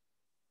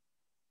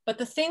 But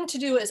the thing to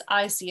do, as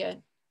I see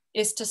it,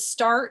 is to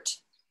start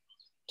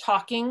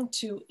talking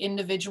to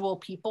individual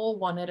people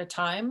one at a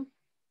time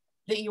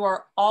that you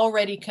are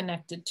already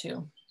connected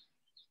to.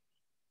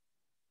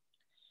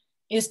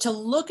 Is to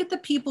look at the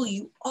people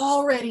you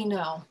already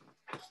know.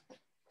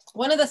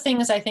 One of the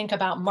things I think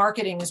about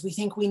marketing is we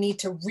think we need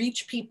to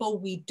reach people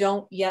we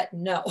don't yet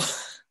know.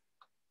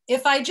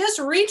 If I just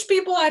reach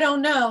people I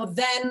don't know,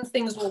 then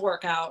things will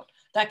work out.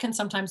 That can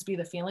sometimes be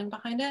the feeling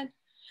behind it.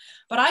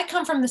 But I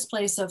come from this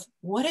place of,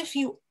 what if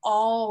you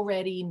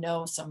already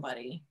know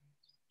somebody?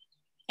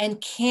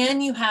 And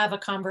can you have a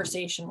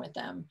conversation with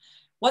them?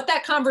 What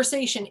that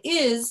conversation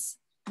is,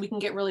 we can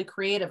get really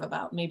creative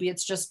about. Maybe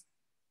it's just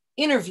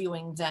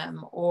interviewing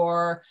them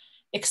or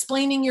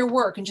explaining your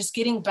work and just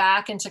getting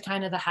back into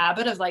kind of the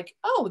habit of like,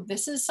 oh,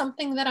 this is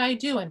something that I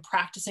do, and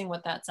practicing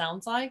what that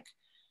sounds like.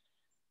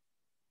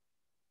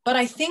 But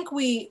I think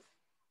we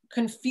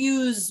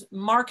confuse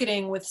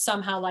marketing with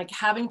somehow like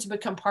having to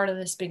become part of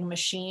this big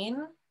machine.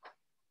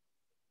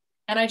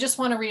 And I just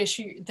want to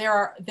reassure you,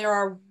 there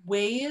are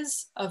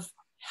ways of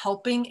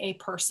helping a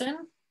person,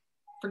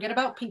 forget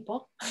about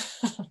people,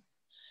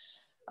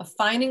 of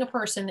finding a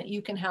person that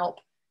you can help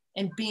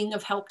and being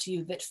of help to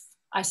you that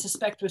I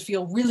suspect would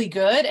feel really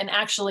good and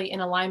actually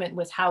in alignment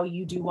with how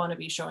you do want to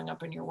be showing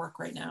up in your work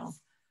right now.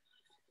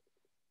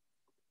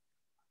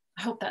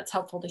 I hope that's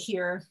helpful to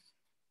hear.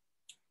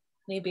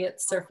 Maybe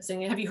it's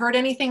surfacing. Have you heard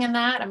anything in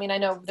that? I mean, I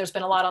know there's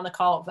been a lot on the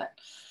call, but.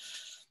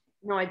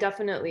 No, I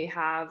definitely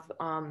have.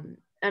 And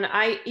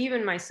I,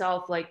 even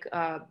myself, like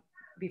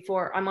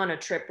before, I'm on a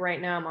trip right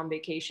now, I'm on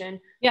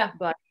vacation. Yeah.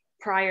 But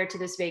prior to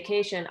this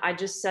vacation, I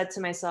just said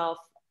to myself,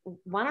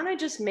 why don't I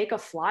just make a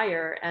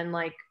flyer and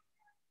like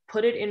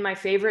put it in my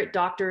favorite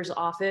doctor's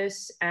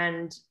office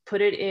and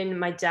put it in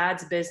my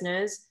dad's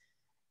business,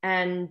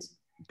 and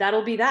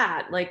that'll be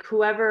that. Like,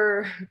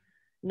 whoever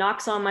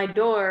knocks on my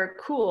door,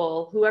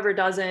 cool. Whoever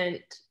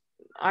doesn't,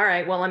 all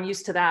right, well, I'm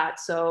used to that,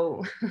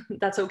 so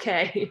that's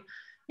okay.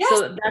 Yes.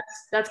 So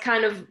that's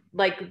kind of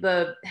like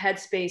the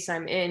headspace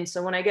I'm in.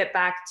 So when I get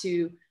back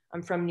to,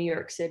 I'm from New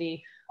York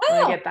City. Oh.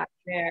 When I get back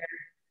there,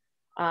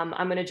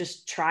 I'm gonna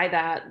just try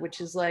that, which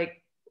is like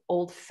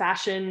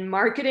old-fashioned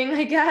marketing,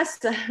 I guess.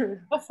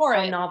 Go for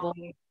it. Novel.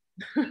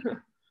 You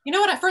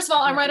know what? First of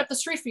all, I'm right up the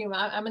street from you.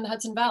 I'm in the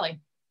Hudson Valley.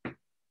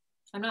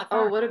 I'm not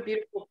far. Oh, what a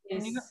beautiful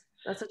place.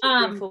 That's such a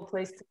beautiful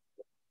place.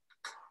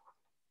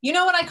 You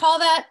know what I call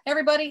that,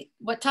 everybody?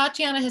 What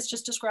Tatiana has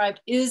just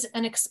described is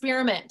an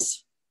experiment.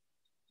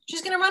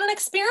 She's going to run an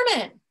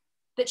experiment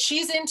that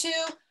she's into.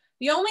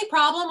 The only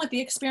problem with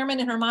the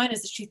experiment in her mind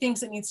is that she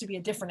thinks it needs to be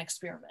a different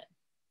experiment.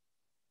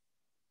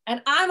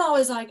 And I'm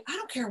always like, I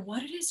don't care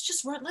what it is,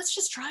 just run, let's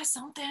just try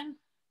something.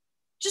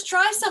 Just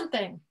try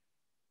something.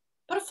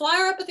 Put a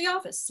flyer up at the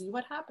office, see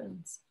what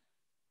happens.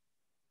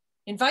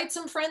 Invite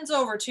some friends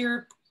over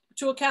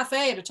to a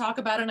cafe to talk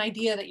about an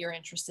idea that you're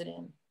interested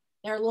in.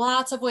 There are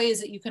lots of ways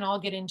that you can all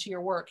get into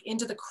your work,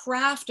 into the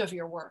craft of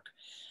your work.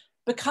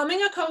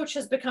 Becoming a coach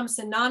has become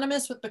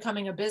synonymous with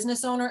becoming a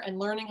business owner and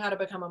learning how to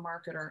become a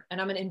marketer. And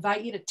I'm going to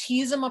invite you to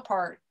tease them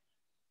apart.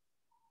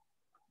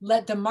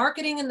 Let the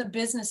marketing and the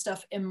business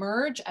stuff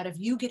emerge out of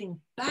you getting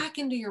back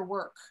into your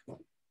work.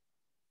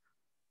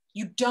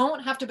 You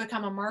don't have to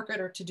become a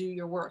marketer to do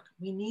your work.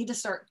 We need to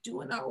start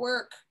doing our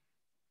work.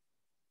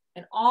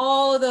 And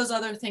all of those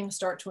other things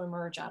start to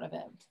emerge out of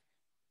it.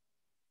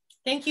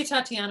 Thank you,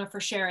 Tatiana,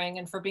 for sharing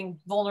and for being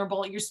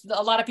vulnerable.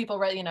 A lot of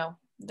people, you know,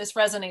 this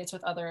resonates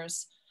with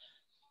others.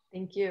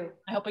 Thank you.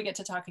 I hope we get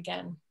to talk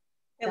again.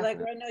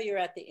 Allegra, I know you're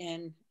at the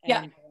end, and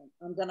yeah.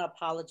 I'm going to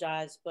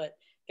apologize, but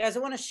guys, I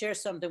want to share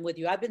something with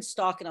you. I've been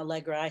stalking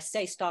Allegra. I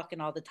say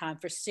stalking all the time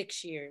for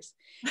 6 years.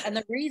 And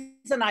the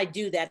reason I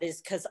do that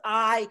is because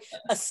I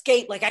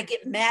escape, like I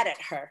get mad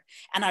at her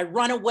and I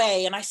run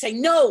away and I say,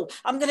 no,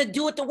 I'm going to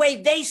do it the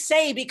way they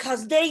say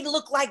because they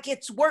look like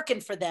it's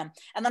working for them.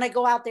 And then I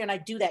go out there and I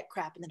do that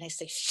crap. And then I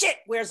say, shit,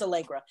 where's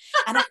Allegra?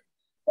 And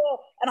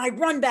I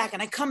run back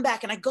and I come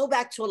back and I go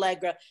back to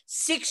Allegra.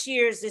 6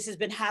 years, this has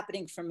been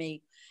happening for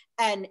me.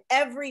 And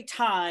every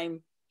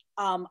time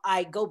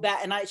I go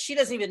back, and she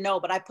doesn't even know,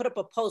 but I put up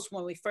a post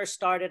when we first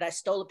started. I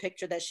stole a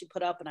picture that she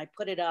put up and I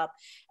put it up,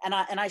 and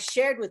I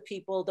shared with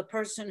people the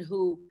person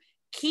who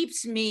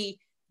keeps me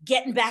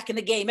getting back in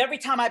the game. Every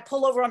time I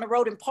pull over on the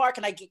road and park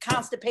and I get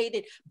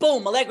constipated,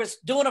 boom, Allegra's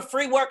doing a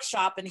free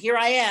workshop and here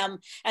I am.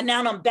 And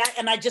now I'm back,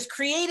 and I just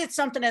created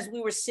something as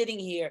we were sitting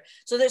here.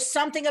 So there's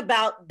something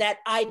about that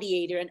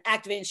ideator and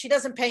activator. And she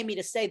doesn't pay me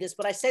to say this,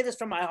 but I say this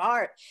from my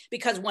heart,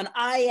 because when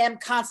I am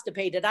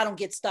constipated, I don't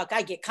get stuck.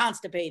 I get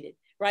constipated,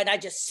 right? I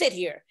just sit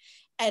here.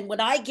 And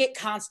when I get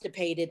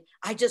constipated,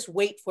 I just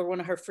wait for one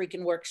of her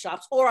freaking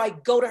workshops, or I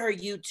go to her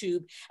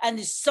YouTube and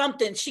there's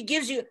something she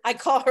gives you. I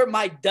call her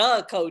my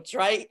duh coach,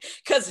 right?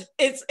 Because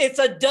it's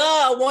a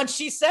duh once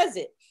she says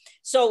it.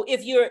 So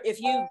if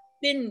you've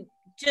been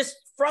just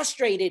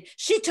frustrated,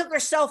 she took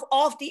herself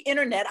off the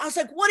internet. I was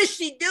like, what is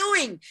she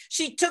doing?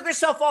 She took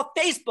herself off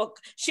Facebook.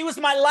 She was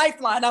my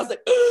lifeline. I was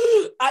like,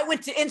 I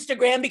went to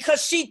Instagram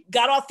because she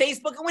got off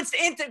Facebook and went to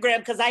Instagram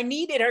because I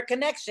needed her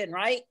connection,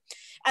 right?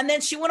 And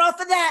then she went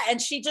off of that and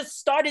she just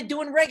started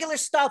doing regular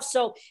stuff.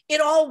 So it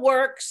all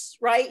works,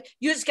 right?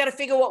 You just got to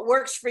figure what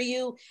works for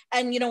you.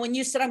 And, you know, when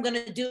you said I'm going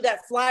to do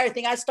that flyer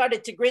thing, I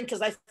started to grin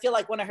because I feel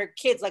like one of her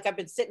kids, like I've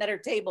been sitting at her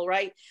table,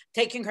 right?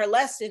 Taking her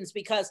lessons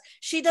because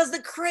she does the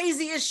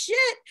craziest shit.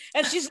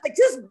 And she's like,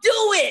 just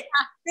do it.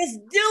 Just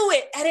do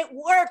it. And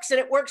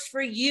it works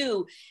for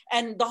you.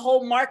 And the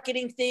whole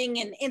marketing thing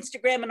and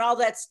Instagram and all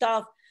that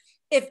stuff.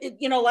 If,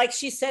 you know, like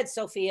she said,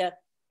 Sophia,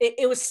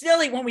 it was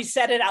silly when we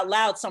said it out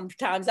loud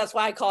sometimes. That's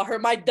why I call her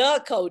my duh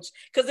coach.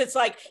 Because it's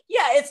like,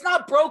 yeah, it's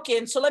not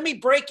broken. So let me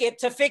break it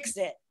to fix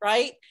it,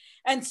 right?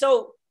 And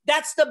so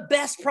that's the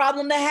best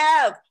problem to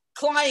have.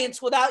 Clients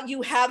without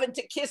you having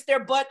to kiss their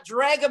butt,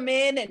 drag them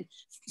in and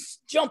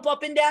jump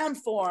up and down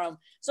for them.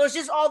 So it's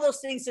just all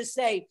those things to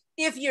say.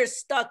 If you're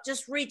stuck,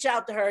 just reach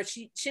out to her.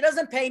 She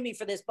doesn't pay me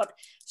for this, but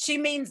she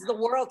means the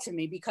world to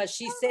me because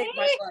she saved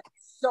my life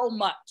so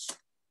much.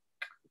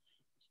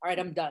 All right,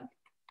 I'm done.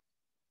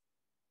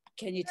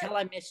 Can you tell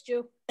I missed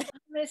you? I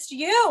missed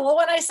you. Well,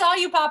 when I saw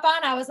you pop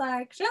on, I was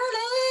like,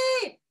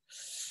 Shirley.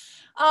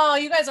 Oh,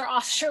 you guys are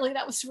awesome. Shirley,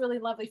 that was really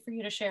lovely for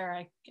you to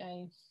share.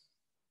 It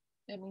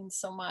means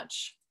so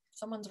much.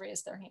 Someone's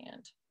raised their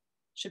hand.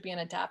 Should be an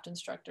ADAPT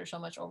instructor, so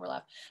much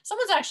overlap.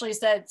 Someone's actually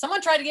said,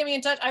 someone tried to get me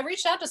in touch. I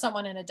reached out to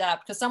someone in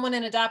ADAPT because someone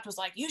in ADAPT was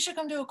like, you should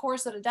come do a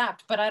course at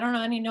ADAPT, but I don't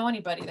know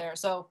anybody there.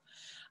 So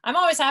I'm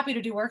always happy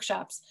to do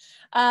workshops.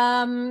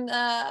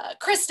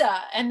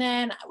 Krista, and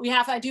then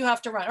I do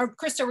have to run. Or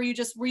Krista,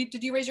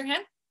 did you raise your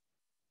hand?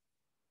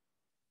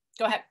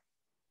 Go ahead.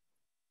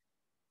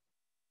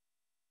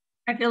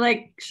 I feel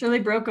like Shirley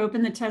broke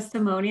open the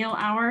testimonial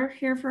hour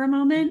here for a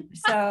moment.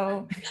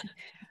 So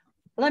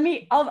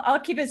I'll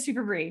keep it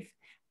super brief.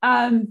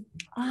 A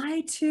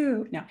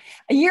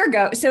year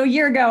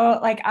ago,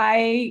 like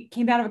I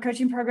came out of a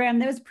coaching program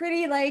that was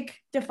pretty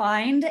like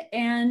defined,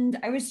 and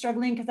I was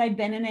struggling because I'd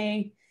been in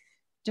a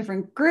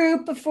different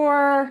group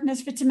before,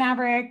 Misfit to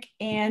Maverick,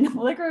 and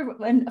Allegra,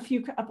 and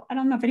I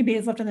don't know if anybody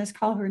has left on this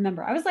call who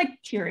remember, I was like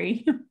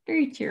cheery,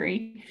 very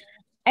cheery.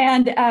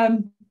 And I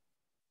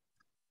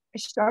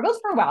struggled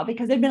for a while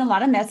because there'd been a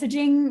lot of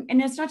messaging, and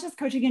it's not just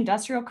coaching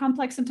industrial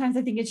complex. Sometimes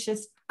I think it's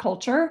just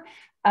culture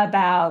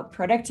about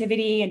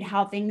productivity and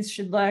how things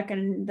should look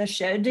and the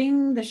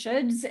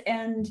shoulds.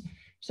 And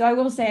so I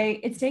will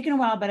say it's taken a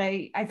while, but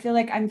I feel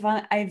like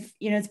it's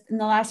in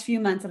the last few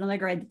months, and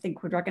Allegra, I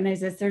think would recognize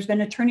this, there's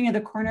been a turning of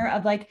the corner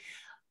of like,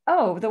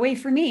 oh, the way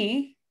for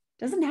me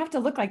doesn't have to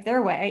look like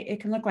their way. It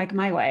can look like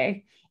my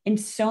way in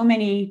so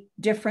many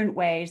different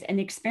ways. And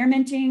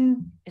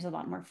experimenting is a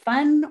lot more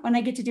fun when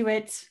I get to do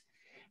it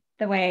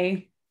the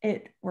way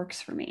it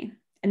works for me.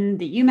 And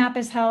the UMAP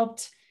has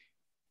helped.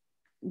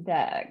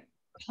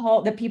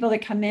 The people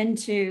that come in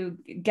to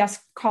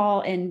guest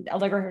call, and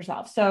Allegra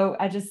herself. So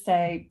I just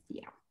say,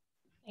 yeah.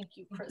 Thank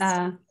you, Chris.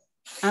 I'm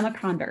a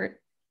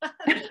convert.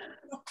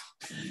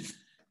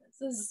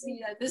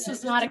 This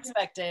was not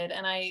expected,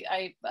 and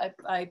I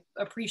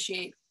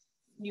appreciate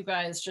you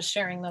guys just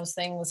sharing those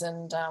things,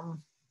 and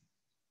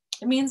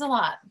it means a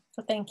lot.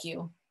 So thank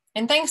you.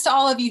 And thanks to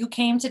all of you who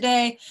came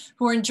today,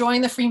 who are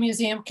enjoying the free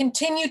museum.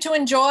 Continue to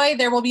enjoy.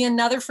 There will be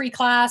another free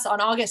class on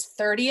August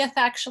 30th,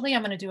 actually.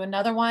 I'm going to do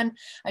another one.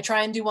 I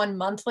try and do one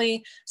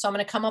monthly. So I'm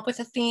going to come up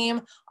with a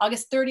theme.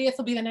 August 30th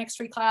will be the next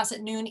free class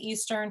at noon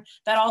Eastern.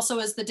 That also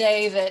is the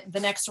day that the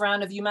next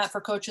round of UMAT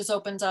for Coaches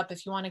opens up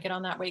if you want to get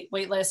on that wait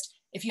list.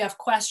 If you have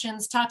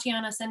questions,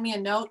 Tatiana, send me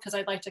a note because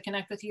I'd like to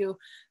connect with you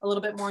a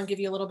little bit more and give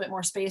you a little bit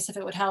more space if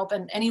it would help.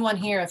 And anyone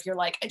here, if you're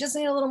like, I just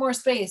need a little more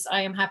space,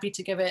 I am happy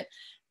to give it.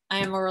 I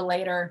am a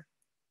relator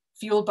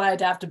fueled by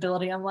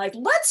adaptability. I'm like,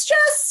 let's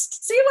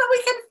just see what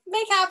we can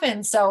make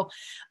happen. So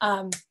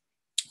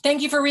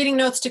thank you for reading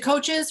Notes to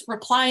Coaches.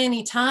 Reply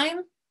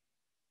anytime.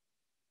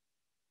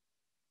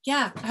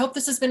 Yeah, I hope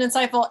this has been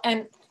insightful.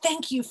 And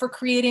thank you for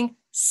creating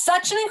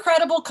such an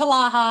incredible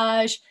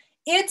collage.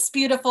 It's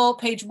beautiful.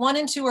 Page 1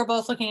 and 2 are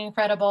both looking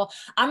incredible.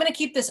 I'm going to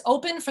keep this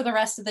open for the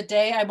rest of the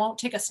day. I won't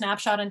take a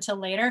snapshot until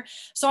later.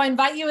 So I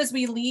invite you as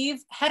we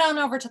leave, head on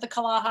over to the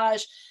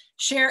collage.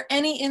 Share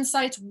any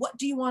insights. What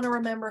do you want to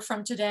remember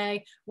from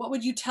today? What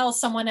would you tell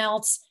someone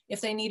else if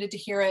they needed to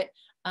hear it?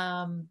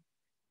 I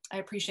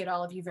appreciate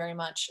all of you very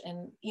much.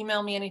 And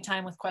email me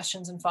anytime with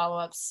questions and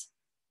follow-ups.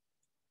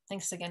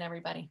 Thanks again,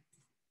 everybody.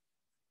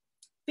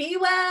 Be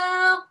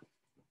well.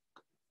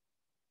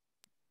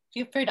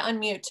 Feel free to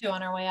unmute too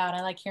on our way out.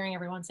 I like hearing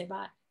everyone say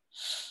bye.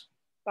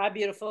 Bye,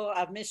 beautiful.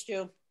 I've missed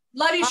you.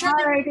 Love you, Shirley.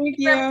 Bye, thank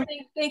you.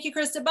 Thank you,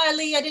 Krista. Bye,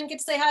 Lee. I didn't get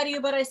to say hi to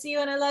you, but I see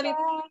you and I love you.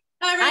 Bye.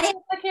 Bye,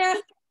 everyone. Take care.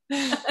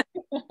 Bye,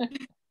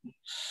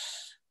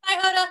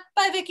 Hoda.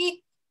 Bye, Vicky.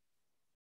 Vicki.